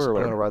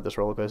ride this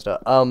roller coaster.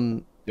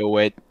 Do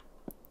it.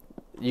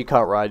 You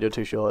can't ride. You're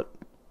too short.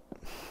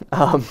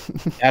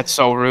 That's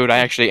so rude. I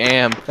actually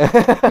am.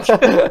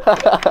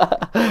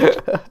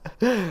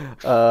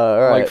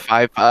 Alright.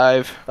 Like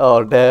 5'5".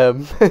 Oh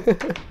damn.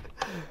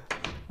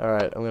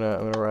 Alright, I'm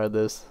gonna ride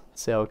this.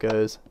 See how it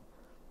goes.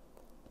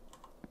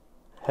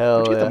 Hell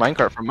Where'd you yeah. get the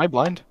minecart from? Am I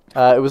blind?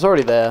 It was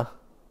already there.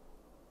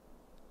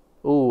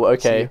 Ooh,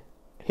 okay. See.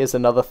 Here's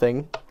another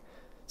thing.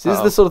 So this is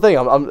Uh-oh. the sort of thing.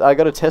 I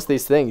gotta test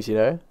these things, you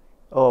know?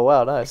 Oh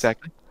wow, nice.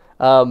 Exactly.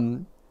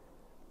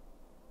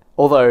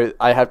 Although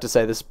I have to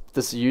say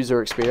this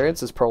user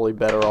experience is probably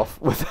better off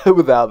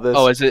without this.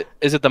 Oh, is it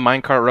the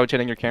minecart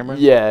rotating your camera?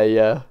 Yeah,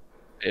 yeah.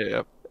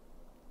 Yeah.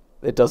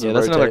 It doesn't Yeah,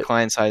 that's rotate. another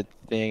client side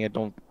thing. I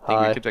don't think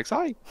Hi. we could fix.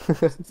 Hi.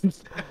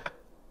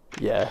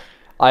 Yeah.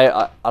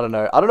 I don't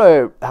know. I don't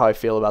know how I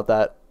feel about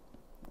that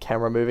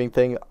camera moving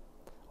thing.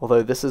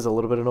 Although this is a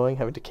little bit annoying,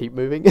 having to keep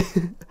moving.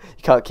 You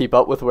can't keep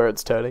up with where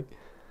it's turning.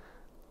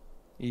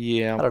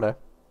 Yeah. I don't know.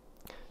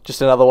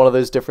 Just another one of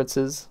those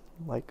differences.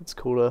 Like it's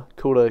cool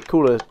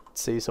to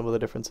see some of the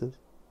differences.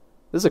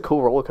 This is a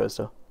cool roller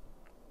coaster.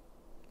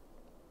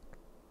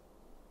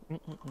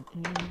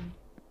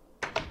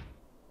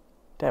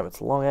 Damn,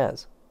 it's long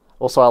as.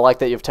 Also, I like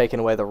that you've taken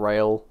away the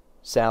rail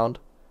sound.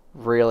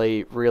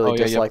 Really Oh, yeah,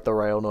 dislike the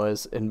rail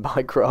noise in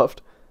Minecraft.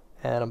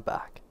 And I'm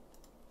back.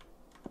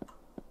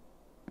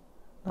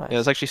 Nice. Yeah,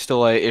 there's actually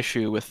still a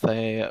issue with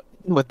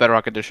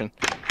Bedrock Edition.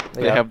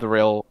 They Yeah. have the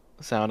rail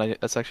sound.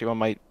 That's actually on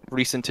my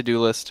recent to-do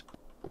list.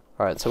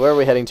 Alright, so where are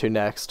we heading to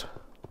next?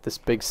 This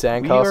big We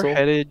sandcastle? are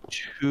headed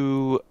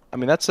to. I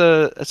mean, that's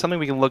something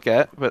we can look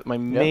at, but my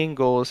main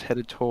goal is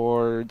headed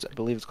towards. I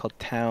believe it's called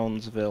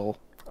Townsville.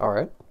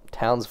 Alright.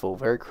 Townsville,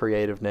 very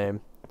creative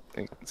name.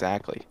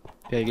 Exactly.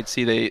 Yeah, you can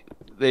see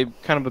they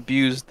kind of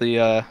abused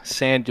the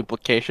sand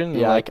duplication.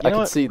 Yeah, like, I you know can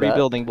what? see that.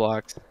 Rebuilding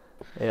blocks.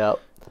 Yeah.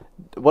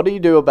 What do you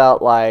do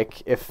about,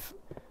 like, if...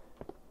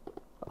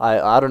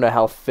 I don't know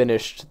how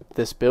finished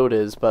this build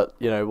is, but,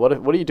 you know,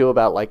 what do you do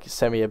about, like,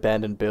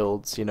 semi-abandoned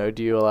builds? You know,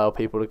 do you allow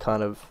people to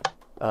kind of,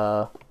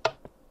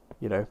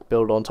 you know,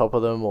 build on top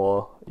of them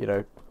or, you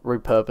know,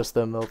 repurpose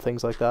them or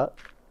things like that?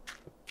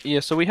 Yeah,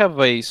 so we have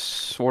a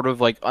sort of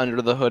like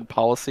under the hood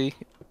policy,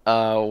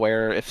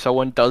 where if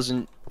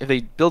they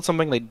build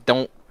something, they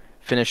don't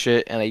finish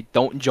it, and they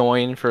don't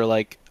join for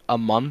like a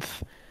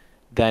month,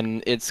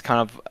 then it's kind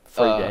of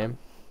Free game.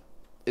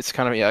 It's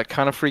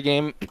kind of free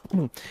game,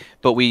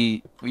 but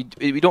we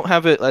don't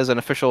have it as an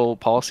official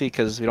policy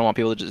because we don't want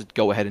people to just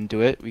go ahead and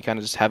do it. We kind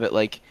of just have it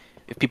like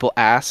if people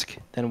ask,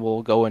 then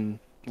we'll go and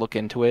look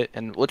into it,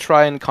 and we'll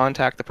try and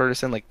contact the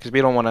person, like because we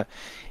don't want to,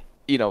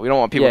 we don't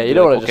want people. Yeah, to you be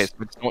don't like, want to okay,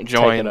 just so don't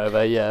join. take it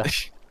over. Yeah,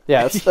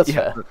 yeah, that's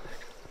Yeah. fair.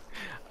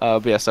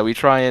 But yeah, so we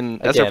try and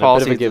that's Again, our a bit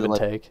policy. of a give and like,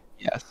 take.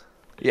 Yes.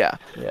 Yeah.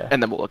 Yeah.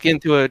 And then we'll look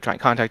into it, try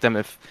and contact them.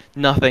 If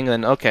nothing,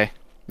 then okay,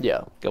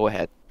 Yeah. go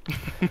ahead.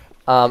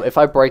 If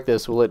I break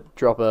this, will it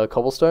drop a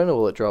cobblestone or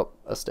will it drop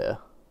a stair?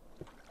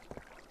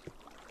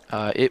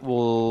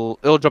 It'll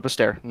drop a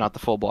stair, not the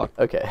full block.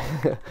 Okay.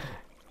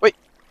 Wait.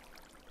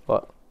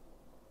 What?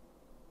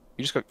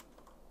 You just go.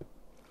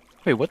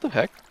 Wait, what the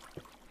heck?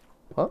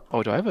 What?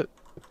 Oh, do I have it?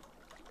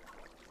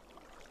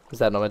 Is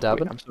that not meant to Wait,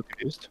 happen? I'm so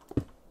confused.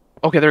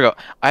 Okay, there we go.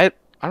 I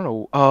don't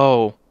know.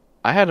 Oh,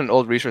 I had an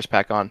old resource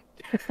pack on.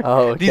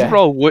 Oh, okay. These were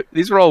all wood.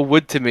 These were all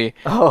wood to me.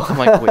 Oh. I'm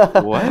like,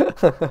 wait,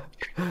 what?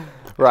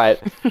 Right.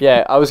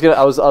 Yeah, I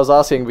was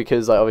asking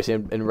because like obviously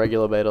in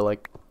regular beta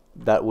like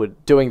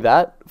doing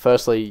that,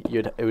 firstly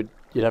you'd have to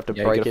Yeah,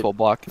 you break get a it full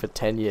block. for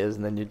 10 years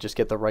and then you'd just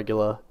get the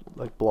regular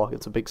like block.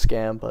 It's a big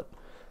scam, but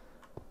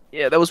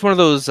Yeah, that was one of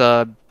those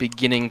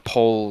beginning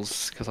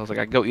polls because I was like,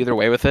 I go either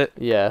way with it,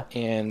 yeah.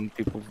 and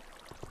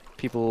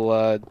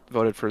people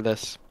voted for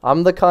this.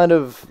 I'm the kind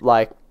of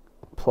like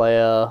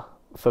player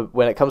for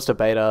when it comes to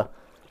beta,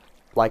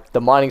 like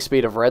the mining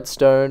speed of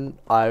redstone,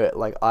 I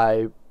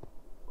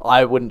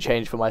wouldn't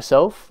change for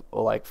myself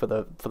or like for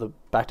the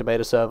back to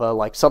beta server.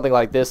 Like something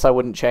like this I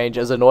wouldn't change,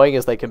 as annoying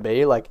as they can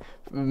be. Like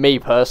me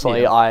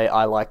personally, Yeah.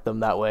 I like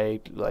them that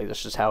way. Like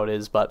that's just how it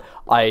is, but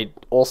I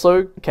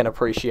also can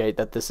appreciate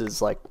that this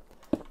is like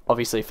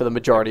obviously for the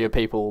majority of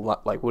people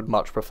like would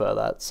much prefer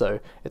that. So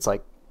it's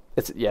like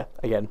yeah,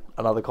 again,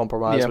 another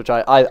compromise, Yeah. which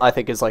I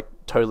think is like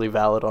totally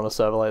valid on a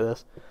server like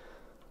this.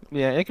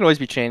 Yeah, it can always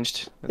be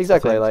changed. That's the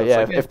Exactly, thing, so like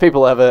it's yeah, if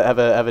people have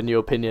a new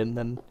opinion,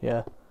 then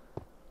yeah.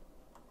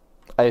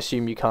 I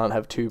assume you can't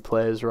have two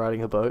players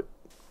riding a boat.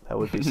 That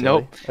would be silly.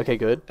 Nope. Okay,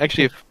 good.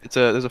 Actually,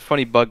 there's a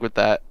funny bug with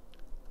that.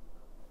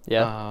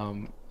 Yeah.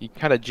 You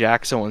kind of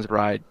jack someone's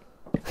ride.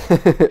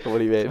 What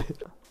do you mean?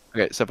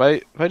 Okay, so if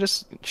I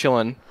just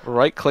chillin',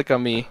 right click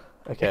on me,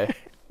 Okay.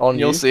 On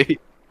you'll you. see.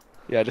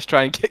 Yeah, just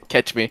try and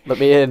catch me. Let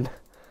me in.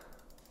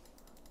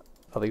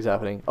 Nothing's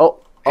happening. Oh,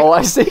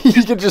 I see.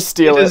 You can just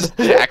steal You it. just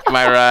jacked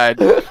my ride.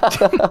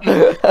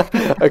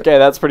 Okay,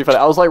 that's pretty funny.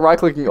 I was like right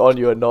clicking on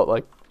you and not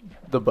like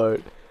the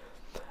boat.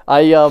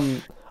 I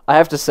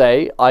have to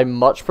say I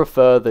much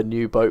prefer the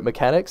new boat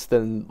mechanics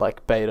than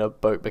like beta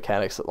boat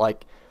mechanics.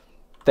 Like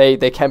they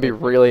can be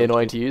really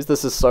annoying to use.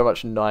 This is so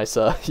much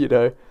nicer, you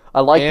know.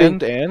 I like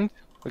and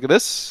look at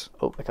this.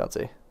 Oh, I can't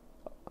see.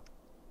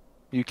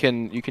 You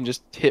can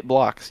just hit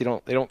blocks. They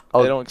don't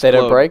Oh, they don't explode. they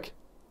don't break.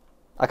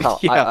 I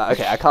can't. Yeah.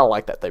 Okay, I can't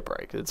like that they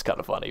break. It's kind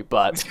of funny,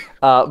 but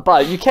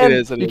you can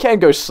It you is. can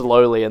go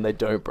slowly and they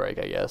don't break,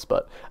 I guess.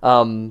 But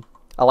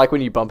I like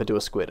when you bump into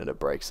a squid and it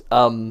breaks.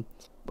 What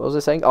was I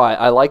saying? Oh,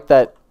 I like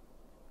that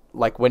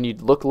like when you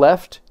look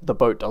left, the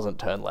boat doesn't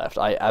turn left.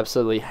 I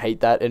absolutely hate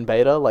that in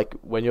beta. Like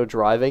when you're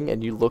driving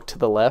and you look to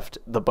the left,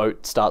 the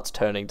boat starts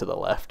turning to the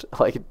left.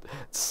 Like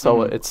it's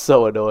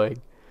so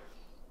annoying.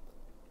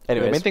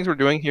 Anyways, the main things we're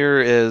doing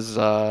here is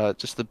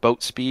just the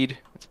boat speed.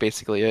 That's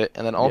basically it.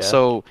 And then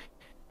also,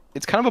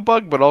 it's kind of a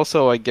bug, but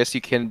also I guess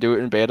you can do it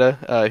in beta.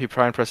 If you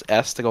try and press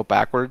S to go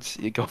backwards,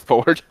 you go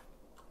forward.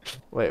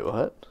 Wait,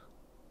 what?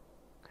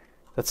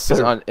 That's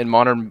so... in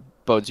modern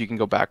boats you can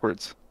go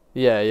backwards.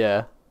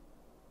 Yeah.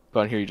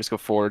 But on here you just go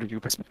forward if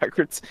you press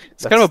backwards.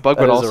 It's kind of a bug,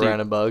 but also a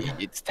random bug.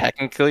 It's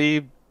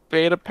technically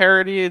beta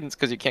parity, and it's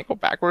because you can't go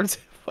backwards.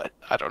 But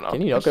I don't know.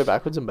 Can you not go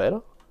backwards in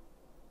beta?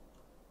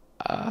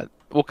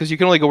 Well, because you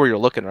can only go where you're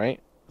looking, right?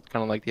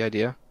 Kind of like the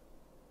idea.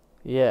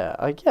 Yeah,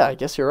 I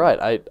guess you're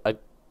right. I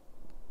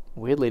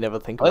weirdly never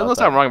think about that. Unless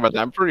I'm wrong about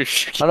that, I'm pretty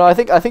sure. Oh, no, I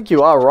think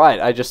you are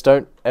right. I just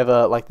don't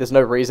ever, like, there's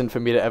no reason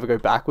for me to ever go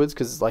backwards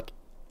because, like,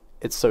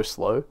 it's so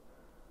slow.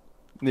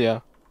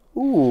 Yeah.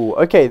 Ooh,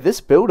 okay, this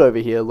build over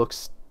here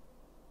looks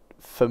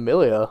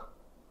familiar.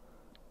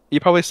 You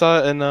probably saw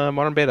it in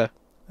modern beta.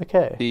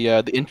 Okay.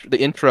 The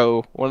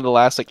intro, one of the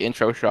last like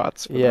intro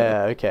shots.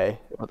 Yeah. Okay.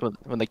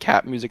 When the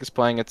cat music is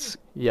playing,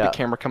 the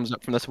camera comes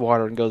up from this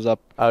water and goes up.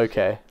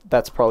 Okay,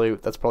 that's probably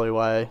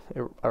why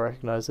I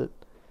recognize it.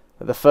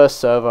 The first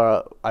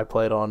server I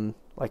played on,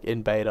 like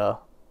in beta,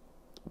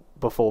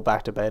 before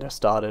back to beta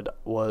started,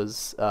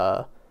 was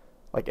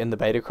like in the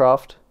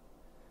Betacraft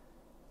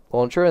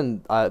launcher,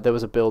 and there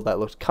was a build that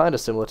looked kind of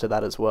similar to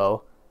that as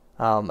well.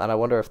 And I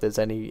wonder if there's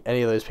any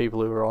of those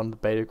people who were on the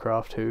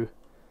Betacraft who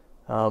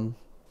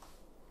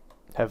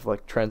have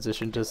like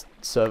transitioned to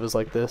servers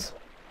like this.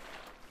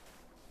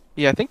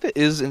 Yeah, I think that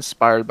is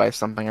inspired by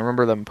something. I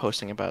remember them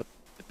posting about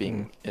it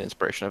being an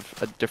inspiration of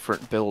a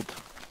different build.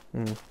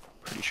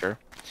 Pretty sure.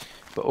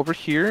 But over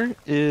here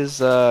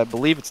is, I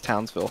believe it's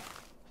Townsville.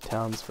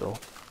 Townsville.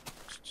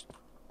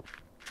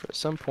 At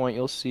some point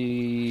you'll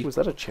see... Was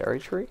that a cherry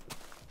tree?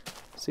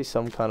 I see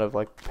some kind of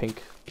like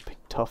pink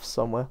tuft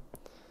somewhere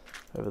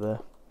over there.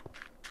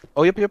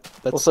 Oh, yep.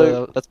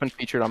 That's been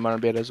featured on modern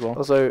beta as well.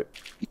 Also,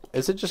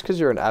 is it just because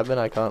you're an admin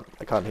I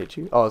can't hit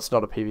you? Oh, it's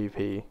not a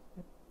PvP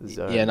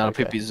zone. Yeah, not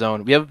a PvP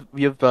zone.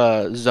 We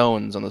have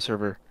zones on the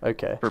server.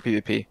 Okay. For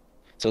PvP.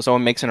 So if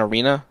someone makes an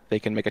arena, they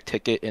can make a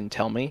ticket and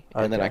tell me,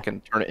 and then I can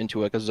turn it into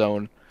like a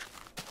zone.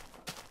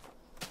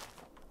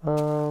 I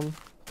don't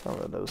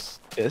know those.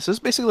 Yeah, this is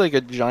basically like a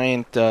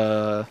giant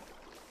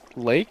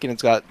lake, and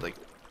it's got like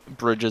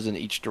bridges in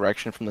each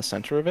direction from the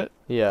center of it.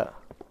 Yeah.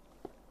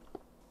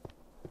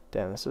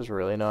 Damn, this is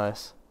really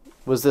nice.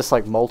 Was this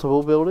like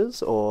multiple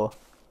builders or?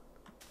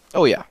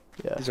 Oh yeah.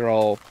 Yeah. These are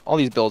all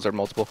these builds are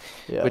multiple,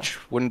 which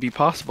wouldn't be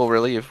possible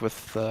really if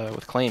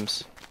with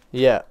claims.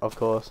 Yeah, of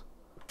course.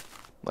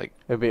 Like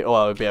it'd be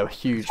a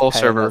huge whole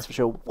server. That's for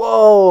sure.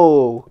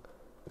 Whoa!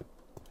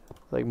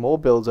 Like more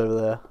builds over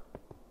there.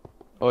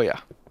 Oh yeah.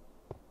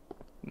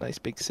 Nice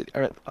big city.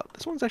 All right,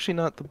 this one's actually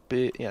not the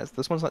big. Yeah,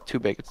 this one's not too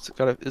big. It's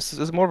got this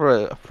is more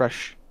of a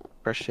fresh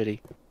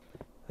city.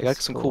 They got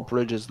some cool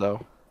bridges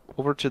though.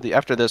 Over to the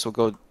after this we'll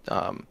go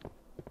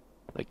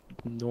like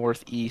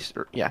northeast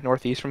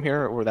from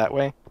here or that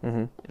way.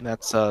 And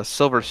that's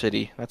Silver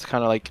City. That's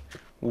kind of like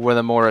one of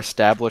the more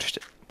established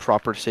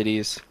proper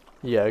cities.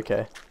 Yeah.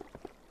 Okay.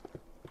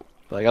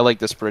 Like I like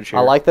this bridge here.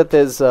 I like that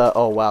there's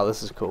oh wow,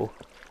 this is cool.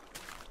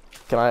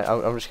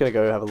 I'm just gonna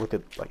go have a look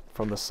at like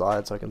from the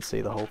side so I can see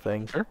the whole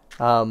thing. Sure.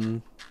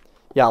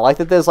 Yeah, I like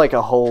that there's like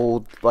a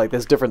whole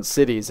there's different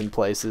cities and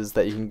places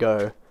that you can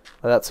go.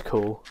 Oh, that's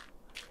cool.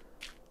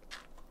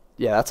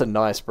 Yeah, that's a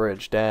nice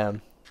bridge.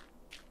 Damn.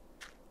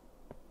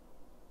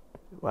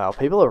 Wow,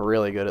 people are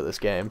really good at this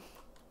game.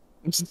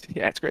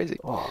 Yeah, it's crazy.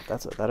 Oh,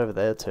 that over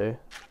there too.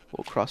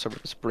 We'll cross over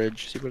this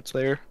bridge, see what's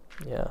there.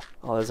 Yeah.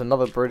 Oh, there's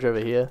another bridge over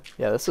here.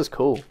 Yeah, this is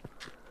cool.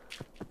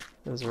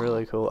 This is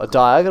really cool. A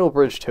diagonal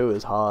bridge too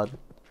is hard.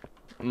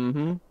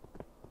 Yeah,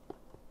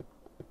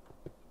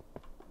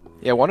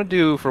 I want to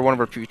do for one of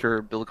our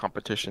future build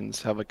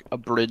competitions have like a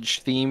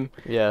bridge theme.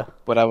 Yeah.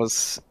 But I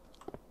was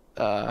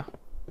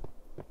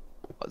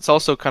it's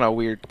also kind of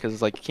weird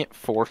because like you can't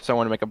force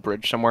someone to make a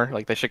bridge somewhere.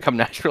 Like they should come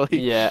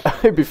naturally. Yeah,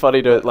 it'd be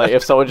funny to like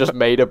if someone just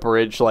made a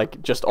bridge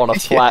like just on a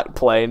flat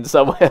plane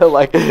somewhere.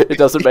 Like it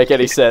doesn't make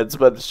any sense,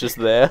 but it's just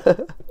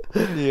there.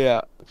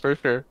 Yeah, for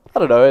sure. I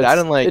don't know. That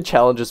and, like, it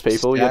challenges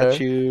people,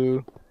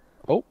 you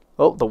know.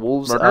 Oh, the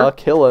wolves are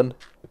killing.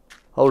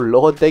 Oh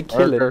lord, they're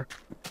killing.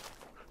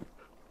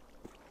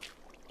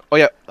 Oh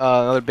yeah,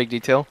 another big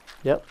detail.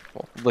 Yep.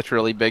 Well,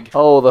 literally big.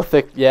 Oh,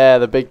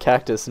 the big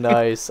cactus.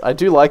 Nice. I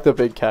do like the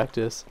big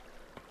cactus.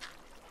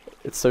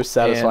 It's so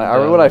satisfying. I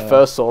remember when I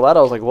first saw that,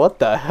 I was like, what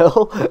the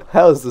hell?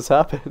 How has this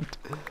happened?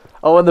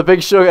 Oh, and the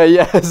big sugar,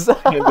 yes.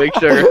 Big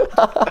sugar.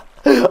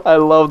 I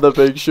love the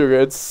big sugar.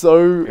 It's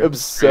so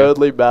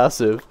absurdly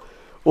massive.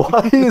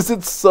 Why is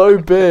it so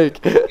big?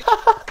 It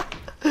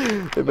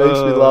makes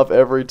me laugh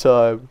every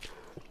time.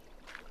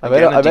 I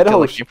made a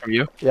whole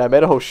I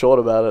made a whole short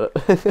about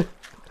it.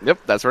 Yep,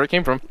 that's where it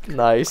came from.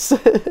 Nice.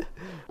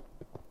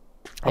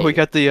 Oh, we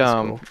got the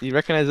cool. You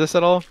recognize this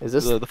at all? Is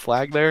this the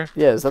flag there?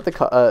 Yeah, is that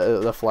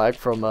the flag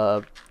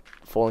from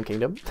Fallen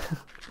Kingdom?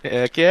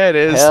 Heck yeah, it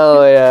is.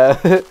 Hell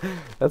yeah,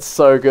 that's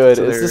so good.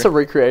 So is this a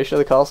recreation of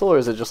the castle, or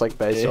is it just like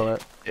based on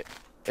it?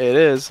 It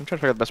is. I'm trying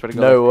to figure out the best way to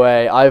go. No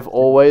way.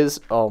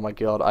 Oh my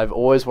god, I've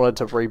always wanted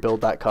to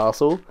rebuild that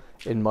castle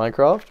in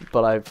Minecraft,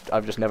 but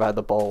I've just never had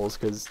the balls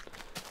because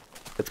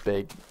it's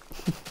big.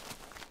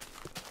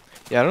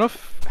 Yeah, I don't know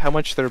how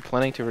much they're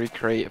planning to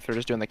recreate, if they're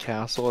just doing the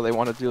castle or they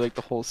want to do like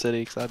the whole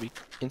city, because that'd be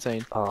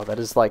insane. Oh, that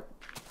is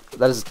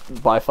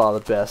by far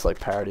the best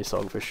like parody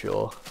song for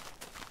sure.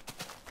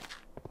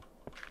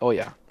 Oh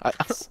yeah,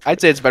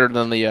 I'd say it's better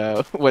than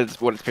the what it's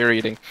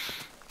parodying.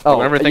 Oh,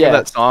 whenever I think of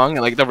that song,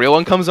 and like the real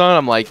one comes on,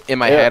 I'm like in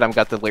my head, I've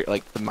got the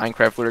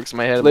Minecraft lyrics in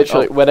my head.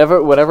 Literally, like,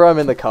 oh. whenever I'm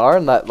in the car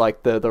and that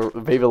like the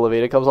Viva La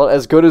Vida comes on,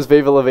 as good as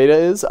Viva La Vida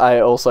is,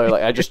 I also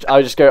like I just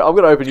go, I'm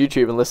gonna open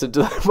YouTube and listen to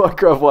the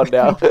Minecraft one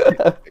now.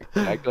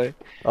 Exactly.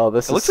 Oh,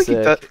 this it looks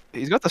sick. like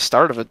he's got the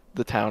start of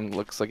the town.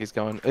 Looks like he's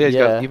going. Yeah, he's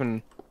got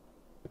even.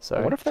 Sorry.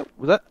 I wonder if that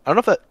was that. I don't know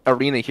if that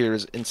arena here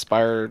is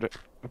inspired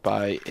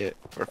by it,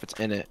 or if it's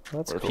in it,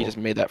 That's or if cool. he just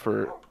made that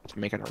to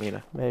make an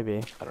arena.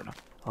 Maybe. I don't know.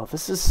 Oh,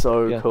 this is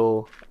so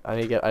cool. I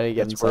need to get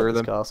inside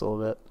this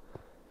castle a bit.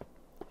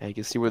 Yeah, you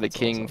can see where the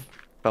king awesome.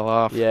 fell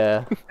off.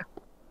 Yeah.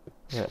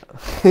 Yeah.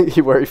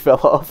 Where he fell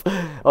off.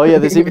 Oh yeah,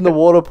 there's even the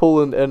water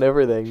pool and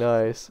everything.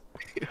 Nice.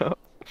 Yeah.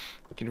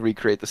 You can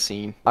recreate the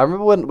scene. I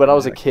remember when I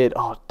was a kid.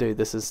 Oh, dude,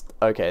 this is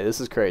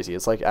crazy.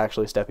 It's like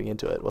actually stepping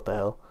into it. What the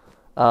hell?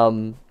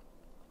 I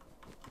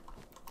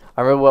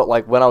remember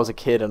when I was a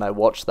kid and I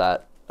watched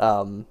that.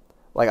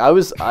 Like I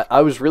was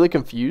really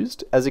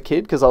confused as a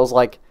kid because I was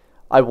like,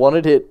 I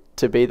wanted it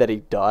to be that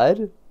he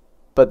died,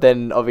 but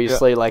then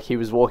obviously like he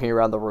was walking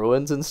around the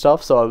ruins and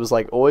stuff. So I was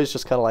like always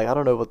just kind of like, I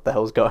don't know what the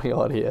hell's going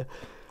on here.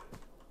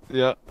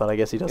 Yeah. But I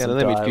guess he doesn't die.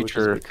 Yeah, then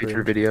future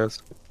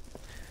videos.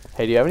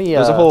 Hey, do you have any?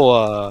 There's a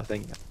whole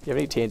thing. Do you have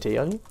any TNT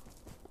on you?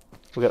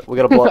 We're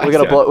gonna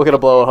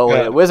blow a hole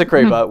in it. Where's a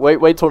creeper?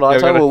 Wait till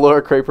nighttime. We'll lure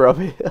a creeper up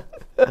here.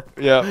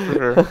 Yeah, for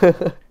sure.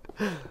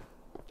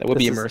 That would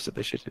be immersive.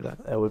 They should do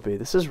that. That would be.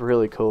 This is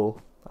really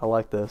cool. I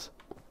like this.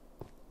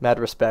 Mad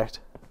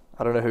respect.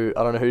 I don't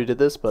know who did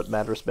this, but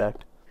mad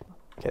respect.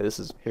 Okay, this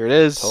is here. It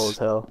is cool as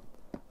hell.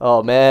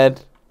 Oh man.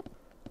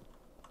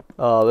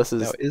 Oh, this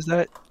is.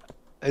 Now,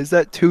 is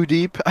that too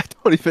deep? I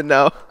don't even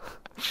know.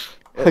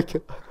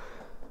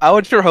 I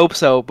would sure hope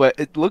so, but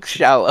it looks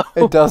shallow.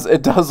 It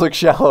does look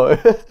shallow.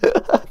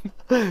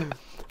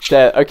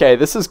 Yeah, okay,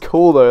 this is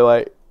cool though.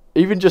 Like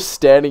even just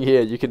standing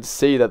here, you can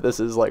see that this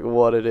is like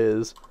what it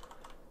is.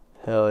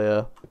 Hell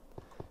yeah.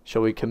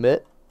 Shall we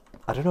commit?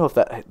 I don't know if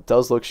that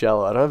does look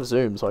shallow. I don't have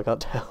zoom, so I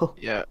can't tell.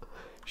 Yeah.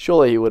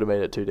 Surely he would have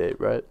made it too deep,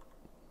 right?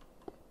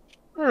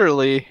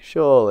 Surely.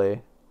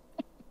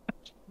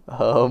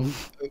 I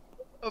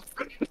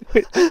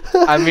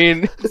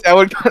mean, that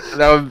would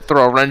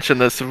throw a wrench in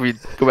this if we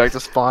go back to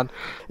spawn.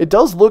 It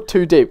does look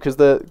too deep because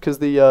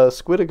the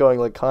squid are going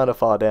like kind of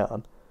far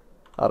down.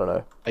 I don't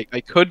know.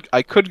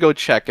 I could go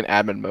check in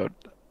admin mode.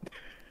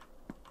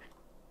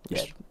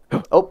 Yeah.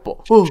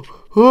 Oh.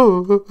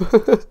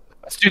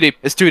 It's too deep.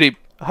 It's too deep.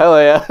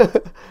 Hell yeah.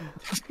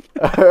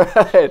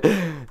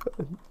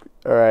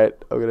 Alright,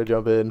 I'm gonna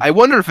jump in. I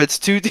wonder if it's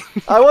too deep.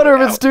 I wonder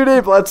if it's too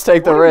deep. Let's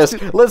take the risk.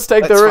 Let's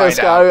take the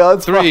risk.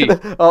 Let's 3.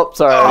 Oh,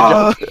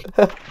 sorry.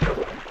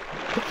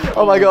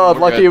 Oh my god,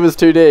 lucky it was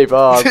too deep.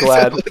 Oh, I'm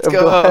glad. I'm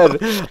glad.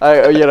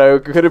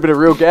 Could have been a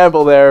real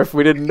gamble there if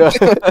we didn't know.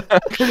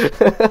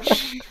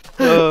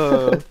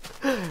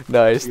 Nice.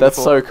 Beautiful.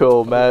 That's so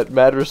cool.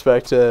 Mad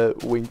respect to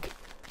Wink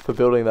for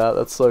building that.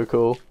 That's so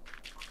cool.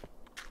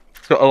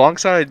 So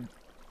alongside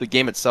the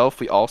game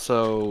itself, we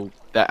also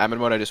that admin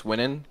mode I just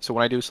went in. So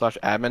when I do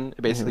 /admin,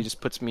 it basically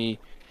just puts me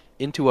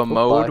into a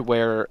mode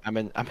where I'm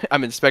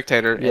in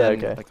spectator. Yeah.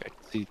 And, Okay. Like,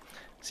 I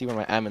see when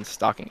my admin's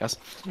stalking us.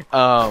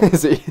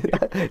 Is he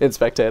in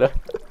spectator?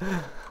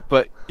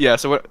 But yeah,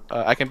 so what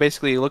I can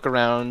basically look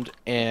around,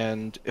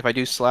 and if I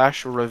do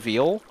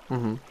 /reveal,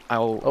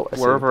 I'll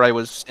wherever I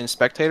was in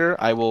spectator,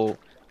 I will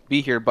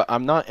be here. But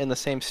I'm not in the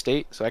same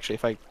state. So actually,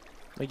 let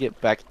me get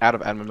back out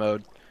of admin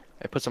mode.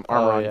 I put some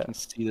armor on. You can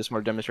see this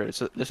more demonstrated.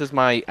 So this is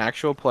my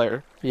actual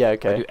player. Yeah.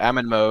 Okay. I do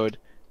admin mode.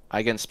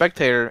 I get in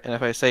spectator, and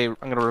if I say I'm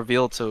gonna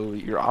reveal to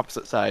your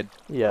opposite side,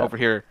 over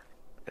here,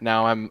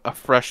 now I'm a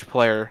fresh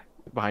player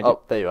behind you. Oh,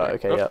 there you are.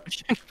 Okay. Yeah.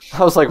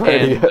 I was like,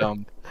 where are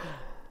you?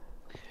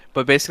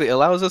 But basically, it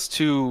allows us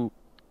to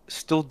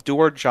still do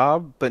our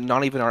job, but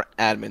not even our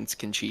admins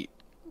can cheat.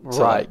 Right.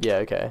 So, like, yeah.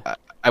 Okay.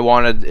 I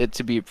wanted it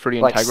to be pretty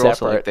integral.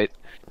 Separate. So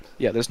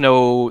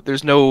like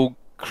there's no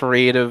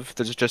creative.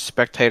 There's just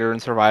spectator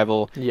and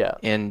survival. Yeah.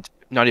 And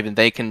not even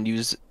they can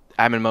use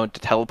admin mode to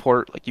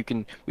teleport. Like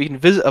we can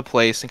visit a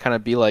place and kind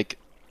of be like,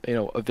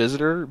 a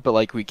visitor, but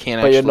like we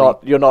can't. But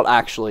you're not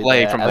actually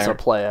play there from as there. A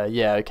player.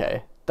 Yeah.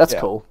 Okay. That's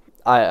cool.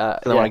 So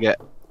then when I get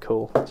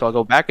cool. So I'll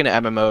go back into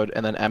admin mode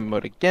and then admin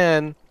mode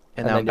again,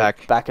 and now I'm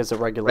back as a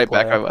regular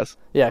player. Back I was.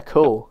 Yeah.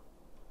 Cool.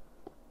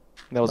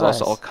 That was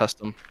Nice. also all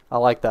custom. I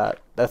like that.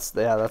 That's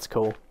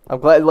cool. I'm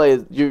glad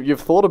like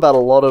you've thought about a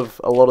lot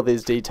of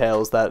these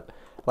details that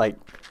like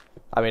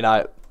I mean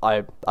I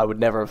would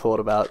never have thought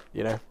about,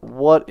 you know.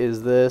 What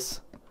is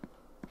this?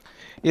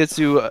 Yeah,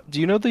 so do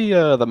you know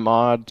the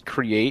mod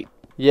Create?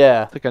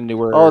 Yeah. It's like a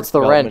newer Oh, it's the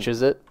development. wrench,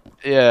 is it?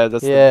 Yeah, Yeah,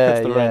 that's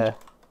the wrench.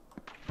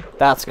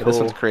 That's Yeah, cool. this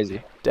one's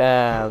crazy.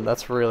 Damn,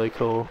 that's really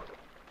cool.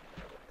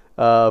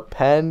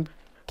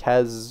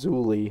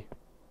 Pankazuli.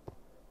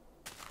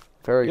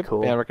 Very Yep,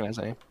 cool. yeah, I recognize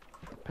that name.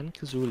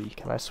 Penkazuli.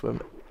 Can I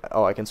swim?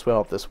 Oh, I can swim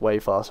up this way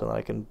faster than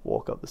I can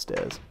walk up the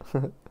stairs.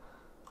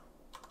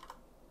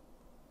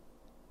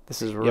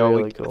 This is Yeah,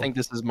 really cool. I think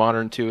this is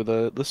modern too.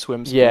 The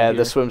swim speed. Yeah, here.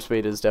 the swim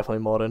speed is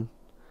definitely modern.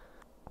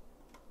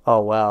 Oh,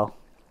 wow.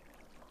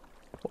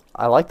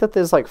 I like that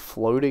there's like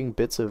floating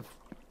bits of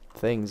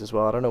things as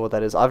well. I don't know what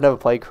that is. I've never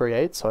played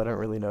Create, so I don't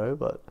really know,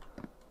 but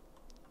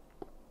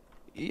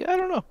Yeah, I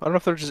don't know. I don't know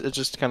if it's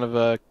just kind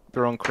of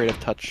their own creative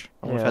touch.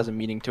 I don't know if it Yeah. has a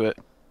meaning to it.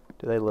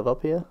 do they live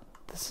up here?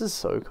 This is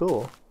so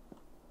cool.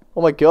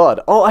 Oh my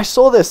god. Oh, I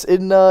saw this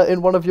in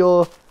one of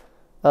your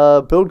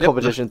build Yep.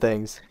 competition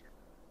things.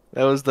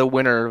 That was the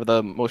winner of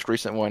the most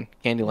recent one,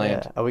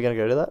 Candyland. Yeah. Are we gonna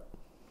go to that?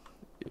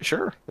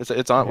 Sure, it's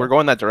on. Okay. We're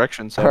going that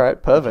direction. So All right,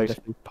 we can perfect.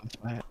 definitely pass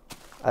by it.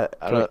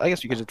 I I don't know. I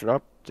guess you could just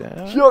drop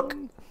down.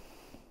 Yuck.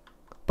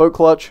 Boat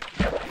clutch.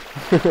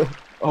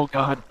 Oh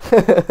God.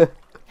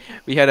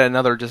 We had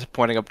another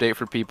disappointing update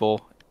for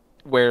people,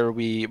 where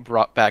we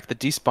brought back the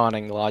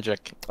despawning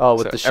logic. Oh,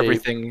 with So the sheep.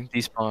 everything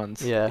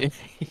despawns. Yeah.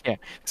 Yeah,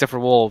 except for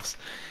wolves.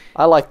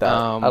 I like that.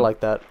 I Um,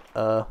 like that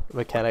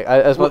mechanic.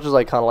 As much as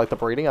I kind of like the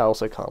breeding, I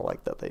also kind of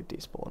like that they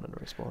despawn and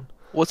respawn.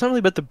 Well, it's not really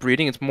about the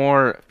breeding. It's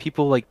more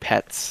people like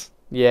pets.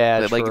 Yeah,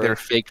 They like true. their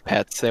fake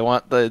pets. They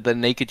want the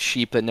naked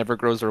sheep that never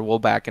grows their wool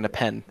back in a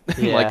pen.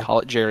 Yeah. Like call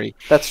it Jerry.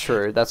 That's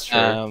true. That's true.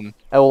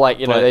 But Or like,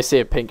 you know, but- they see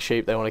a pink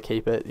sheep, they want to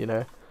keep it, you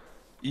know.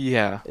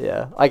 yeah.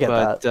 Yeah, I get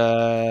But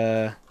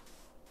that.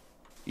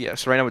 yeah.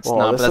 So right now it's Whoa,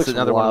 not. this But that's looks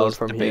another one of wild those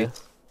from here.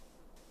 debates.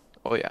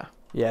 Oh yeah.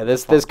 Yeah,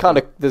 there's going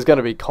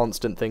to be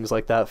constant things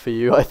like that for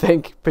you. I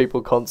think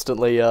people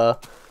constantly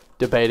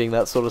debating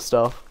that sort of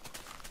stuff.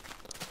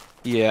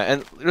 Yeah,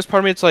 and there's part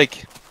of me. It's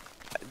like,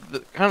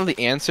 kind of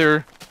the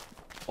answer,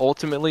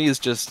 ultimately, is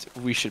just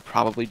we should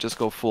probably just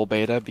go full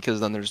beta because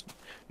then there's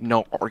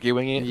no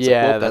arguing it. It's like,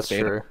 Yeah, well, that's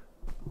beta. true.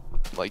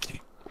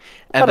 Like,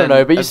 I don't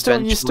know, but you still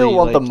eventually,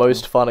 want the like,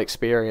 most fun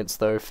experience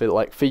though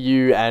for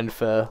you and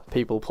for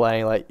people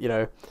playing, like, you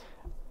know.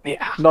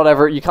 Yeah.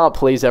 You can't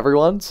please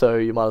everyone, so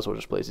you might as well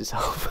just please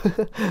yourself.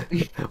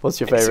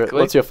 What's your favorite? Basically.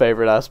 What's your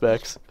favorite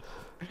aspects?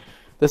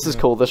 This is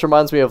cool. This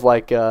reminds me of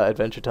like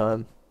Adventure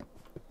Time.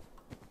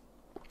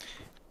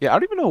 Yeah, I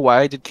don't even know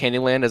why I did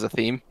Candyland as a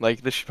theme.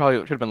 Like, this should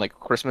have been like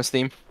a Christmas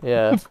theme.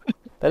 Yeah,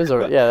 that is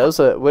a yeah. That was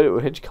a. Where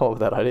did you come up with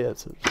that idea?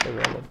 It's so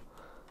random.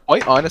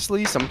 Quite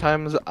honestly,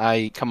 sometimes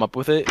I come up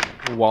with it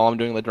while I'm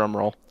doing the drum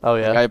roll. Oh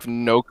Like, yeah, I have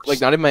no,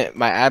 like, not even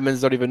my admins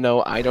don't even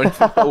know. I don't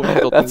even know what to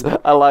build things.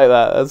 I like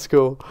that. That's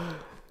cool.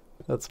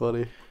 That's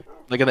funny.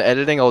 Like in the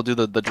editing, I'll do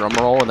the drum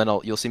roll, and then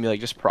you'll see me like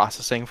just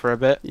processing for a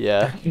bit.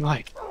 Yeah,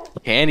 Like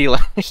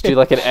Candyland. just do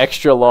like an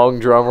extra long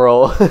drum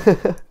roll.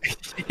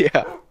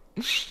 Yeah.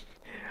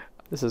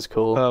 This is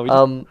cool.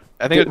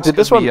 I think did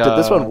this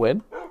one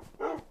win?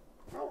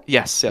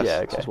 Yes. Yeah, This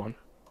okay. is one.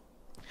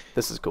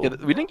 This is cool. Yeah,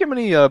 we didn't get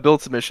many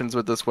build submissions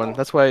with this one.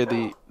 That's why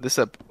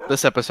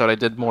this episode I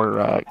did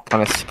more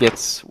kind of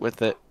skits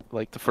with it.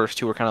 Like the first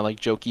two were kind of like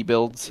jokey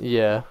builds.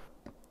 Yeah.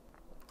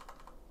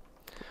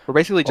 We're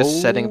basically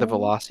just setting the Oh.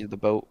 velocity of the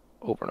boat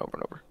over and over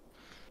and over.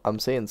 I'm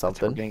seeing That's how we're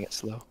something. getting it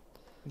slow.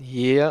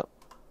 Yep.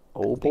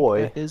 Oh I think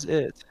boy. that is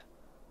it.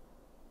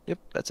 Yep,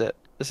 that's it.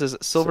 This is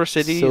Silver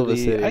City. Silver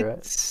City,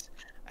 right?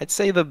 I'd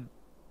say the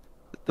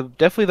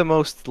definitely the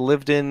most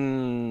lived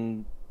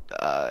in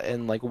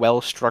and like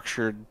well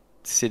structured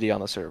city on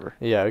the server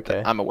Yeah. that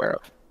Okay. I'm aware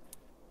of.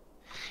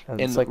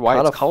 And And like why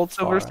kinda it's called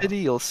Silver far out. City,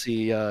 you'll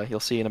see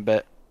in a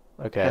bit.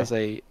 Okay. It has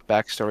a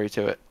backstory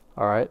to it.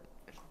 All right.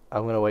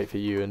 I'm gonna wait for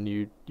you, and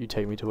you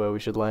take me to where we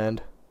should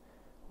land,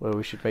 where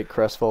we should make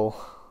crestfall.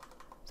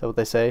 Is that what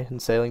they say in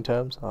sailing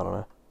terms? I don't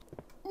know.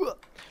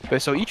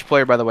 But so each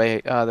player, by the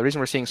way, the reason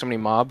we're seeing so many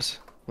mobs,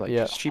 like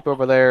Yeah. sheep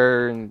over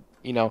there, and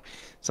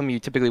some you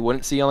typically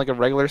wouldn't see on like a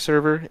regular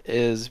server,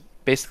 is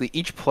basically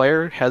each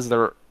player has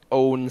their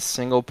own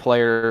single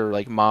player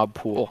like mob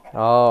pool.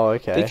 Oh,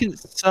 okay.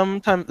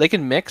 They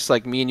can mix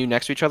like me and you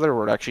next to each other,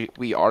 or actually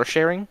we are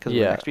sharing because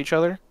we're Yeah. next to each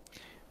other.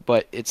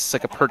 But it's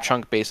like a per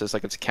chunk basis,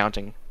 like it's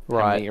counting how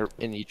Right. many are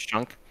in each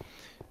chunk.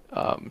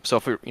 So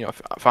if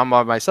if I'm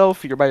by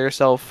myself, you're by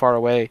yourself, far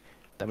away,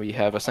 then we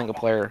have a single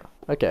player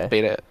Okay.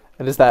 beta.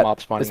 And is that mob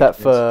spawning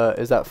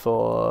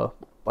for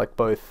like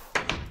both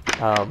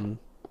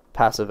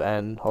passive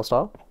and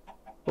hostile?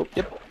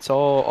 Yep, it's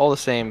all the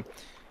same,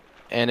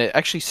 and it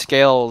actually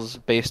scales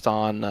based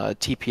on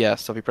TPS.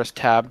 So if you press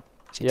tab,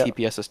 see Yep.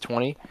 TPS is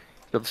 20.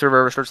 So if the server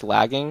ever starts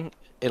lagging,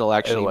 it'll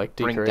actually like,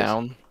 bring decrease.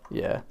 down.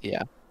 Yeah.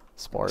 Yeah.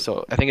 Smart.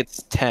 So I think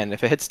it's 10.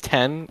 If it hits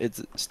 10, it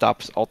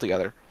stops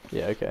altogether.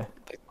 Yeah. Okay.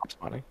 Like mob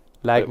spawning.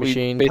 Lag But we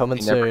machine basically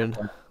coming never soon.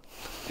 hit 10.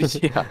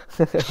 Yeah.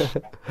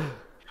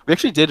 We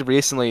actually did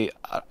recently.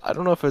 I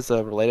don't know if it's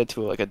related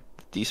to like a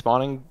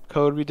despawning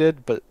code we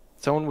did, but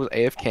someone was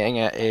AFKing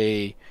at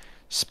a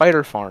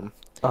spider farm.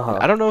 And Uh-huh.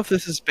 I don't know if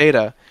this is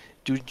beta.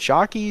 Do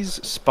jockeys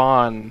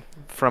spawn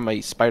from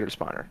a spider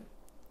spawner?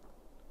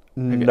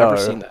 Have you ever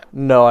seen No. that?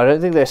 No, I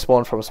don't think they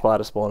spawn from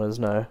spider spawners,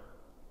 no.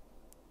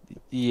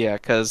 Yeah,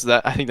 because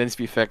that I think that needs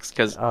to be fixed.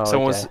 Because Oh,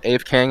 someone was okay.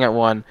 AFKing at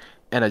one,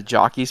 and a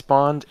jockey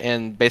spawned,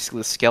 and basically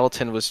the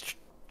skeleton was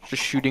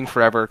just shooting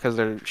forever because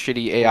they're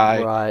shitty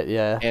AI. Right,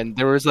 yeah. And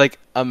there was like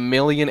a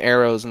million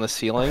arrows in the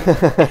ceiling,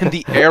 and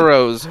the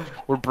arrows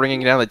were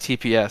bringing down the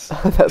TPS.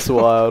 That's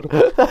wild.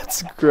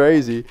 That's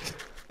crazy.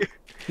 But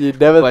You'd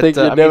I never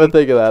mean,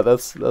 think of that.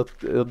 That's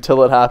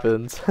until it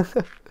happens.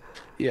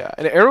 yeah,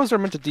 and arrows are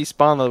meant to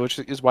despawn though, which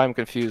is why I'm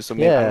confused. So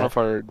maybe I don't know Yeah. if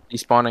our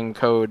despawning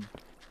code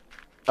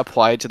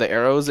applied to the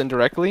arrows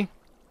indirectly.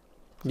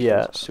 There's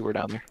Yeah. a sewer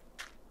down there.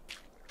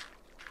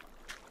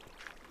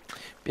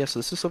 Yeah, so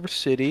this is Silver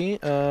City.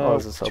 Oh,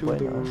 there's a To subway,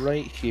 the nice.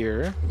 right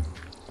here.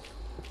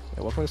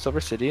 Yeah, welcome to Silver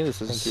City. This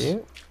Thank is,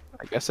 you.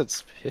 I guess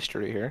it's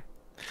history here.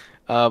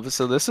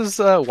 So this is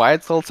why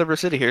it's called Silver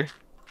City here.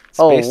 It's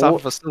Oh, based off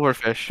of a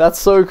silverfish. that's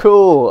so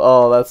cool.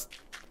 Oh,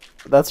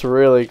 that's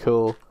really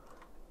cool.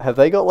 Have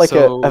they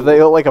So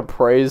got like a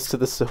praise to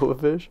the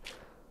silverfish?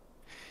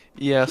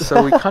 yeah,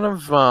 so we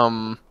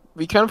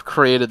kind of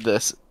created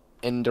this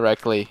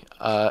indirectly.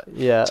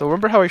 Yeah. So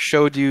remember how I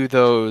showed you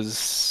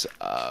those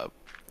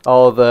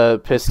Oh, the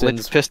glitch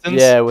pistons.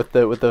 pistons? Yeah, with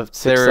the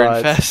six They're sides.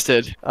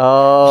 infested.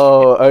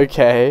 Oh,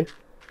 okay.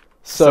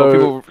 So So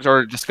people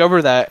sort of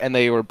discovered that, and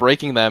they were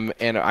breaking them,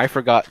 and I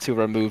forgot to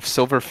remove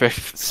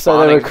silverfish so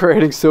they were spawning.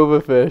 creating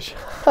silverfish.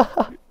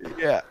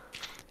 Yeah.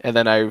 And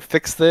then I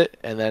fixed it,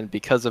 and then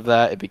because of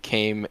that, it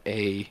became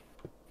a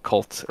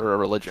cult or a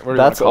religion. What do you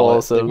want That's to call it?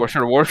 They awesome. were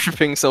sort of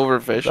worshiping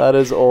silverfish. That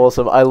is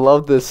awesome. I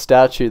love this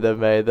statue they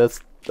made. That's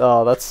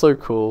so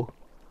cool.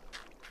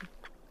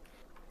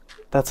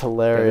 That's Yeah,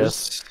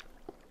 hilarious.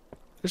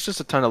 there's just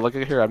a ton to look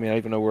at here. I mean, I don't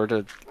even know where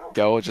to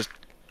go. It's just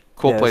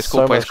cool Yeah, place, there's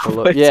cool so place, much to cool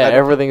look. place. Yeah, I don't-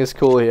 everything is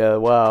cool here.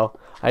 Wow.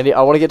 I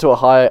want to get to a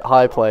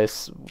high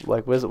place.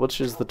 Like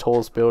which is the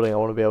tallest building? I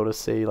want to be able to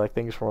see like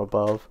things from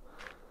above.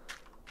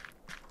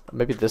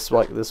 Maybe this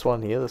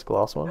one here, this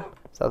glass one.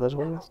 Is that the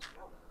tallest?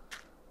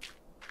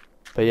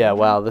 But yeah,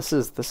 wow, this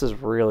is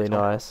really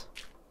nice.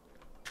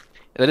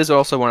 That is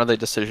also one of the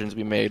decisions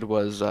we made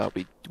was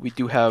we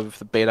do have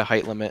the beta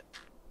height limit.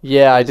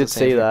 Yeah, I It's the did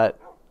same see here. that.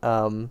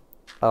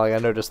 I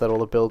noticed that all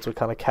the builds were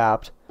kind of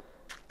capped.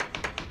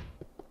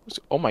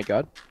 Oh my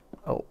god.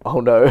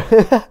 Oh no.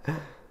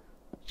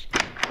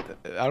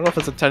 I don't know if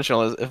it's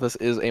intentional, if this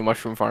is a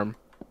mushroom farm.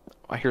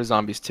 I hear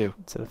zombies too.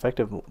 It's an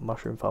effective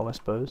mushroom farm, I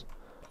suppose.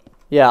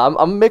 Yeah,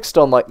 I'm mixed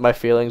on like my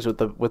feelings with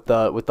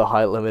the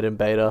height limit in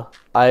beta.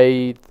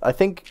 I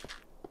think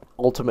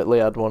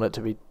ultimately I'd want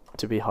it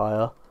to be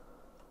higher.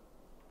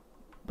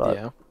 But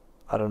Yeah.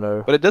 I don't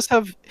know. But it does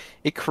have,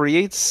 it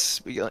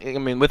creates, I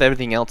mean, with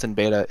everything else in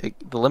beta,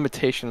 the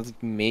limitations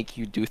make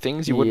you do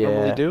things you wouldn't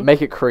normally do.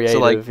 Make it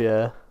creative, like,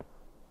 yeah.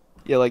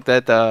 Yeah, like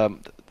that,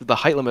 the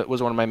height limit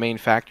was one of my main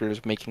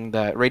factors making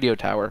that radio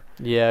tower.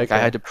 Yeah, Like, okay.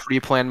 I had to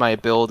pre-plan my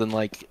build and,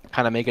 like,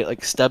 kind of make it,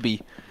 like,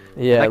 stubby.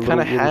 Yeah, And that kind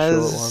of really short one.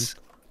 has,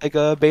 like,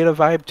 a beta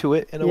vibe to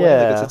it, in a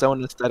way. Like, it's its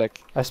own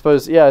aesthetic. I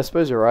suppose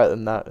you're right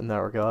in that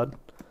regard.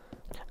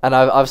 And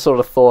I've sort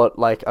of thought,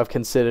 like, I've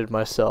considered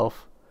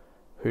myself,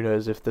 who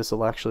knows if this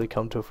will actually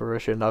come to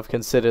fruition, I've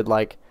considered,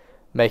 like,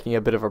 making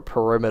a bit of a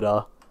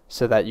perimeter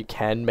so that you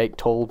can make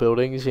tall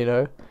buildings, you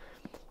know?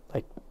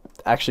 Like,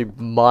 actually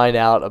mine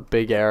out a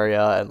big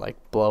area and, like,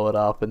 blow it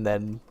up and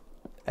then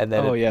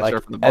Oh, yeah, like,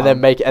 start from the and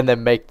then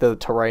bottom. make the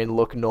terrain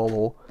look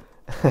normal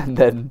and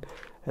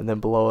then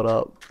blow it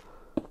up.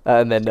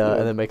 And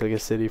then make, like, a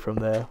city from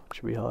there,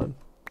 which would be hard.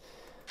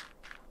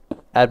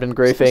 Admin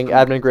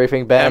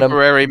griefing, ban him,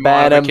 Temporary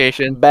ban him,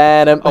 modification.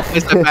 ban him. Oh,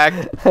 place it back.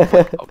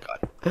 Oh,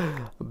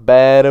 God.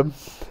 Ban him.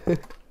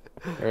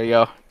 There you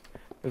go.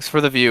 It's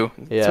for the view.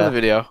 It's for Yeah. the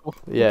video.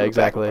 Yeah, Go back,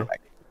 exactly. go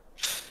back.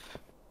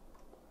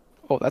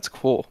 Oh, that's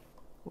cool.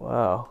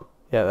 Wow.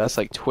 Yeah, That's that's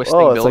like twisting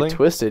oh, it's building. like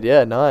twisted.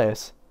 Yeah,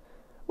 nice.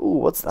 Ooh,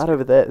 what's that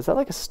over there? Is that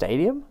like a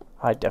stadium?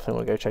 I definitely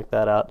want to go check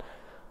that out.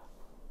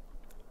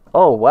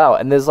 Oh wow,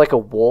 and there's like a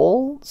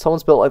wall.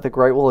 Someone's built like the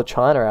Great Wall of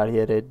China out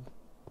here, dude.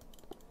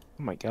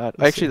 Oh my god.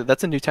 Let's Actually,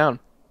 that's a new town.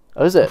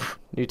 Oh, is it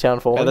Newtown Yeah,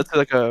 Falling? that's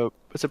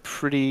it's a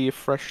pretty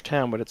fresh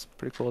town, but it's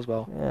pretty cool as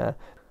well. Yeah.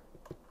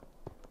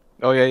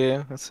 Oh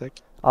yeah, that's sick.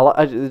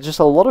 Just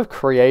a lot of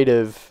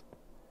creative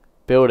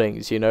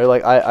buildings, you know.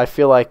 Like I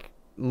feel like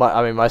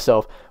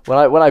myself when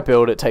I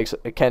build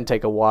it can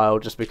take a while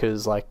just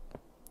because like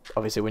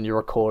obviously when you're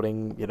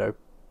recording, you know,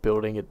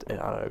 building it, I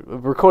don't know,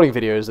 recording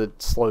videos, it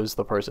slows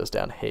the process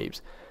down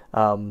heaps.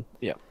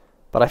 Yeah.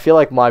 But I feel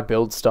like my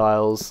build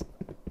styles,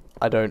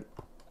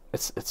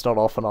 it's not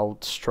often I'll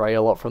stray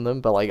a lot from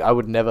them, but like I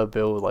would never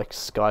build like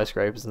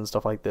skyscrapers and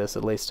stuff like this.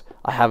 At least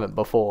I haven't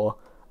before.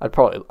 I'd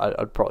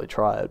probably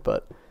try it,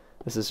 but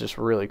this is just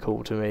really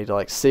cool to me to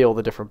like see all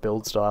the different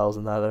build styles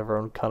and that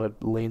everyone kind of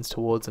leans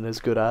towards and is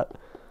good at.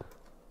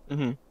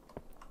 Mhm.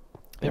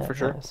 Yeah, for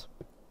sure. Nice.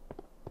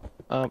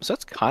 So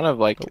that's kind of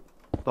like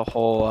the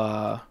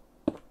whole.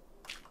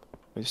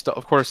 Still,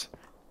 of course,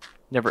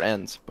 never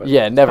ends. But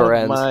Yeah, it never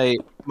kind of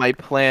ends. my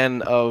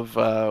plan of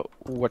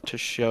what to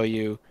show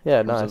you. Yeah,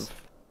 in terms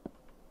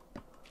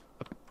nice.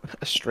 of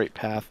a straight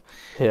path.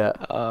 Yeah.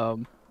 I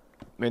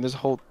mean, there's a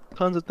whole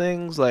tons of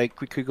things. Like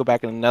we could go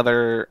back in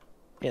another,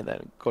 and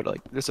then go to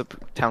like there's a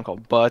town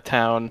called Buh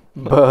Town,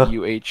 like Buh.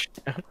 UH,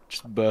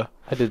 just Buh.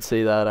 I did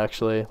see that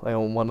actually, like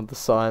on one of the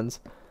signs.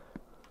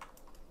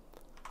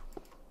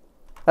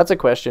 That's a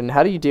question.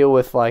 How do you deal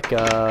with like you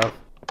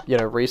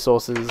know,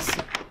 resources?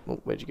 Oh,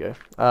 where'd you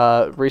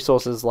go?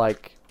 Resources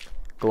like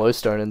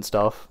glowstone and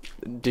stuff.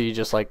 Do you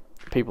just like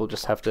people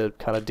just have to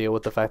kind of deal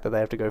with the fact that they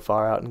have to go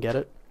far out and get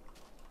it?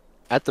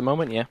 At the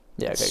moment, yeah.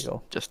 Yeah. Okay.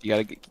 Cool. Just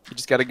you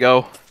just gotta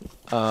go.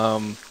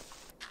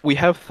 We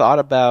have thought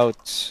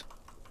about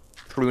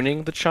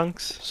pruning the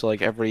chunks, so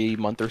like every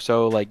month or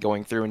so, like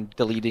going through and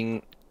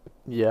deleting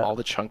Yeah. all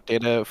the chunk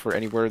data for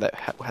anywhere that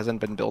hasn't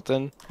been built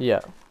in.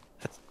 Yeah.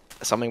 That's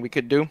something we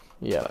could do.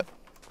 Yeah. But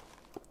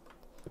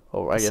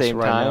Oh, I at the guess same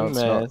right now time, it's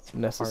it's not part of it.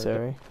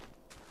 necessary.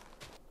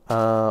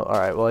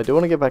 Alright, well I do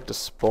want to get back to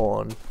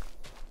spawn.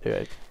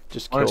 Yeah,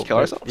 just Wanna just kill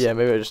ourselves? Yeah,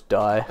 maybe I just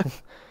die.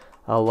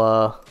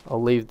 I'll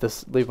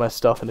leave my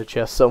stuff in a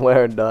chest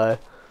somewhere and die.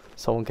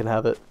 Someone can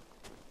have it.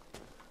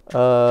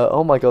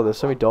 Oh my god, there's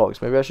so many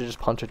dogs. Maybe I should just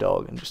punch a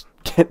dog and just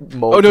get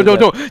mauled. Oh no, to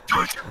no, death.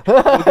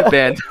 no! Don't get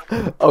banned.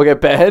 I'll get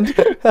banned?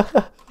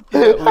 We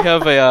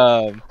have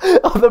a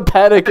Oh, the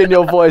panic in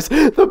your voice.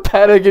 The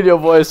panic in your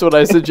voice when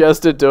I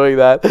suggested doing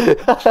that.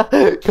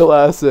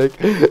 Classic.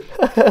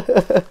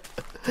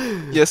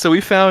 yeah. So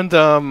we found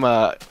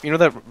you know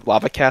that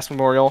lava cast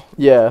memorial.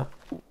 Yeah.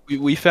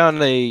 We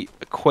found a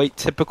quite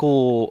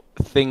typical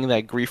thing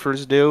that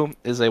griefers do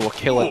is they will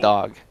kill a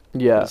dog.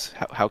 Yeah.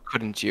 How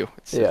couldn't you?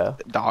 It's Yeah.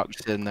 a dog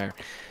sitting there.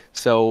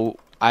 So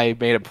I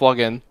made a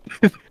plugin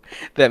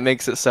that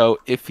makes it so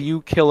if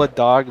you kill a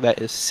dog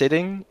that is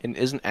sitting and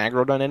isn't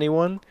aggroed on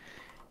anyone,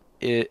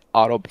 it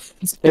auto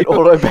bans It you.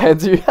 auto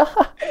bans you. What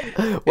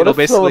It'll if someone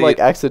basically- like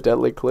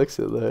accidentally clicks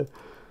it though?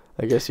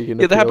 I guess you can.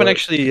 Yeah, that happened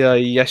appeal it.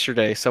 actually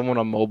yesterday. Someone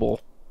on mobile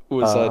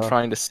was Uh-huh.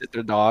 trying to sit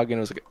their dog, and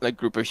it was like a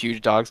group of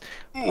huge dogs.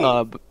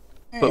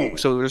 But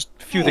so there's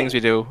a few things we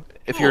do.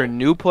 If you're a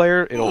new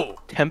player,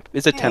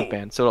 it's a temp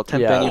ban, so it'll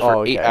temp ban Yeah, you for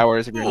oh, 8 okay.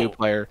 hours if you're a new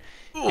player.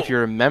 If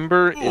you're a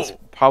member, it's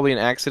probably an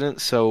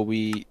accident, so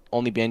we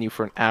only ban you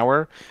for an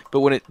hour. But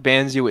when it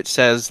bans you, it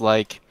says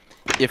like,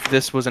 if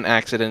this was an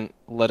accident,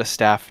 let a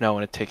staff know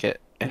in a ticket.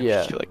 And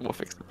Yeah. you're like, we'll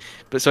fix it.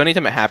 But so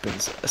anytime it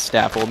happens, a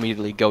staff will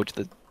immediately go to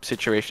the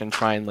situation,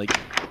 try and like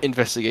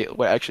investigate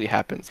what actually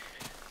happens.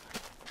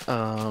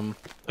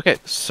 Okay,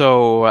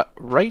 so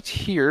right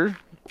here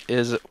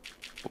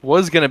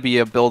was gonna be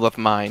a build of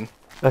mine,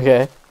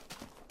 Okay.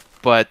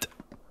 but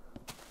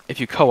if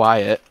you co-eye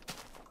it,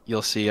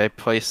 you'll see I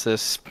placed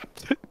this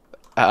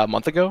a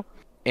month ago,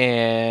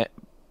 and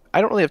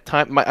I don't really have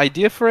time. My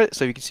idea for it,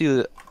 so you can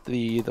see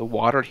the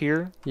water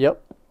here,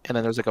 Yep. and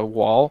then there's like a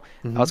wall.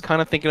 Mhm. I was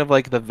kind of thinking of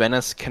like the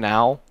Venice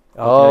Canal.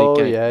 Oh,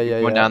 Like,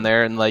 yeah, going down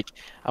there, and like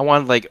I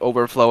wanted like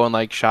overflow on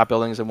like shop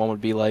buildings, and one would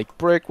be like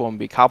brick, one would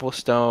be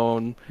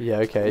cobblestone. Yeah.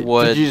 Okay.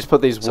 Wood. Did you just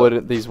put these So-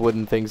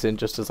 wooden things in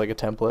just as like a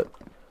template?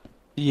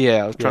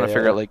 Yeah, I was trying Yeah, to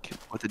figure yeah. out like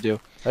what to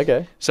do.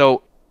 Okay.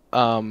 So,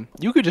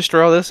 you could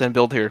destroy all this and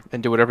build here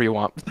and do whatever you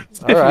want.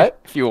 All right.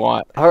 If you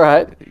want, All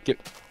right. get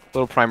a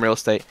little prime real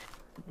estate.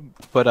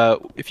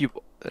 But if you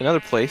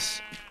another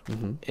place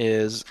Mhm.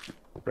 is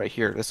right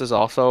here. This is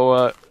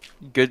also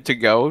good to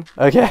go.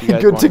 Okay. You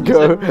guys Good to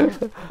want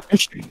go.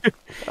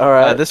 All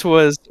right. This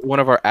was one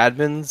of our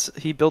admins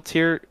he built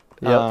here.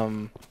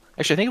 Yep.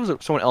 Actually, I think it was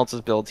someone else's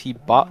build. He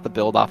bought the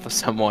build off of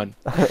someone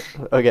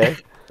Okay.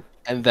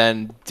 and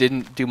then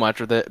didn't do much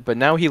with it. But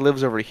now he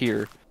lives over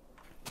here,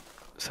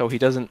 so he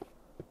doesn't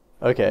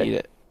need Okay.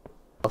 it.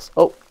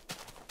 Oh,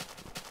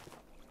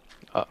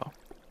 Uh-oh.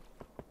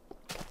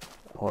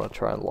 I want to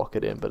try and lock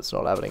it in, but it's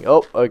not happening.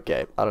 Oh,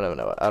 okay. I don't even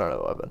know. I don't know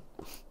what happened.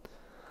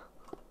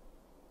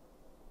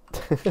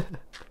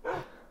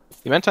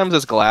 The amount of times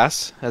this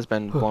glass has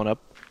been blown up.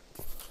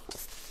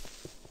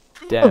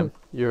 Damn,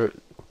 you're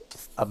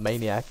a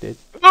maniac, dude.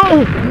 No!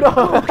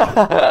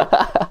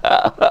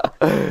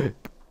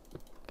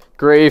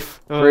 Grief,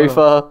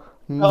 griefer.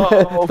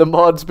 No. The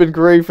mod's been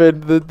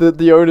griefing.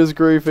 The owner's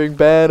griefing.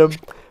 Ban him.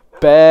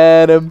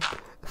 Ban him.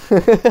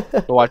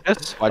 Watch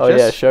this. Watch Oh this.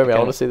 yeah, show me. I Okay,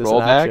 want to see this roll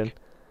in back. action.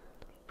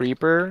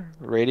 Creeper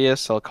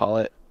radius. I'll call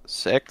it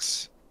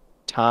 6.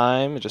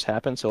 Time. It just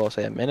happened, so I'll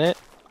say a minute.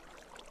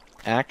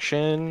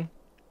 Action.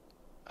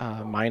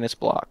 Minus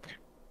block.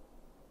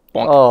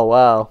 Bonk. Oh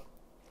wow,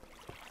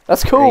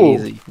 that's cool.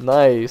 Crazy.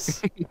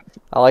 Nice.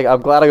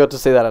 I'm glad I got to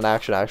see that in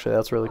action. Actually,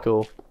 that's really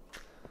cool.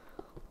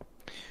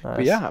 Nice.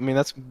 But yeah, I mean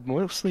that's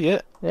mostly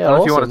it. Yeah, I don't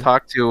know if you want awesome. to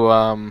talk to.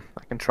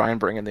 I can try and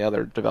bring in the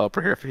other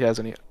developer here if he has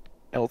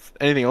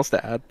anything else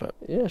to add. But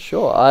Yeah,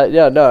 sure.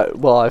 Yeah, no.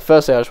 Well,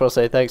 firstly, I just want to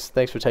say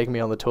thanks for taking me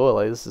on the tour.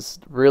 Like, this is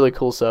a really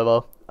cool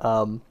server.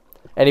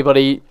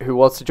 Anybody who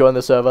wants to join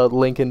the server,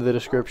 link in the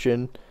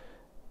description.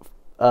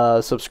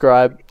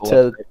 Subscribe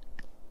to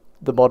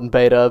the Modern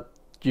Beta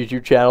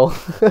YouTube channel.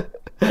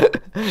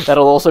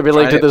 That'll also be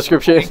linked in the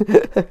description.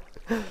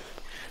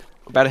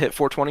 About to hit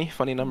 420,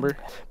 funny number.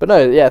 But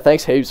no, yeah,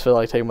 thanks heaps for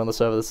like taking me on the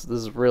server. This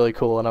is really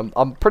cool, and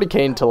I'm pretty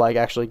keen to like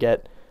actually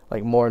get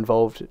like more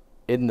involved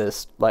in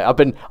this. Like I've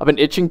been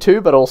itching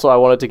to, but also I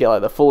wanted to get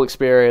like the full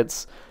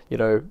experience, you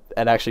know,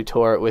 and actually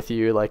tour it with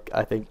you. Like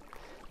I think,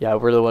 yeah, I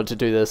really wanted to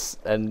do this,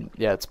 and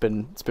yeah, it's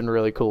been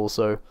really cool.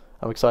 So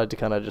I'm excited to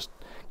kind of just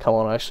come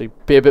on and actually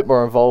be a bit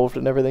more involved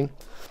and everything.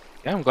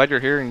 Yeah, I'm glad you're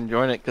here and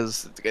enjoying it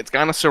because it's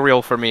kind of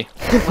surreal for me.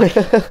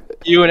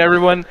 You and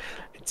everyone,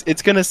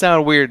 it's gonna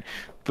sound weird,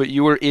 but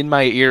you were in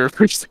my ear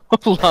for so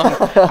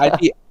long.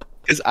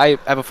 Because I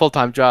have a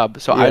full-time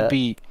job, so Yeah. I'd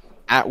be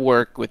at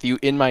work with you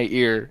in my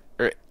ear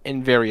or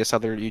in various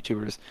other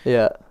YouTubers.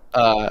 Yeah.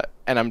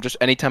 And I'm just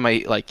anytime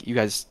I like you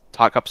guys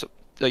talk up,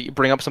 like, you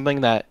bring up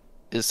something that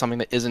is something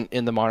that isn't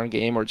in the modern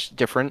game or just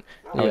different,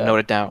 I would Yeah. note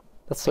it down.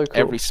 That's so cool.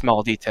 Every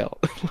small detail.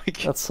 Like,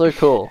 That's so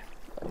cool.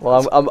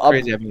 Well, I'm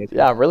crazy having you.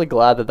 yeah, I'm really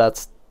glad that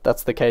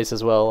that's the case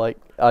as well. Like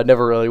I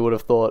never really would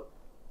have thought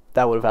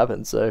that would have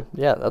happened. So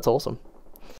yeah, that's awesome.